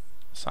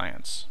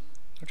science,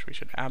 which we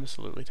should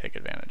absolutely take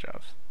advantage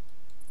of.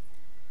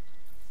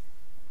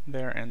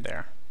 There and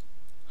there.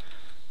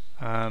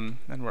 And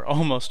we're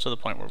almost to the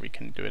point where we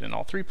can do it in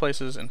all 3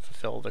 places and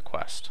fulfill the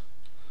quest.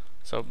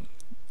 So,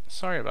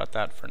 sorry about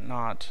that for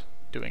not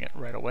doing it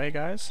right away,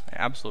 guys. I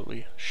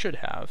absolutely should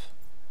have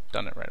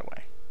done it right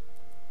away.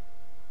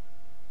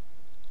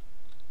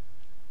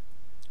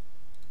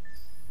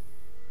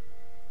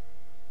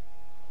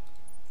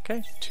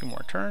 Okay, 2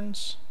 more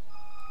turns.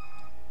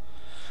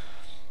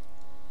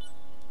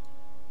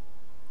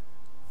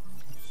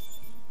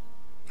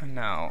 And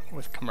now,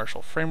 with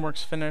commercial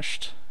frameworks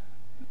finished,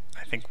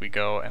 I think we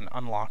go and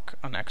unlock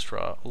an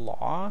extra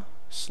law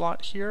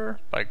slot here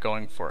by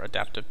going for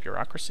adaptive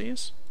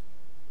bureaucracies.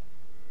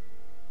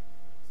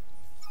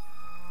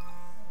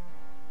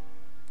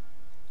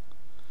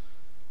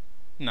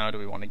 Now, do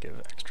we want to give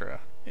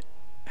extra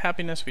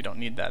happiness? We don't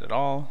need that at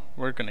all.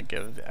 We're going to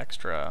give the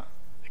extra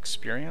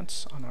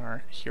experience on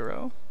our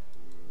hero.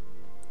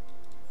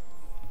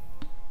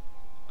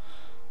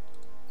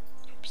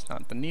 Oops,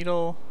 not the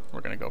needle. We're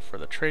going to go for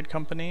the trade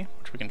company,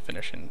 which we can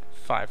finish in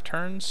 5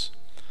 turns.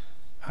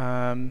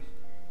 I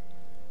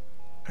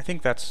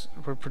think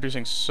we're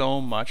producing so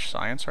much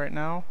science right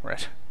now. We're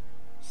at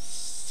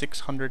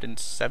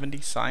 670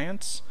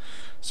 science.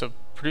 So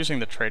producing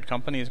the trade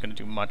company is going to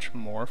do much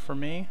more for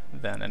me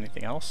than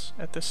anything else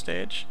at this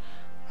stage.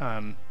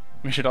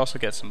 We should also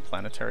get some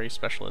planetary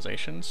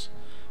specializations.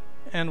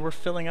 And we're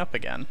filling up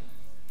again,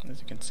 as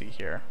you can see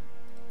here.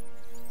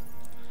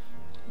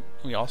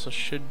 We also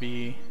should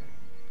be...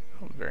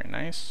 Oh, very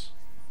nice.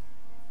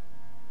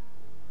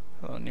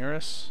 Hello,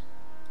 Nearest.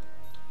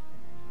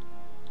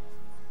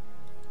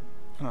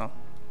 Oh,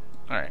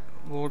 alright.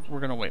 We're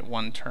going to wait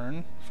 1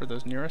 turn for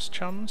those Nearest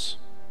chums,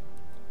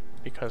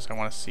 because I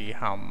want to see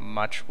how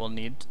much we'll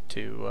need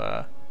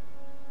to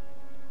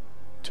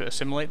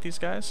assimilate these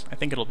guys. I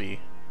think it'll be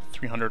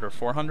 300 or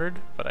 400,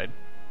 but I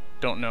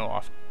don't know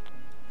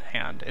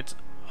offhand. It's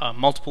a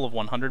multiple of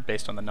 100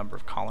 based on the number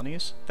of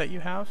colonies that you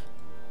have.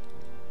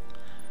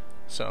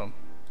 So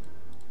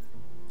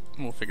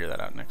we'll figure that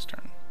out next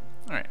turn.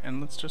 Alright,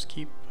 and let's just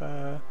keep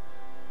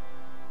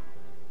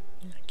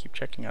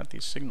checking out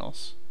these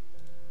signals.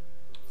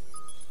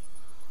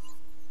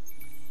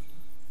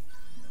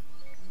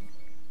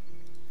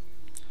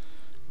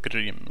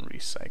 Grimm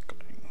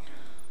recycling.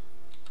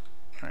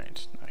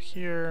 Alright, now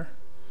here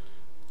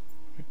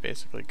we've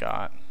basically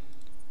got,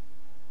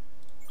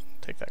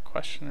 take that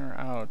questioner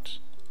out.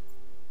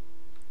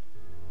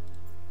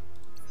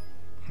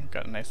 We've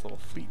got a nice little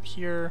fleet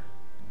here.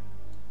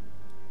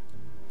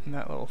 And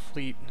that little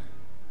fleet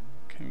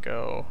can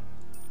go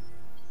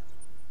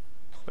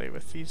play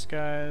with these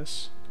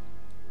guys.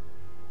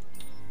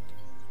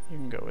 You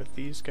can go with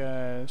these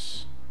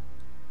guys.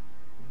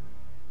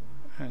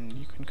 And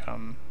you can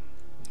come...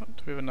 Oh,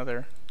 do we have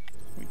another?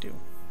 We do.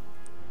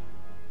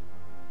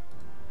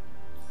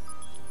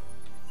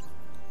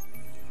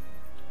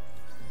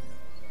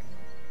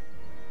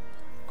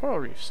 Coral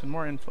reefs and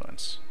more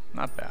influence.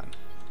 Not bad.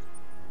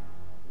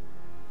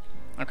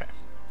 Okay.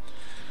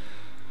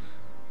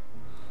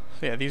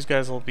 So yeah, these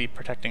guys will be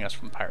protecting us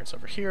from pirates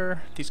over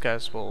here. These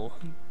guys will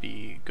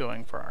be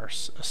going for our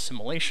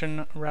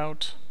assimilation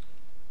route.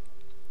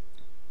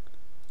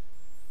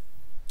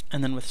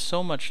 And then with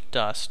so much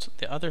dust,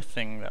 the other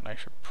thing that I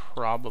should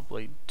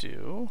probably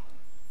do,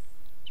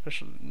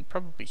 especially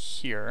probably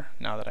here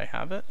now that I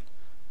have it,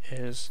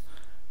 is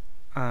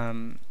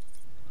we're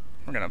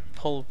going to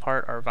pull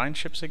apart our vine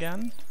ships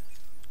again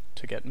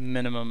to get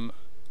minimum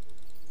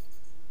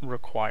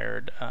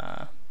required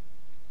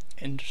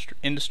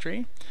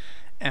industry.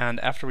 And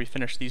after we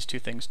finish these 2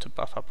 things to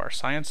buff up our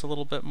science a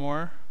little bit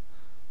more,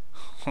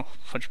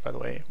 which by the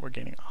way, we're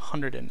gaining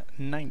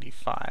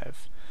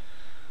 195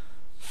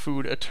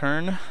 food a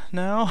turn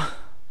now.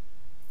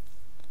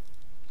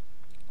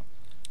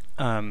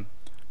 But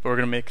we're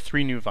going to make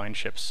 3 new vine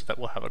ships that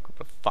will have a group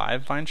of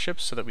 5 vine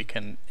ships so that we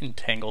can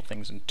entangle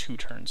things in 2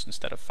 turns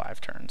instead of 5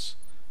 turns.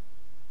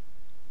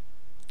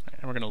 Right,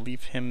 and we're going to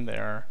leave him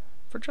there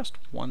for just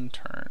 1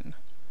 turn.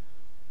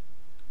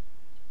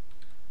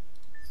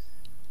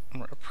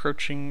 And we're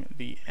approaching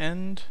the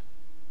end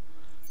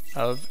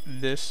of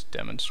this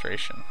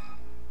demonstration.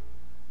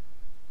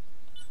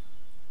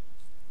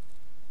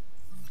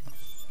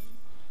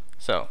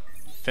 So,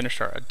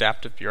 finished our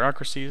adaptive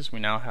bureaucracies. We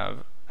now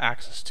have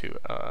access to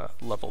a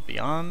level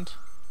beyond.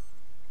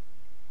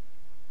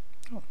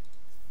 Oh.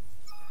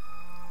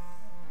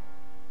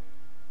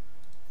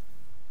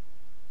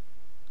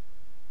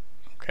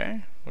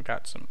 Okay, we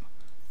got some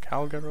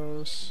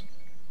Calgaros,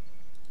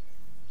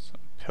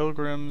 some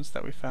pilgrims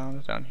that we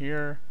found down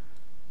here.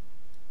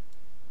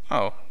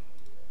 Oh,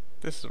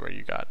 this is where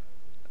you got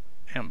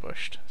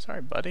ambushed.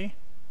 Sorry, buddy.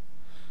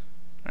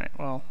 Alright,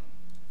 well,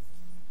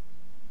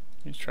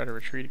 you just try to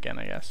retreat again,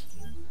 I guess.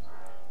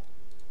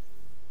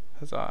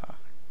 Huzzah.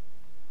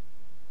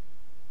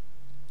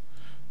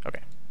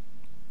 Okay.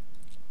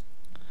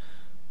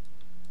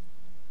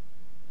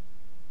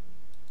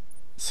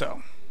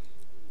 So,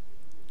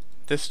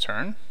 this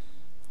turn,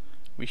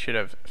 we should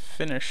have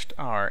finished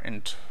our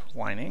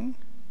entwining.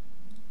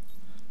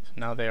 So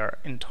now they are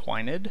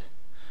entwined,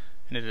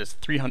 and it is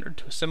 300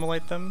 to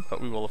assimilate them,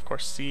 but we will of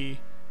course see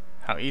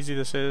how easy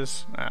this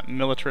is.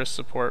 Militarist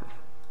support,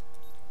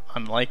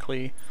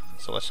 unlikely,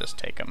 so let's just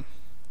take them.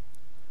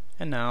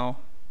 And now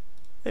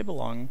they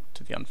belong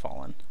to the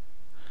Unfallen.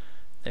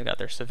 They've got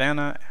their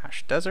Savannah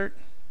Ash Desert,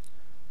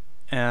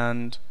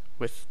 and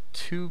with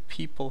 2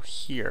 people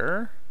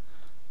here,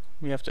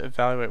 we have to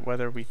evaluate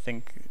whether we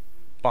think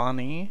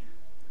Bonnie,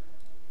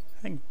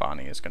 I think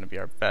Bonnie is going to be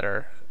our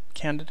better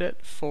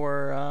candidate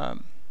for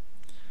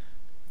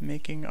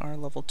making our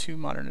level 2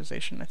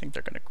 modernization. I think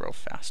they're going to grow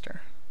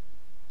faster.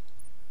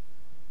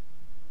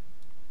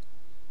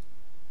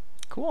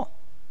 Cool.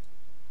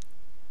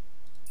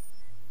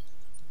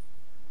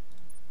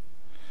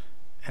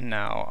 And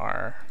now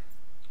our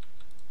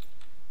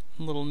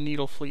little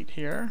needle fleet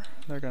here,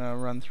 they're going to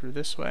run through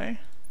this way.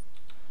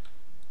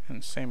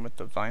 And same with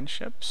the vine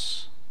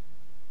ships.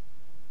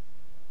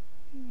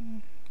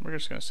 we're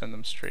just going to send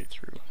them straight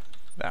through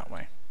that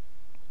way.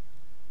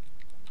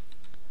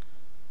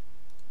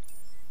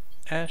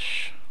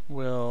 Esh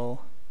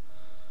will,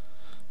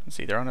 let's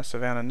see, they're on a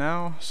savanna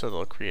now, so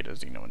they'll create a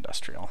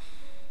xeno-industrial.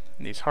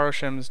 And these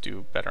Haroshims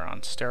do better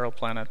on sterile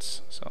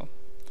planets, so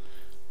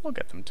we'll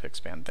get them to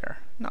expand there,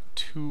 not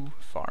too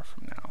far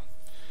from now.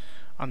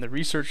 On the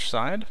research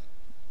side,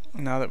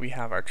 now that we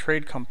have our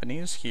trade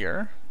companies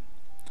here,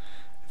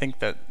 I think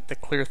that the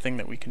clear thing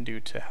that we can do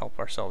to help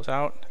ourselves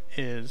out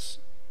is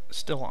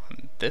still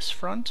on this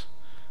front.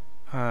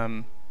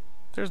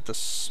 There's the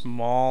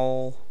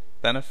small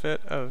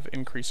benefit of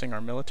increasing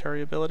our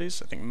military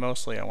abilities. I think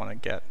mostly I want to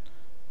get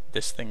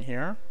this thing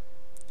here.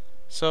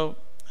 So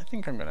I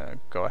think I'm going to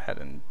go ahead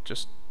and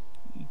just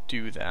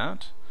do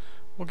that.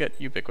 We'll get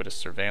ubiquitous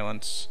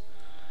surveillance,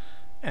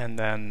 and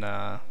then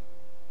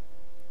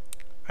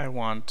I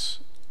want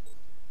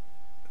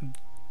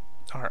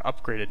our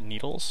upgraded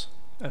needles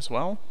as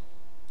well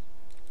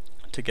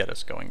to get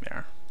us going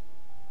there.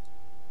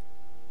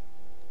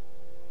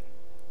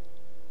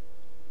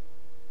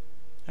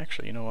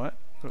 Actually, you know what?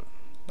 The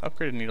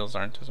upgraded needles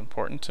aren't as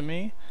important to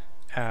me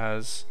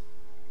as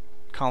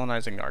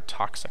colonizing our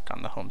toxic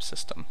on the home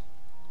system.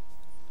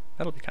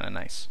 That'll be kind of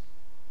nice.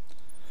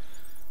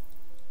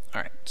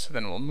 Alright, so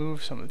then we'll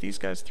move some of these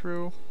guys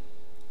through.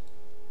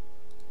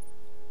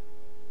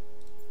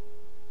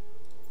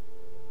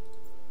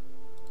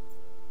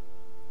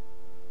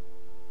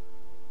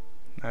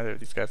 Neither of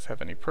these guys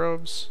have any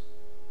probes.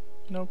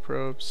 No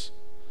probes.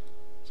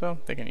 So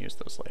they can use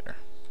those later.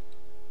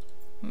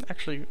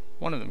 Actually,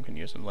 one of them can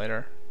use them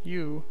later.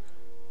 You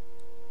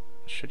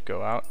should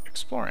go out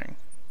exploring,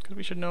 because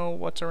we should know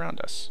what's around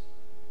us.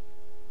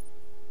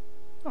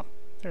 Oh,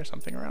 there's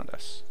something around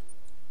us.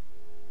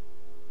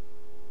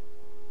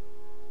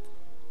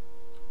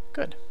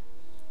 Good.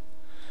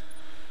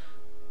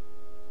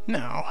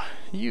 Now,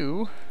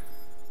 you...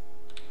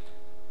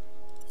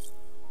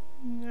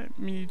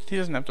 he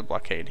doesn't have to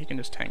blockade, he can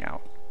just hang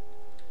out.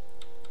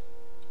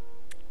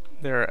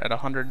 They're at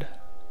 100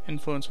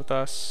 influence with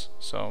us,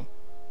 so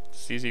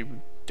it's easy.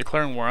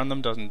 Declaring war on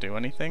them doesn't do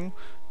anything,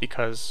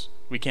 because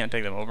we can't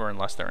take them over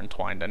unless they're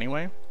entwined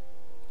anyway.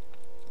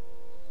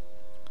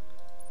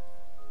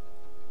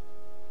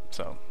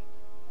 So,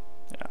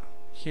 yeah.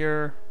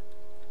 Here,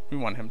 we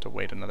want him to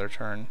wait another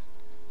turn.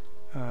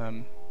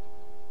 He's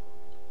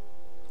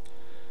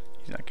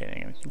not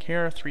getting anything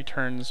here. 3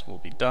 turns will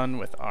be done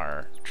with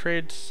our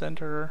trade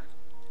center.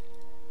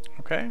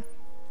 Okay.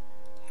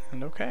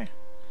 And okay.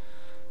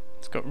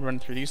 Let's go run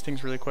through these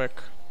things really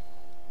quick.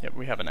 Yep,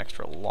 we have an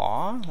extra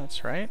law.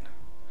 That's right.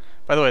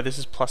 By the way, this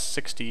is plus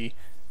 60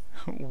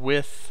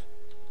 with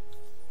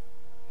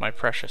my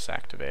precious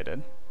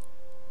activated.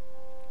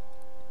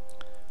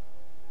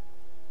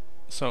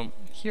 So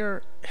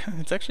here,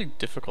 it's actually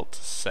difficult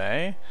to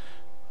say.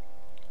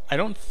 I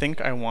don't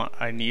think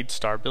I need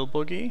Star Build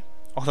Boogie,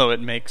 although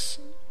it makes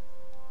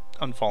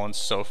Unfallen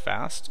so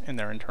fast in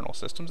their internal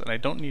systems, and I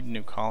don't need a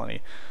new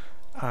colony.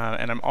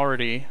 And I'm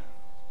already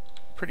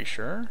pretty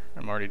sure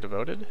I'm already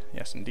devoted.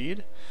 Yes,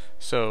 indeed.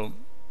 So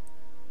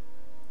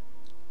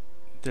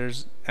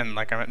and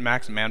like I'm at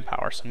max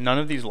manpower, so none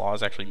of these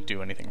laws actually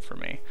do anything for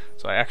me.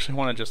 So I actually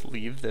want to just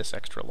leave this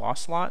extra law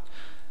slot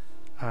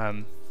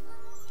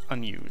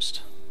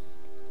unused.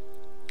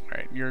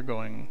 Alright, you're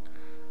going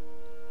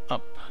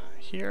up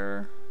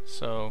here,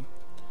 so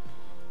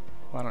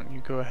why don't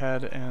you go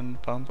ahead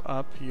and bump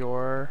up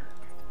your...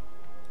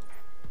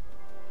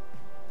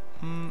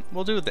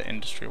 we'll do the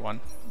industry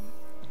one.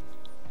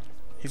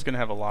 He's going to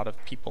have a lot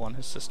of people in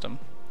his system.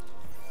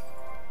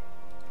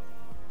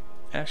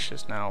 Esh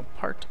is now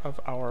part of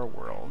our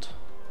world.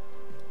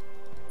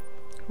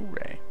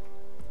 Hooray.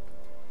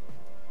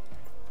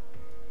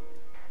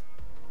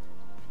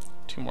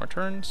 2 more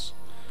turns.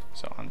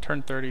 So on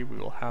turn 30 we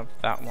will have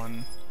that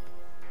one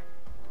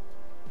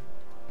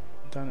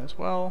done as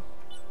well.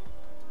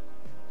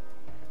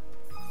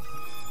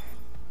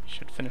 We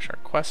should finish our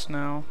quest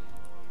now.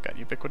 Got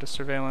ubiquitous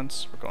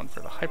surveillance. We're going for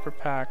the hyper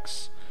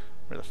packs.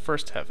 We're the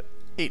first to have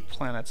 8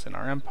 planets in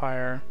our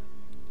empire.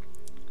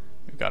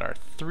 We've got our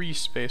 3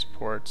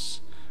 spaceports.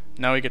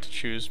 Now we get to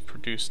choose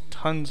produce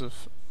tons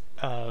of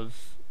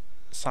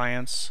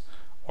science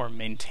or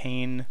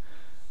maintain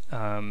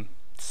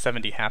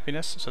 70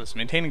 happiness. So this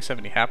maintaining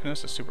 70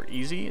 happiness is super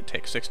easy. It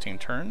takes 16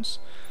 turns.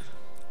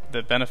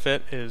 The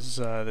benefit is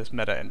this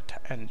meta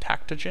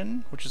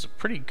entactogen, which is a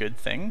pretty good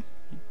thing.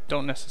 You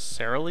don't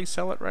necessarily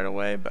sell it right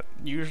away, but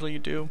usually you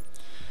do.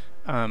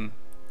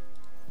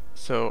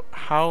 So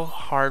how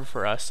hard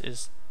for us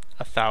is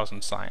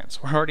 1,000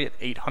 science? We're already at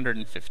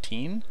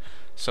 815,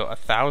 so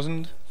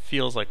 1,000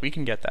 feels like we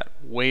can get that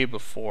way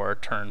before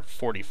turn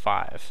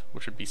 45,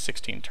 which would be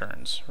 16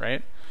 turns,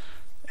 right?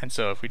 And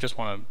so if we just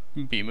want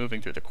to be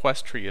moving through the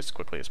quest tree as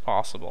quickly as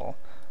possible,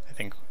 I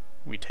think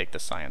we take the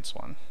science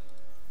one.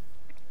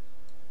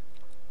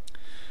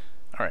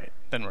 Alright,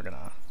 then we're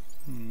gonna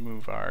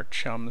move our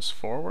chums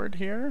forward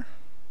here.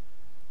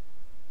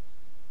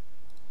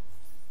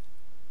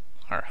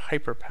 Our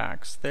hyper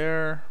packs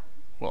there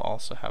will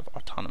also have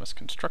autonomous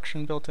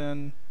construction built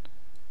in.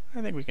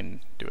 I think we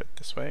can do it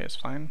this way, it's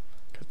fine,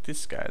 because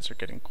these guys are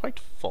getting quite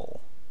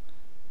full.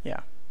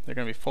 Yeah, they're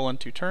going to be full in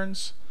 2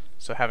 turns,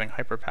 so having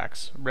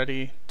hyperpacks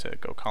ready to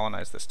go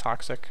colonize this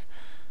toxic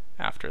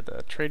after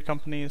the trade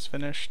company is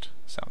finished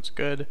sounds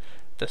good.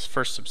 This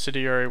first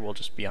subsidiary will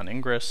just be on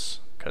Ingress,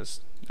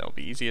 because that'll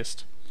be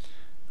easiest.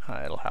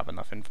 It'll have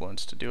enough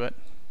influence to do it.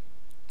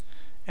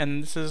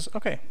 And this is,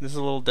 okay, this is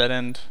a little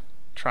dead-end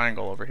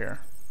triangle over here.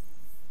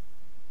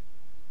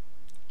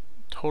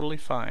 Totally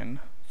fine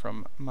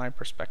from my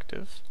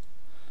perspective,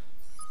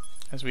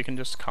 as we can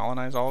just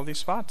colonize all of these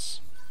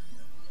spots.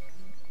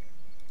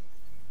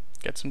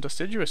 Get some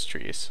deciduous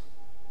trees.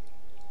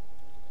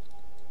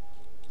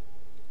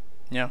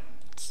 Yeah,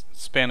 it's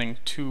spanning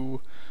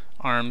 2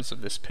 arms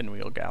of this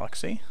pinwheel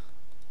galaxy.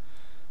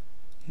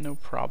 No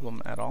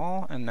problem at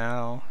all. And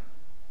now,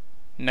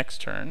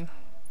 next turn,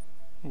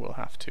 we'll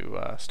have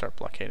to start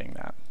blockading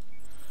that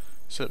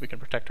so that we can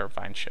protect our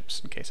vine ships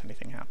in case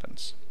anything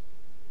happens.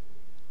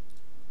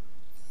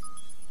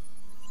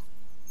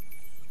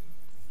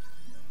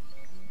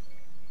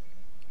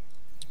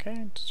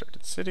 Okay,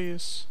 deserted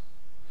cities.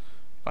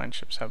 Vine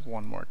ships have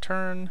 1 more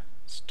turn.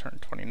 It's turn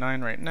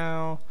 29 right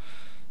now.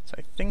 So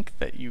I think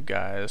that you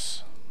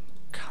guys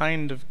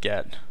kind of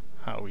get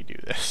how we do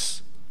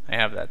this. I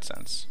have that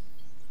sense.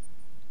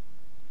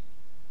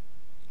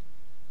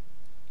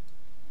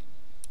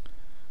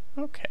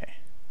 Okay.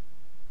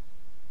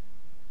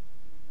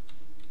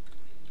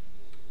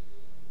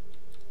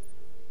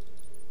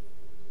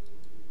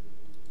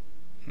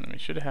 And we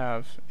should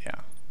have,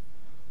 yeah.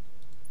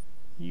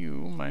 You,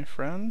 my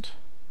friend.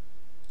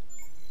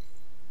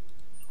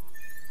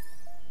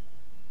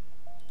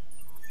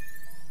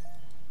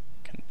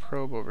 Can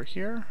probe over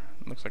here.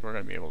 It looks like we're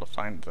going to be able to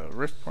find the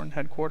Riftborn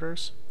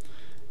headquarters.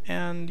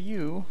 And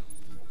you,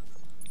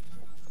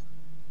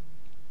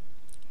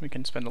 we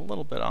can spend a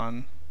little bit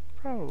on,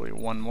 probably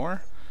 1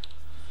 more,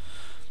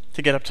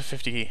 to get up to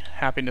 50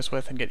 happiness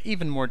with and get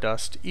even more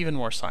dust, even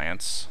more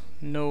science.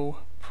 No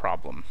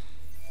problem.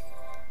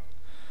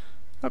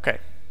 Okay,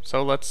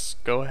 so let's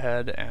go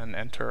ahead and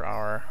enter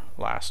our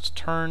last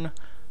turn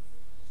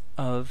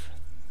of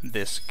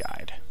this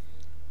guide.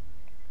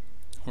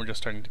 We're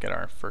just starting to get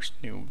our first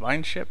new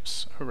vine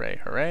ships. Hooray,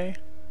 hooray.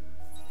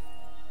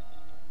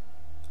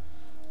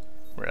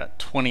 We're at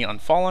 20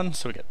 Unfallen,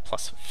 so we get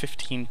plus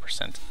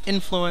 15%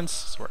 influence,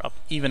 so we're up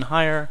even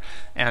higher.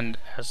 And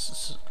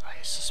as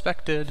I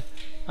suspected,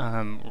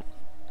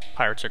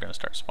 pirates are going to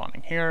start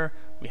spawning here.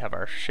 We have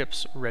our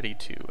ships ready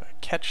to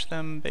catch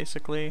them,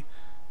 basically.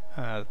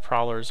 The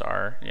prowlers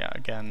are, yeah,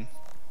 again,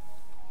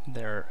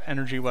 they're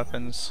energy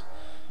weapons.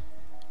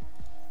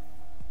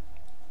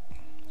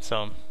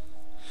 So,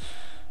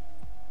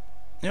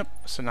 yep,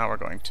 so now we're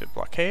going to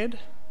blockade.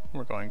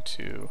 We're going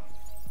to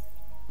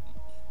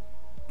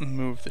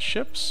move the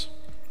ships.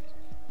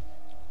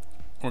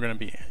 We're going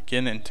to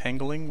begin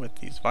entangling with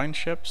these vine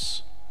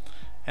ships.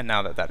 And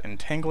now that that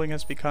entangling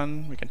has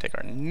begun, we can take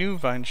our new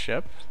vine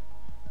ship,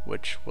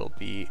 which will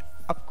be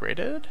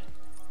upgraded.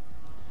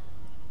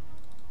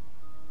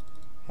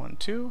 1,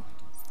 2,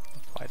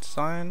 apply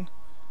design,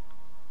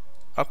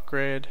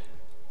 upgrade,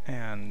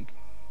 and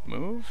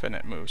move, and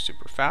it moves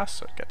super fast,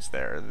 so it gets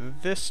there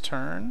this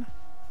turn.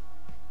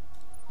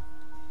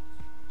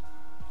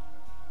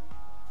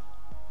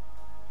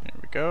 Here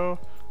we go,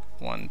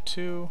 1,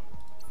 2,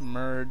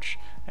 merge,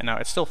 and now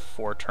it's still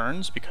 4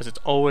 turns because it's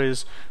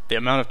always, the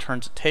amount of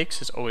turns it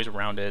takes is always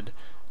rounded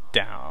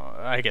down,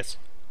 I guess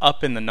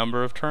up in the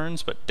number of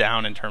turns, but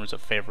down in terms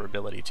of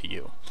favorability to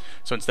you.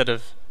 So instead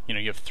of, you know,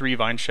 you have 3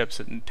 vine ships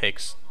and it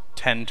takes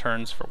 10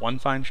 turns for 1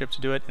 vine ship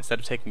to do it, instead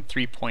of taking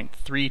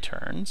 3.3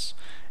 turns,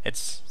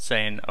 it's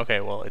saying, okay,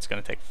 well, it's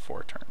going to take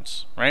 4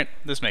 turns, right?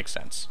 This makes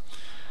sense.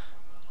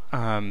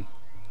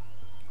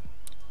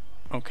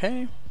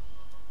 Okay.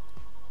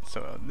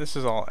 So this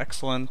is all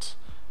excellent.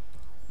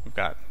 We've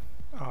got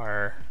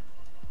our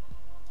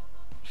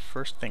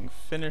first thing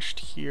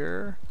finished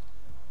here.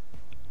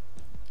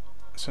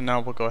 So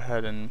now we'll go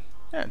ahead and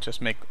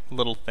just make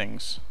little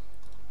things.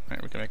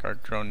 Right, we can make our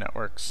drone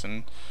networks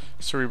and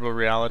cerebral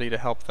reality to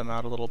help them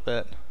out a little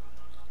bit.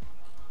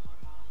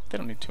 They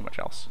don't need too much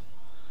else.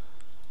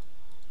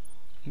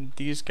 And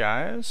these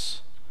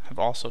guys have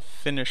also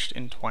finished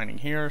entwining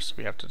here, so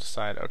we have to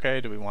decide,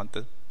 okay, do we want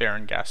the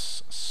barren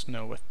gas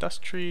snow with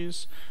dust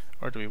trees,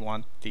 or do we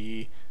want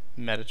the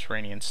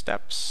Mediterranean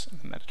steppes?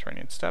 The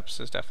Mediterranean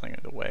steppes is definitely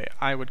the way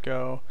I would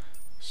go,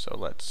 so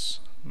let's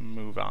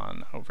move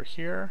on over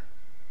here.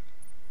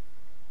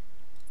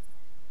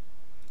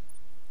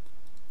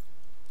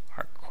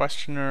 Our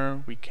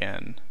questioner, we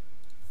can,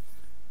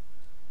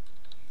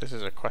 this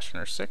is a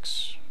questioner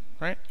 6,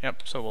 right?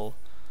 Yep, so we'll,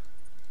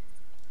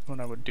 what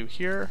I would do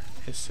here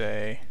is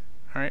say,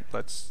 alright,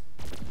 let's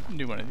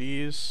do one of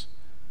these,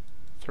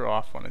 throw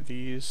off one of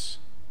these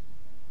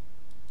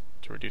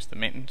to reduce the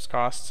maintenance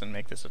costs and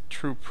make this a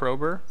true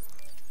prober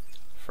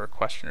for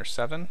questioner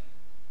 7.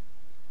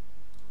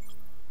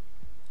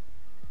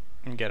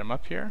 And get him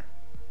up here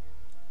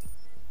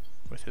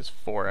with his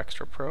 4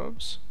 extra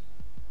probes.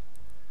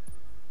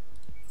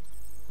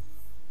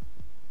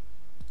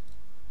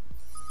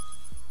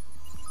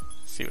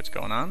 see what's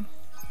going on.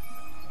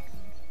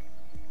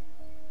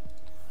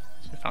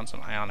 So we found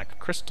some ionic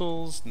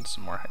crystals and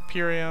some more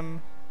Hyperium.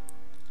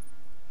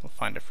 We'll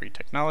find a free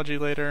technology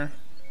later.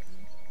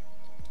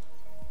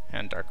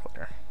 And Dark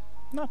Litter.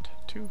 Not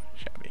too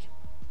shabby.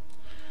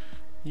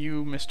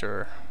 You,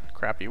 Mr.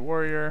 Crappy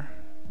Warrior,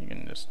 you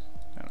can just,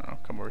 I don't know,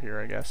 come over here,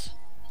 I guess.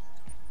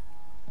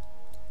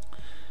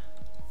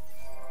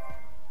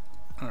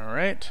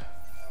 Alright.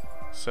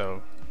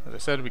 So, as I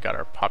said, we got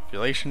our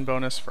population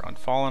bonus for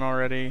Unfallen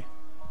already.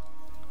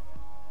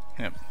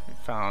 Yep, we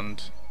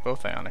found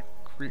both ionic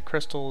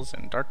crystals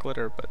and Dark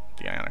Litter, but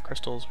the ionic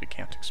crystals we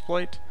can't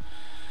exploit.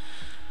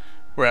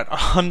 We're at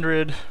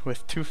 100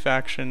 with 2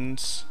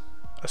 factions,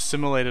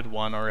 assimilated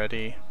 1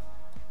 already.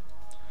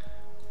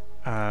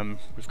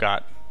 We've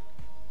got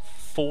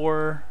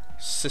 5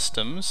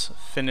 systems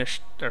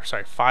finished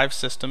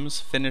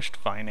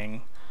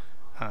vining,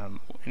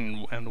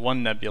 and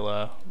 1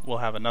 nebula. We'll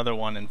have another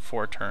one in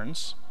 4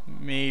 turns,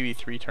 maybe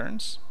 3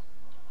 turns.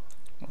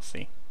 We'll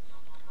see.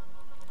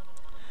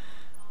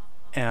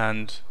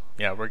 And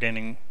yeah, we're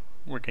gonna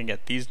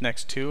get these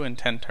next 2 in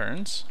 10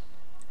 turns.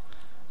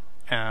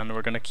 And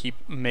we're going to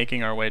keep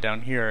making our way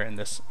down here in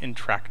this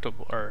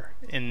inextricable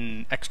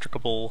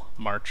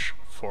march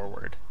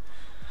forward.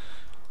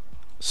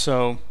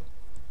 So,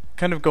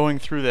 kind of going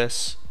through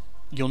this,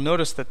 you'll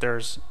notice that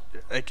there's,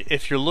 like,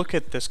 if you look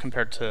at this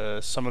compared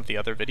to some of the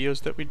other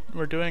videos that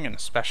we're doing, and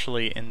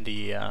especially in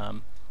the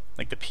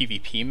like the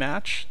PvP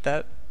match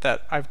that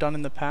I've done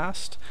in the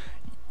past,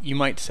 you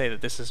might say that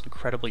this is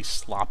incredibly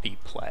sloppy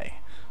play.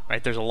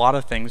 Right? There's a lot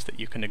of things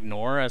that you can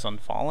ignore as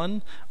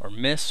Unfallen, or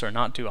miss, or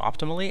not do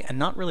optimally, and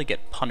not really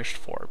get punished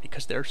for,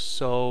 because they're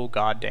so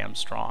goddamn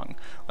strong.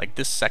 Like,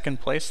 this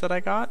 2nd place that I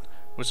got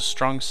was a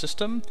strong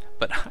system,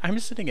 but I'm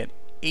sitting at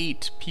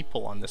 8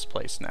 people on this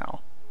place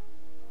now.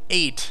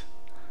 8!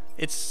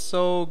 It's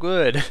so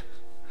good!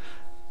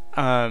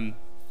 Because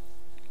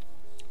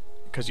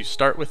you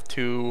start with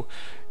 2,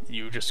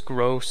 you just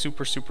grow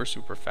super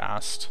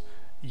fast.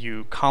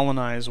 You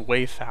colonize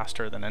way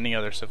faster than any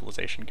other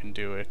civilization can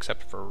do,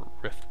 except for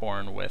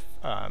Riftborn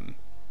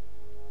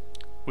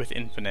with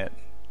infinite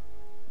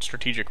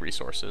strategic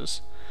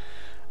resources.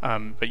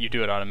 But you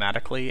do it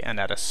automatically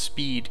and at a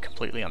speed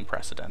completely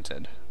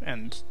unprecedented,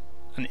 and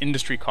an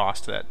industry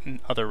cost that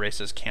other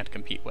races can't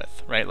compete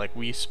with. Right? Like,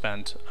 we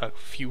spent a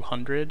few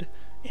hundred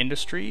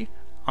industry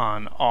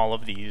on all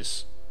of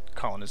these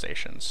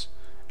colonizations,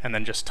 and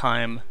then just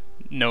time,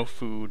 no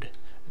food,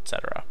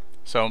 etc.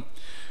 So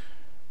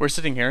we're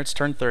sitting here, it's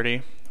turn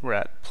 30, we're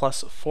at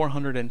plus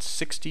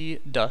 460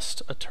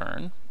 dust a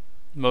turn,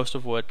 most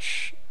of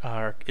which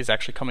is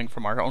actually coming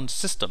from our own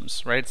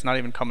systems, right? It's not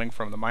even coming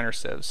from the minor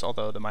civs,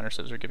 although the minor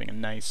civs are giving a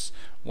nice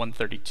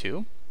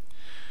 132.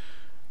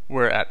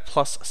 We're at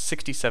plus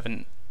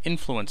 67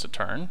 influence a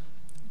turn,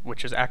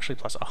 which is actually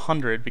plus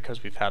 100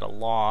 because we've had a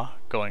law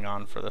going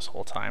on for this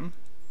whole time.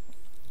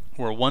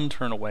 We're 1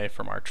 turn away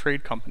from our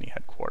trade company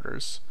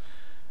headquarters.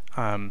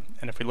 And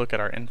if we look at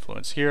our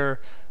influence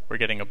here, we're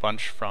getting a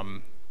bunch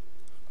from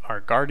our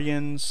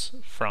guardians,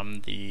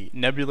 from the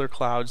nebular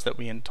clouds that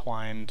we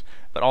entwined,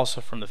 but also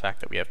from the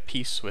fact that we have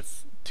peace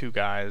with 2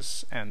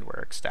 guys and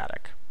we're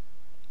ecstatic.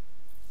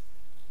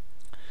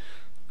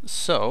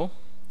 So,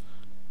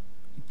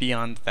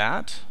 beyond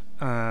that,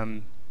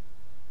 as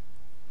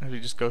we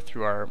just go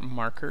through our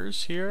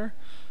markers here,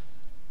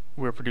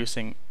 we're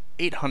producing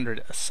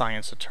 800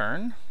 science a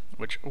turn,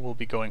 which will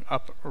be going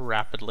up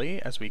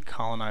rapidly as we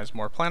colonize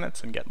more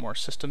planets and get more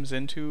systems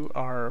into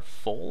our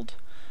fold.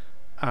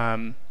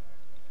 And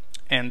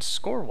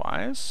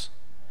score-wise,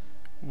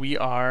 we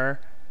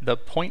are the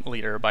point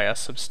leader by a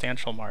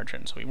substantial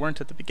margin. So we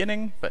weren't at the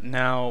beginning, but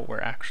now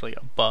we're actually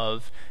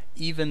above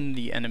even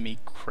the enemy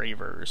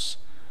cravers,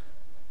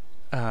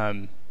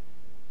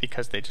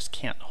 because they just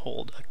can't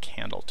hold a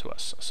candle to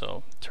us.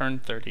 So turn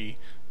 30,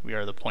 we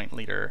are the point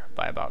leader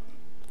by about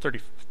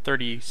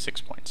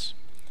 36 points.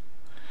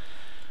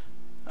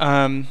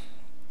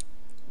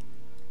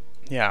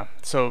 Yeah,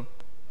 so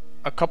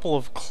a couple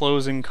of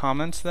closing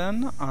comments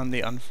then on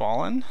the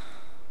Unfallen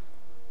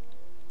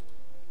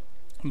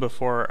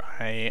before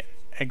I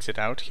exit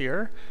out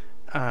here,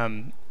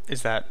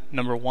 is that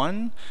number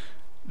 1,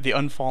 the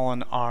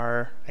Unfallen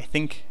are, I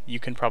think you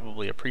can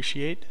probably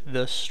appreciate,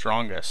 the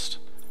strongest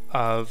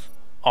of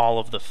all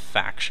of the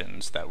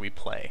factions that we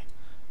play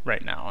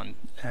right now,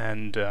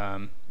 and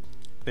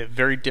they have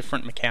very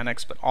different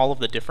mechanics, but all of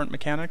the different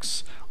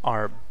mechanics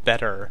are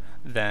better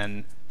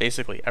than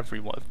basically every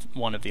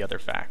one of the other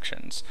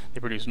factions.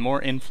 They produce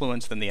more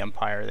influence than the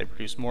Empire, they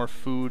produce more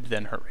food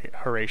than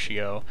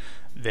Horatio,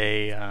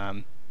 they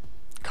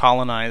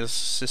colonize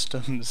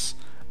systems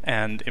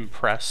and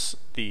impress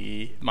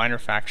the minor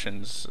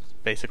factions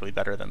basically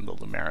better than the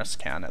Lumeris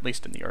can, at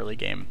least in the early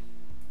game,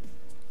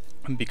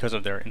 because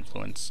of their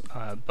influence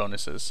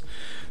bonuses.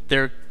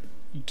 They're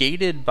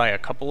gated by a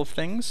couple of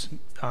things.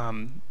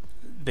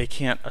 They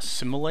can't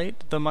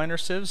assimilate the minor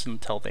civs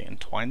until they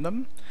entwine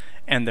them,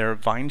 and their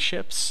vine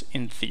ships,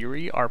 in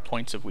theory, are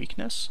points of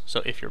weakness.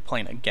 So if you're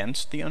playing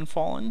against the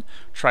Unfallen,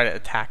 try to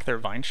attack their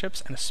vine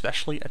ships, and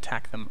especially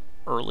attack them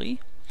early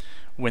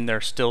when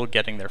they're still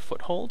getting their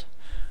foothold.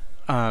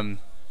 One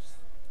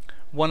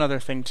other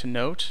thing to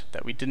note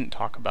that we didn't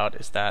talk about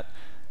is that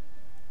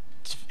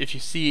if you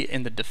see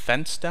in the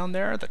defense down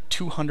there, the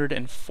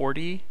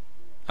 240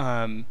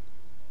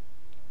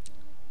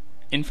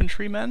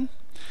 infantrymen,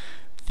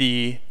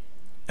 the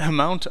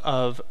amount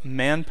of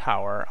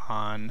manpower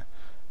on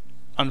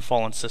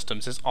Unfallen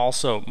systems is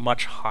also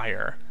much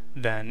higher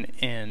than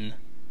in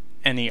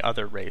any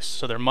other race,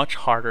 so they're much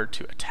harder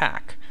to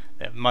attack.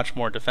 They have much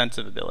more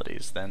defensive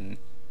abilities than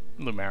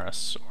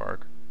Lumeris or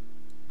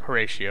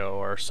Horatio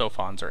or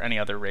Sophons or any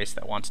other race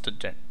that wants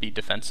to be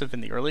defensive in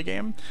the early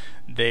game.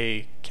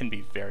 They can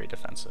be very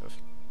defensive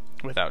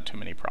without too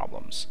many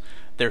problems.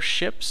 Their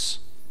ships,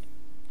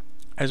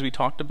 as we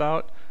talked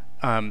about,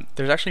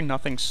 there's actually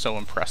nothing so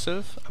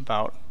impressive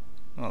about,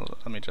 well,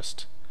 let me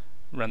just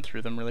run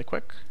through them really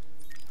quick.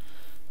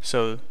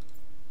 So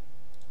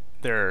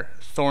their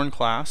Thorn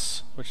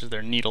class, which is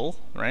their needle,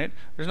 right?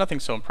 There's nothing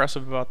so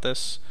impressive about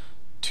this.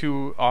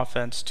 2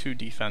 offense, 2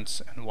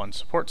 defense, and 1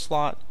 support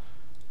slot.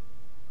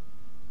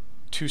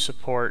 2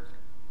 support,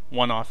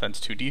 1 offense,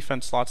 2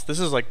 defense slots. This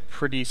is like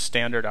pretty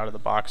standard out of the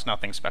box,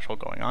 nothing special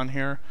going on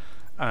here.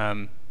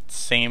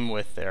 Same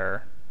with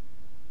their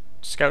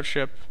scout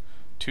ship,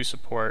 2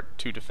 support,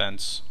 2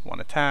 defense, 1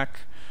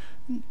 attack.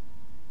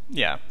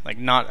 Yeah, like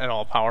not at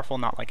all powerful,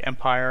 not like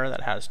Empire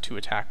that has 2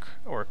 attack,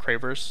 or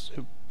Cravers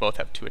who both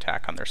have 2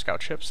 attack on their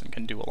scout ships and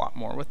can do a lot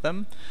more with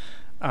them.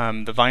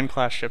 The Vine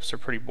class ships are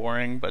pretty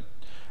boring, but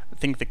I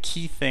think the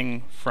key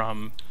thing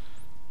from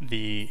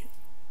the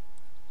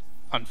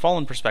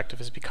Unfallen perspective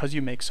is because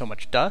you make so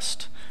much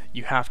dust,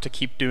 you have to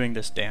keep doing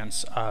this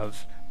dance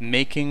of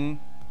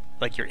making,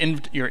 like your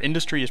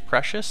industry is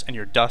precious and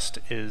your dust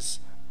is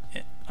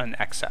an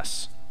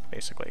excess,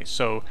 basically.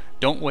 So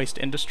don't waste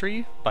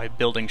industry by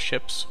building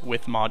ships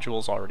with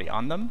modules already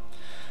on them.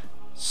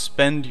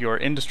 Spend your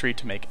industry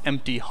to make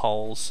empty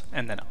hulls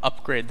and then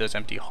upgrade those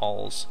empty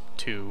hulls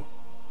to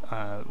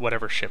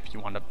whatever ship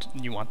you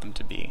want them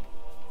to be.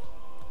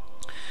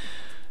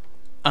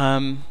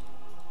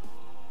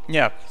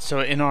 Yeah,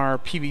 so in our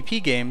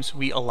PvP games,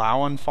 we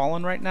allow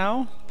Unfallen right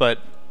now, but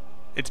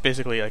it's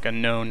basically like a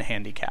known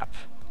handicap.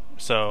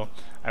 So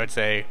I would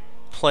say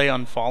play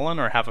Unfallen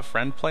or have a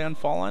friend play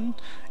Unfallen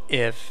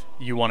if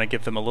you want to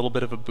give them a little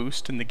bit of a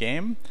boost in the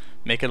game,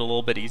 make it a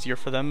little bit easier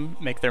for them,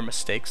 make their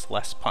mistakes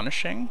less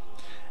punishing,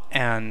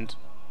 and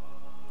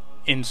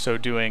in so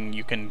doing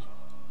you can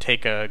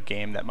take a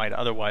game that might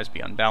otherwise be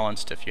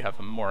unbalanced if you have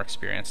a more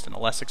experienced and a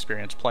less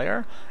experienced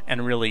player,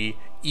 and really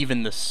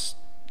even the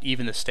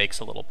stakes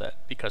a little bit,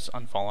 because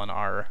Unfallen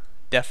are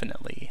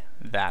definitely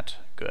that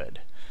good.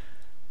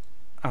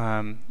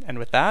 And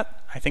with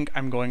that, I think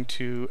I'm going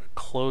to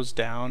close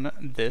down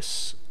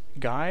this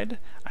guide.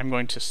 I'm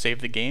going to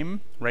save the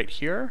game right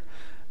here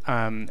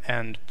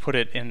and put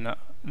it in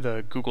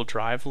the Google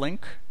Drive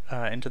link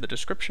into the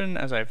description,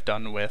 as I've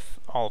done with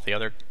all of the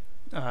other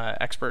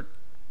expert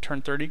turn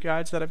 30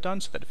 guides that I've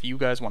done, so that if you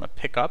guys want to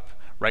pick up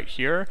right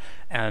here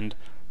and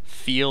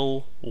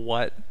feel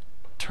what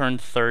turn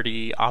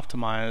 30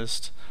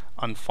 optimized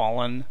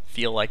Unfallen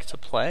feel like to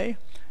play,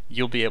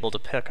 you'll be able to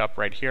pick up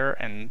right here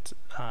and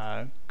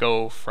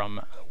go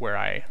from where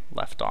I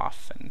left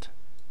off and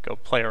go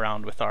play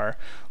around with our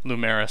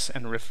Lumeris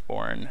and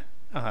Riftborn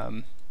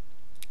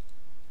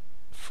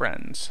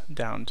friends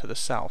down to the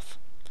south.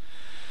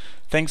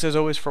 Thanks as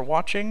always for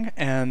watching,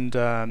 and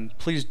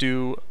please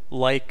do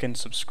like and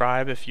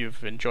subscribe if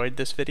you've enjoyed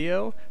this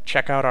video.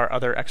 Check out our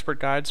other expert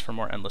guides for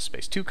more Endless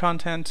Space 2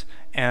 content,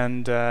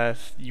 and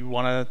if you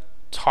want to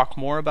talk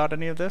more about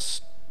any of this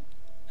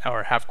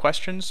or have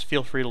questions,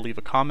 feel free to leave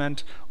a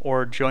comment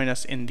or join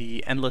us in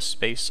the Endless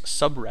Space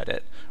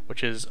subreddit,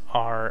 which is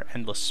our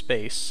Endless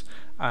Space,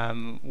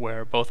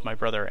 where both my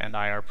brother and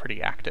I are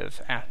pretty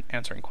active at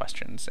answering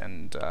questions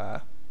and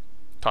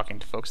talking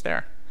to folks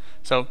there.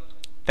 So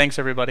thanks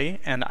everybody,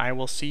 and I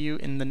will see you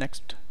in the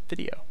next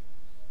video.